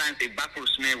 Sometimes it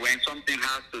baffles me when something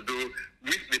has to do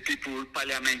with the people,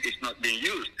 parliament is not being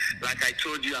used. Like I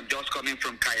told you, I'm just coming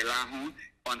from Kailahu.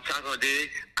 On Saturday,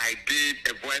 I did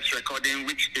a voice recording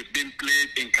which is being played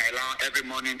in Kailahu every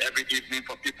morning, every evening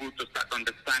for people to start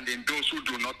understanding, those who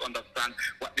do not understand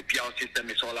what the PR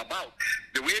system is all about.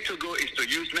 The way to go is to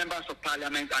use members of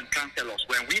parliament and councillors.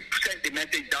 When we send the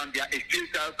message down there, it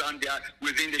filters down there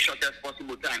within the shortest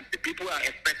possible time. The people are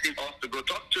expecting us to go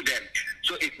talk to them.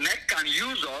 So if NEC can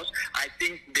use us, I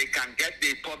think they can get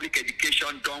the public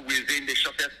education done within the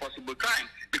shortest possible time,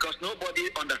 because nobody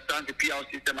understands the PR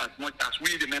system as much as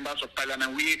we, the members of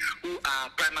parliament, we who are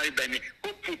primary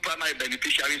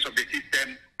beneficiaries of the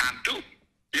system, do.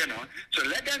 You know, so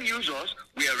let them use us.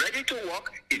 We are ready to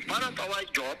work. It's part of our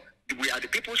job. We are the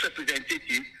people's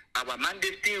representatives. Our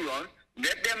mandate still runs.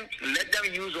 Let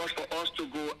them use us for us to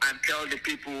go and tell the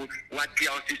people what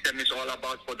PR system is all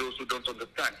about for those who don't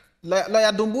understand.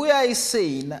 Lawyer Doumbouya is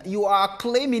saying you are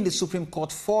claiming the Supreme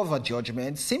Court for the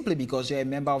judgment simply because you're a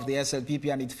member of the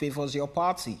SLPP and it favors your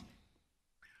party.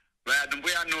 Lawyer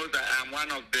Doumbouya knows that I'm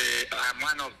one of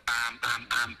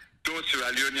those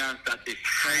Sierra Leoneans that is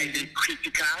highly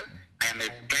critical. I am a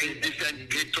very decent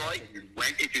patriot.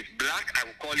 When it is black, I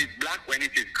will call it black. When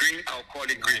it is green, I will call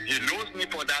it green. He knows me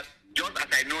for that, just as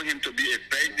I know him to be a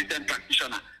very decent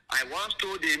practitioner. I once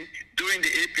told him during the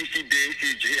APC days,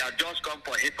 he had just come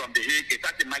from the Hague. A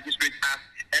certain magistrate asked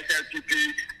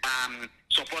SLPP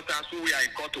supporters who were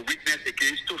in court to witness the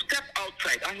case to step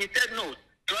outside. And he said, no,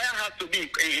 trial has to be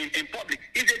in public.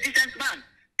 He's a decent man.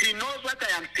 He knows what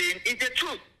I am saying is the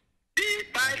truth. They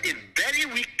filed a very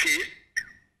weak case.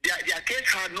 Their case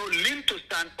had no limb to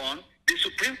stand on. The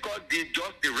Supreme Court did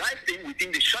just the right thing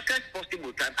within the shortest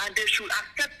possible time, and they should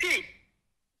accept it.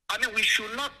 I mean, we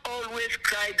should not always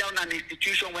cry down an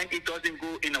institution when it doesn't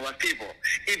go in our favor.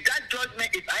 If that judgment,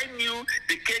 if I knew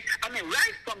the case, I mean,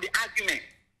 right from the argument,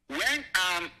 when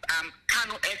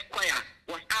Kano Esquire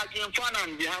was arguing for and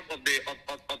on behalf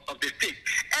of the state,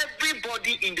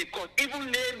 everybody in the court, even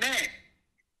laymen,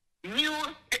 knew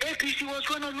the APC was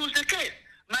going to lose the case.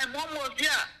 My mom was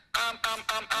there.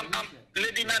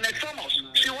 Lady Nana Thomas,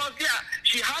 she was there.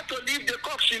 She had to leave the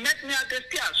court. She met me at the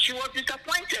stairs. She was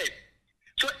disappointed.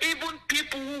 So even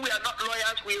people who were not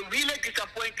lawyers were really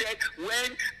disappointed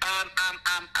when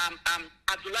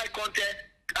Abdullah Conte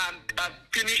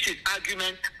finished his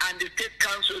argument and the state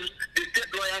council, the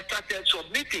state lawyers started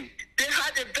submitting. They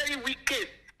had a very weak case.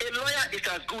 A lawyer is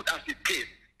as good as his case.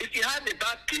 If he had a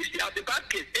bad case, he had a bad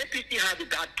case. APC had a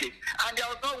bad case. And there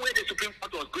was no way the Supreme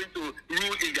Court was going to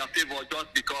rule in their favor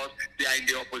just because they are in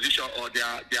the opposition or they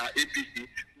are APC.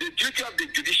 The duty of the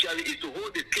judiciary is to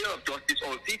hold the scale of justice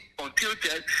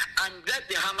untilted and let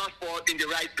the hammer fall in the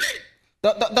right place.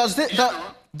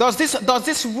 Does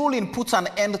this ruling put an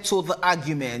end to the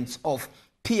argument of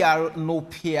PR, no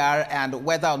PR, and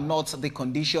whether or not the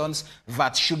conditions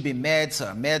that should be met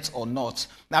or not?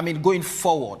 I mean, going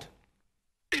forward.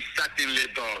 It certainly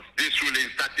does. This ruling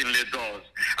certainly does.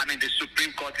 I mean, the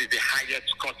Supreme Court is the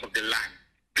highest court of the land.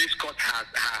 This court has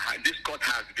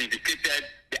vindicated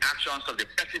the actions of the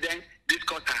president. This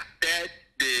court has said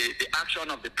the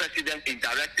action of the president in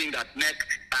directing that NEC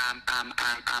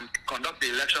conduct the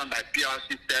election by PR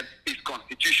system is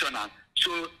constitutional.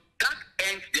 So that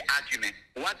ends the argument.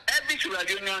 What every Sierra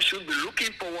Leonean should be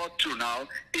looking forward to now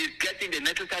is getting the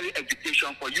necessary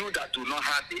education for you that do not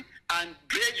have it, and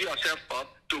raise yourself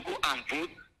up to go and vote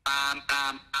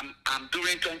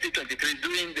during 2023,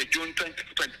 during the June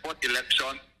 2024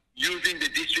 election, using the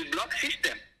district block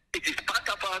system. It is part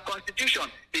of our constitution.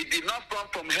 It did not come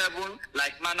from heaven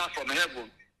like manna from heaven.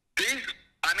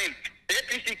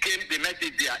 APC came, they met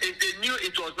it there. If they knew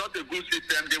it was not a good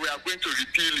system, they were going to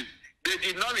repeal it. They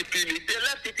did not repeal it. They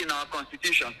left it in our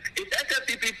constitution. If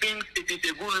SLPP thinks it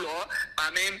is a good law,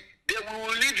 they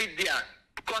will leave it there.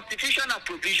 Constitutional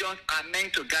provisions are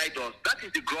meant to guide us. That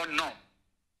is the ground norm.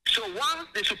 So once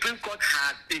the Supreme Court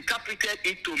has interpreted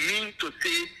it to mean to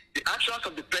say the actions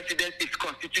of the president is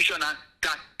constitutional,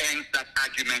 that ends that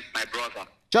argument, my brother.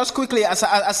 Just quickly, as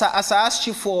I asked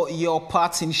you for your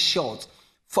part in short,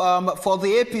 for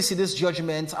the APC, this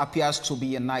judgment appears to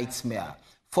be a nightmare.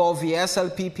 For the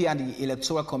SLPP and the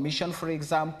Electoral Commission, for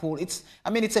example, it's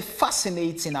a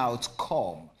fascinating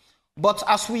outcome. But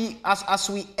as we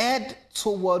head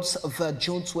towards the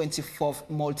June 24th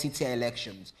multi-tier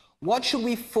elections, what should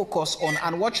we focus on,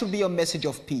 and what should be your message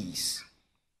of peace?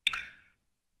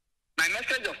 My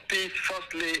message of peace,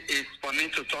 firstly, is for me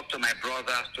to talk to my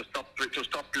brothers to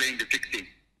stop playing the victim.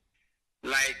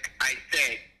 Like I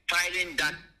said, filing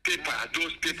that paper,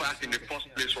 those papers in the first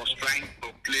place was trying to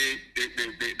play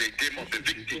the game of the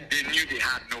victim. They knew they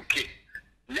had no case.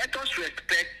 Let us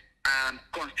respect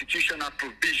constitutional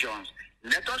provisions.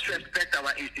 Let us respect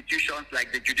our institutions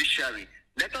like the judiciary.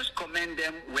 Let us commend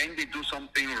them when they do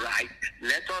something right.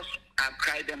 Let us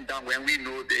cry them down when we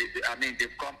know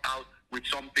they've come out with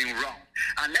something wrong.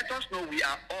 And let us know we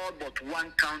are all but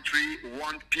one country,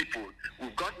 one people.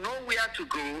 We've got nowhere to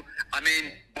go,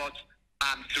 but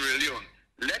Sierra Leone.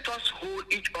 Let us hold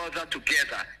each other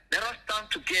together. Let us stand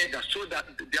together so that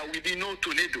there will be no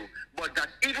tornado. But that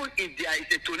even if there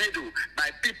is a tornado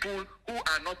by people who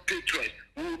are not patriots,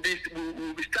 we will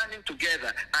be standing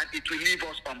together, and it will leave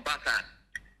us unbattered.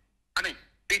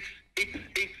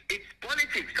 It's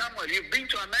politics, Samuel. You've been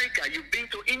to America, you've been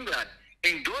to England.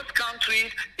 In those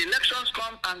countries, elections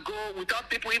come and go without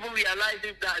people even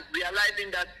realizing that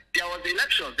there was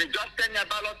elections. They just send your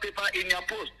ballot paper in your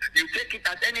post. You take it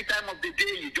at any time of the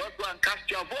day. You just go and cast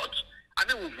your vote.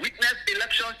 We've witnessed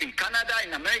elections in Canada,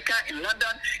 in America, in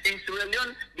London, in Sierra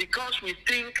Leone, because we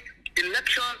think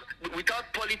elections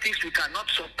without politics we cannot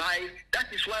survive.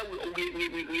 That is why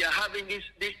we are having this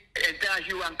entire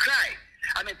hue and cry.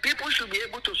 People should be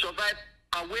able to survive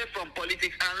away from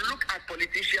politics and look at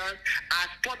politicians as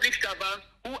public servants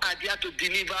who are there to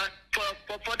deliver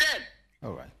for them.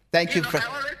 All right. Thank you. I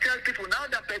always tell people now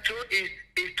that petrol is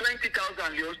 20,000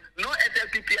 euros. No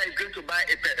SLPP is going to buy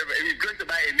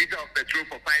a liter of petrol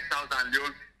for 5,000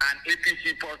 euros, and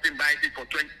APC person buys it for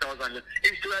 20,000 euros.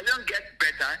 If Sierra Leone gets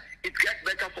better, it gets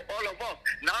better for all of us.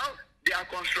 Now they are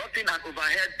constructing an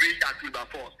overhead bridge at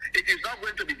Wilberforce. It is not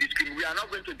going to be discriminated. We are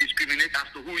not going to discriminate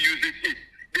as to who uses it.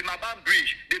 The Maban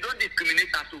Bridge, they don't discriminate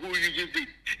as to who uses it.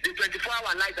 The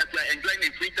 24-hour light that we are enjoying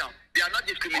in Freetown, they are not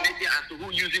discriminating as to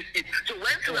who uses it. So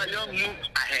when Sierra Leone moves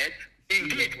ahead,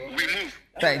 indeed, we move.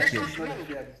 Thank you.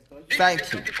 Thank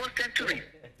you. This is the 21st century.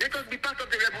 Let us be part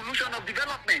of the revolution of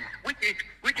development, which is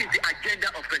the agenda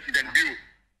of President Bill.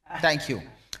 Thank you.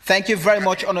 Thank you very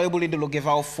much, Honorable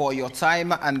Indulogevao, for your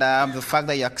time and the fact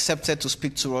that you accepted to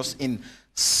speak to us in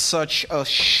such a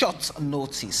short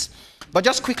notice. But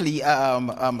just quickly,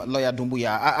 Lawyer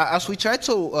Doumbouya, as we try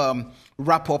to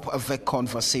wrap up the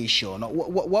conversation,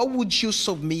 what would you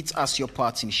submit as your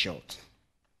parting shot?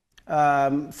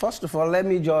 First of all, let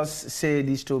me just say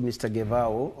this to Mr.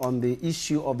 Gevao on the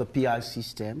issue of the PR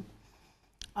system.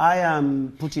 I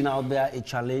am putting out there a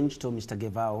challenge to Mr.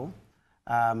 Gevao.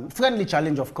 Friendly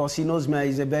challenge, of course. He knows me.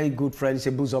 He's a very good friend. He's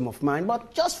a bosom of mine.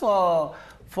 But just for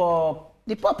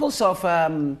the purpose of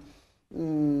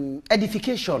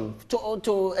edification,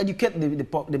 to educate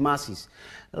the masses.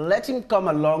 Let him come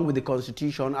along with the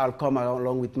Constitution, I'll come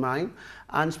along with mine,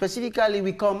 and specifically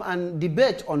we come and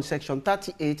debate on Section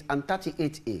 38 and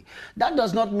 38A. That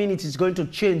does not mean it is going to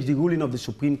change the ruling of the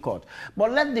Supreme Court,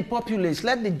 but let the populace,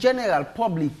 let the general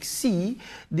public see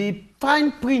the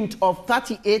fine print of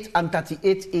 38 and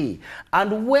 38A,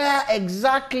 and where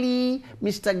exactly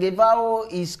Mr. Gevao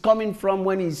is coming from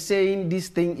when he's saying this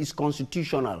thing is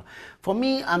constitutional. For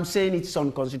me, I'm saying it's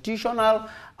unconstitutional,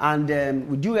 and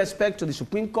with due respect to the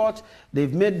Supreme Court,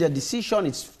 they've made their decision.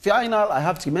 It's final. I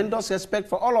have tremendous respect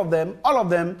for all of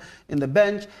them in the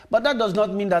bench, but that does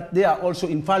not mean that they are also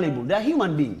infallible. They are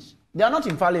human beings. They are not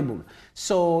infallible.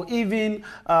 So even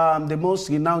the most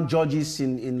renowned judges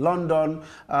in London,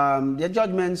 their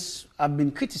judgments have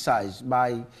been criticized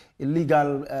by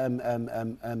legal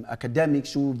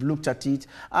academics who've looked at it.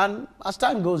 And as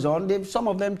time goes on, some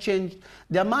of them changed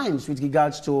their minds with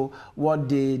regards to what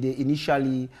they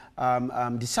initially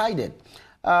decided.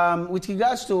 With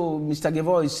regards to Mr.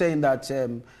 Gevor is saying that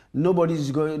nobody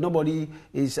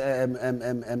is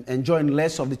enjoying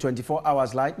less of the 24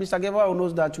 hours light. Mr. Gevor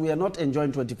knows that we are not enjoying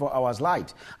 24 hours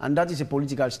light, and that is a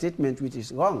political statement which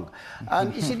is wrong.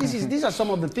 And you see, these are some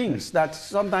of the things that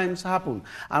sometimes happen.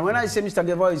 And when I say Mr.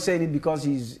 Gevor is saying it because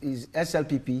he's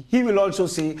SLPP, he will also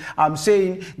say, I'm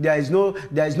saying there is no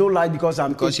light because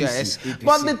I'm APC.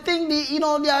 But the thing,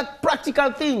 there are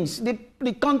practical things.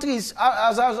 The country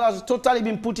has totally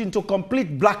been put into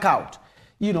complete blackout.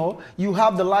 You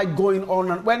have the light going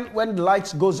on, and when the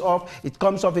light goes off, it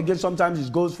comes off again. Sometimes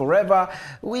it goes forever.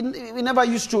 We never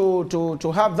used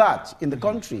to have that in the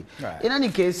country. Right. In any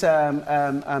case,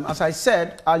 as I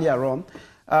said earlier on,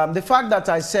 the fact that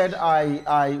I said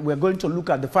we're going to look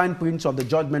at the fine prints of the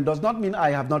judgment does not mean I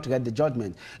have not read the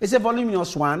judgment. It's a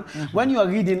voluminous one. When you are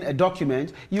reading a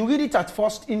document, you read it at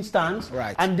first instance,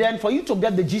 right, and then for you to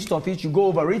get the gist of it, you go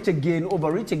over it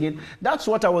again. That's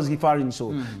what I was referring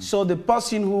to. So the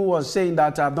person who was saying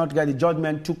that I have not read the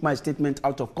judgment took my statement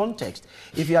out of context.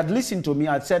 If you had listened to me,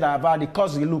 I'd said I've had a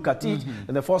cursory look at it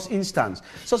in the first instance.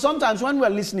 So sometimes when we're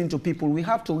listening to people, we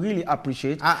have to really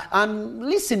appreciate and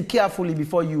listen carefully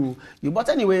before you. But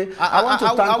anyway, I want to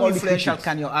thank all the critics. How influential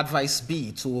can your advice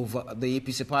be to the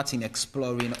APC party in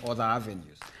exploring other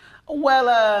avenues? Well,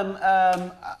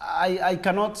 I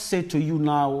cannot say to you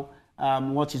now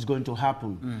what is going to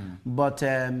happen. But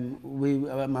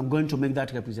I'm going to make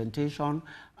that representation,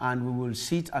 and we will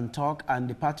sit and talk, and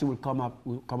the party will come up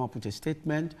with a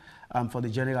statement for the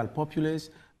general populace.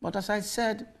 But as I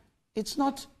said, it's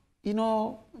not,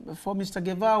 for Mr.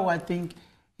 Guevara, I think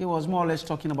he was more or less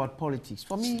talking about politics.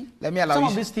 For me, some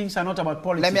of these things are not about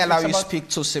politics. Let me allow you to speak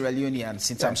to Sierra Leoneans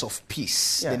in terms of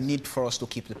peace, the need for us to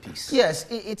keep the peace. Yes,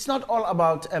 it's not all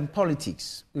about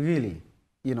politics, really.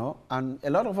 And a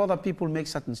lot of other people make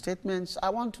certain statements.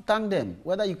 I want to thank them.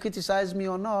 Whether you criticize me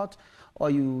or not, or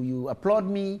you applaud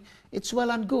me, it's well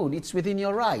and good. It's within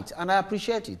your right, and I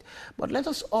appreciate it. But let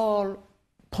us all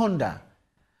ponder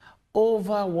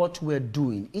over what we're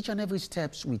doing, each and every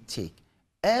steps we take,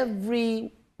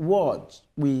 every words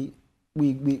we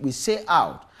say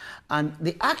out, and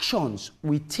the actions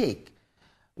we take,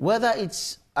 whether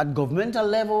it's at governmental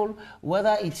level,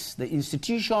 whether it's the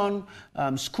institution,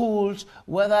 schools,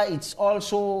 whether it's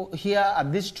also here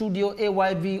at this studio,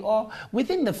 AYV, or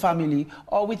within the family,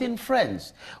 or within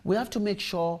friends. We have to make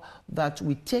sure that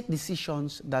we take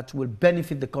decisions that will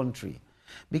benefit the country.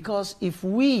 Because if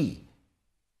we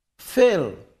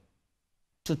fail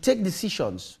to take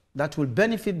decisions that will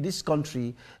benefit this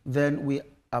country, then we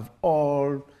have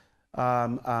all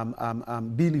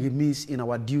been remiss in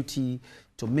our duty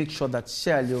to make sure that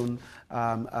Sierra Leone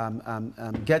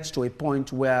gets to a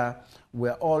point where we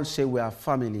all say we are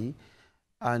family,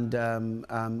 and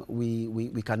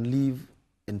we can live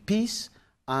in peace,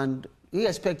 and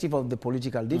irrespective of the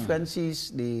political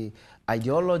differences, the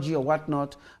ideology or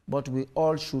whatnot, but we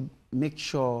all should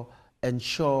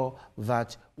ensure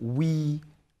that we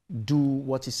do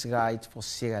what is right for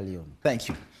Sierra Leone. Thank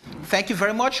you. Thank you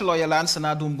very much, Lawyer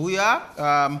Lansana Doumbouya,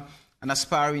 an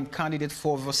aspiring candidate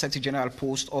for the Secretary General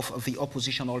post of the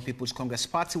Opposition All People's Congress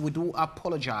Party. We do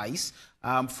apologize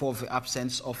for the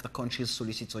absence of the country's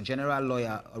Solicitor General,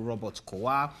 Lawyer Robert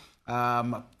Kowa,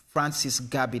 Francis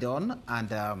Gabidon,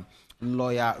 and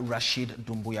Lawyer Rashid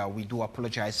Doumbouya. We do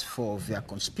apologize for their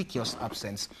conspicuous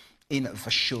absence in the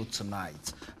show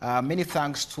tonight. Many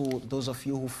thanks to those of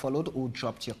you who followed, who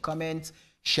dropped your comments,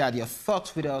 shared your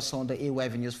thoughts with us on the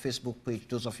AYV News Facebook page,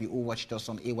 those of you who watched us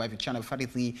on AYV Channel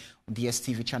 33,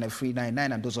 DSTV Channel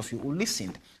 399, and those of you who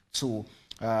listened to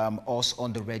us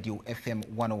on the radio FM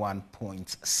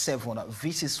 101.7.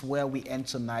 This is where we end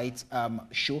tonight's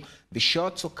show. Be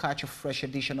sure to catch a fresh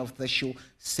edition of the show,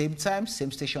 same time,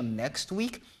 same station next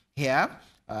week here.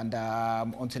 And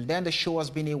until then, the show has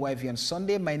been AYV on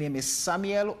Sunday. My name is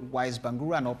Samuel Wise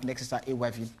Bangura, and up next is our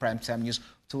AYV Primetime News.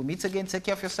 Till we meet again, take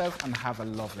care of yourself and have a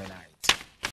lovely night.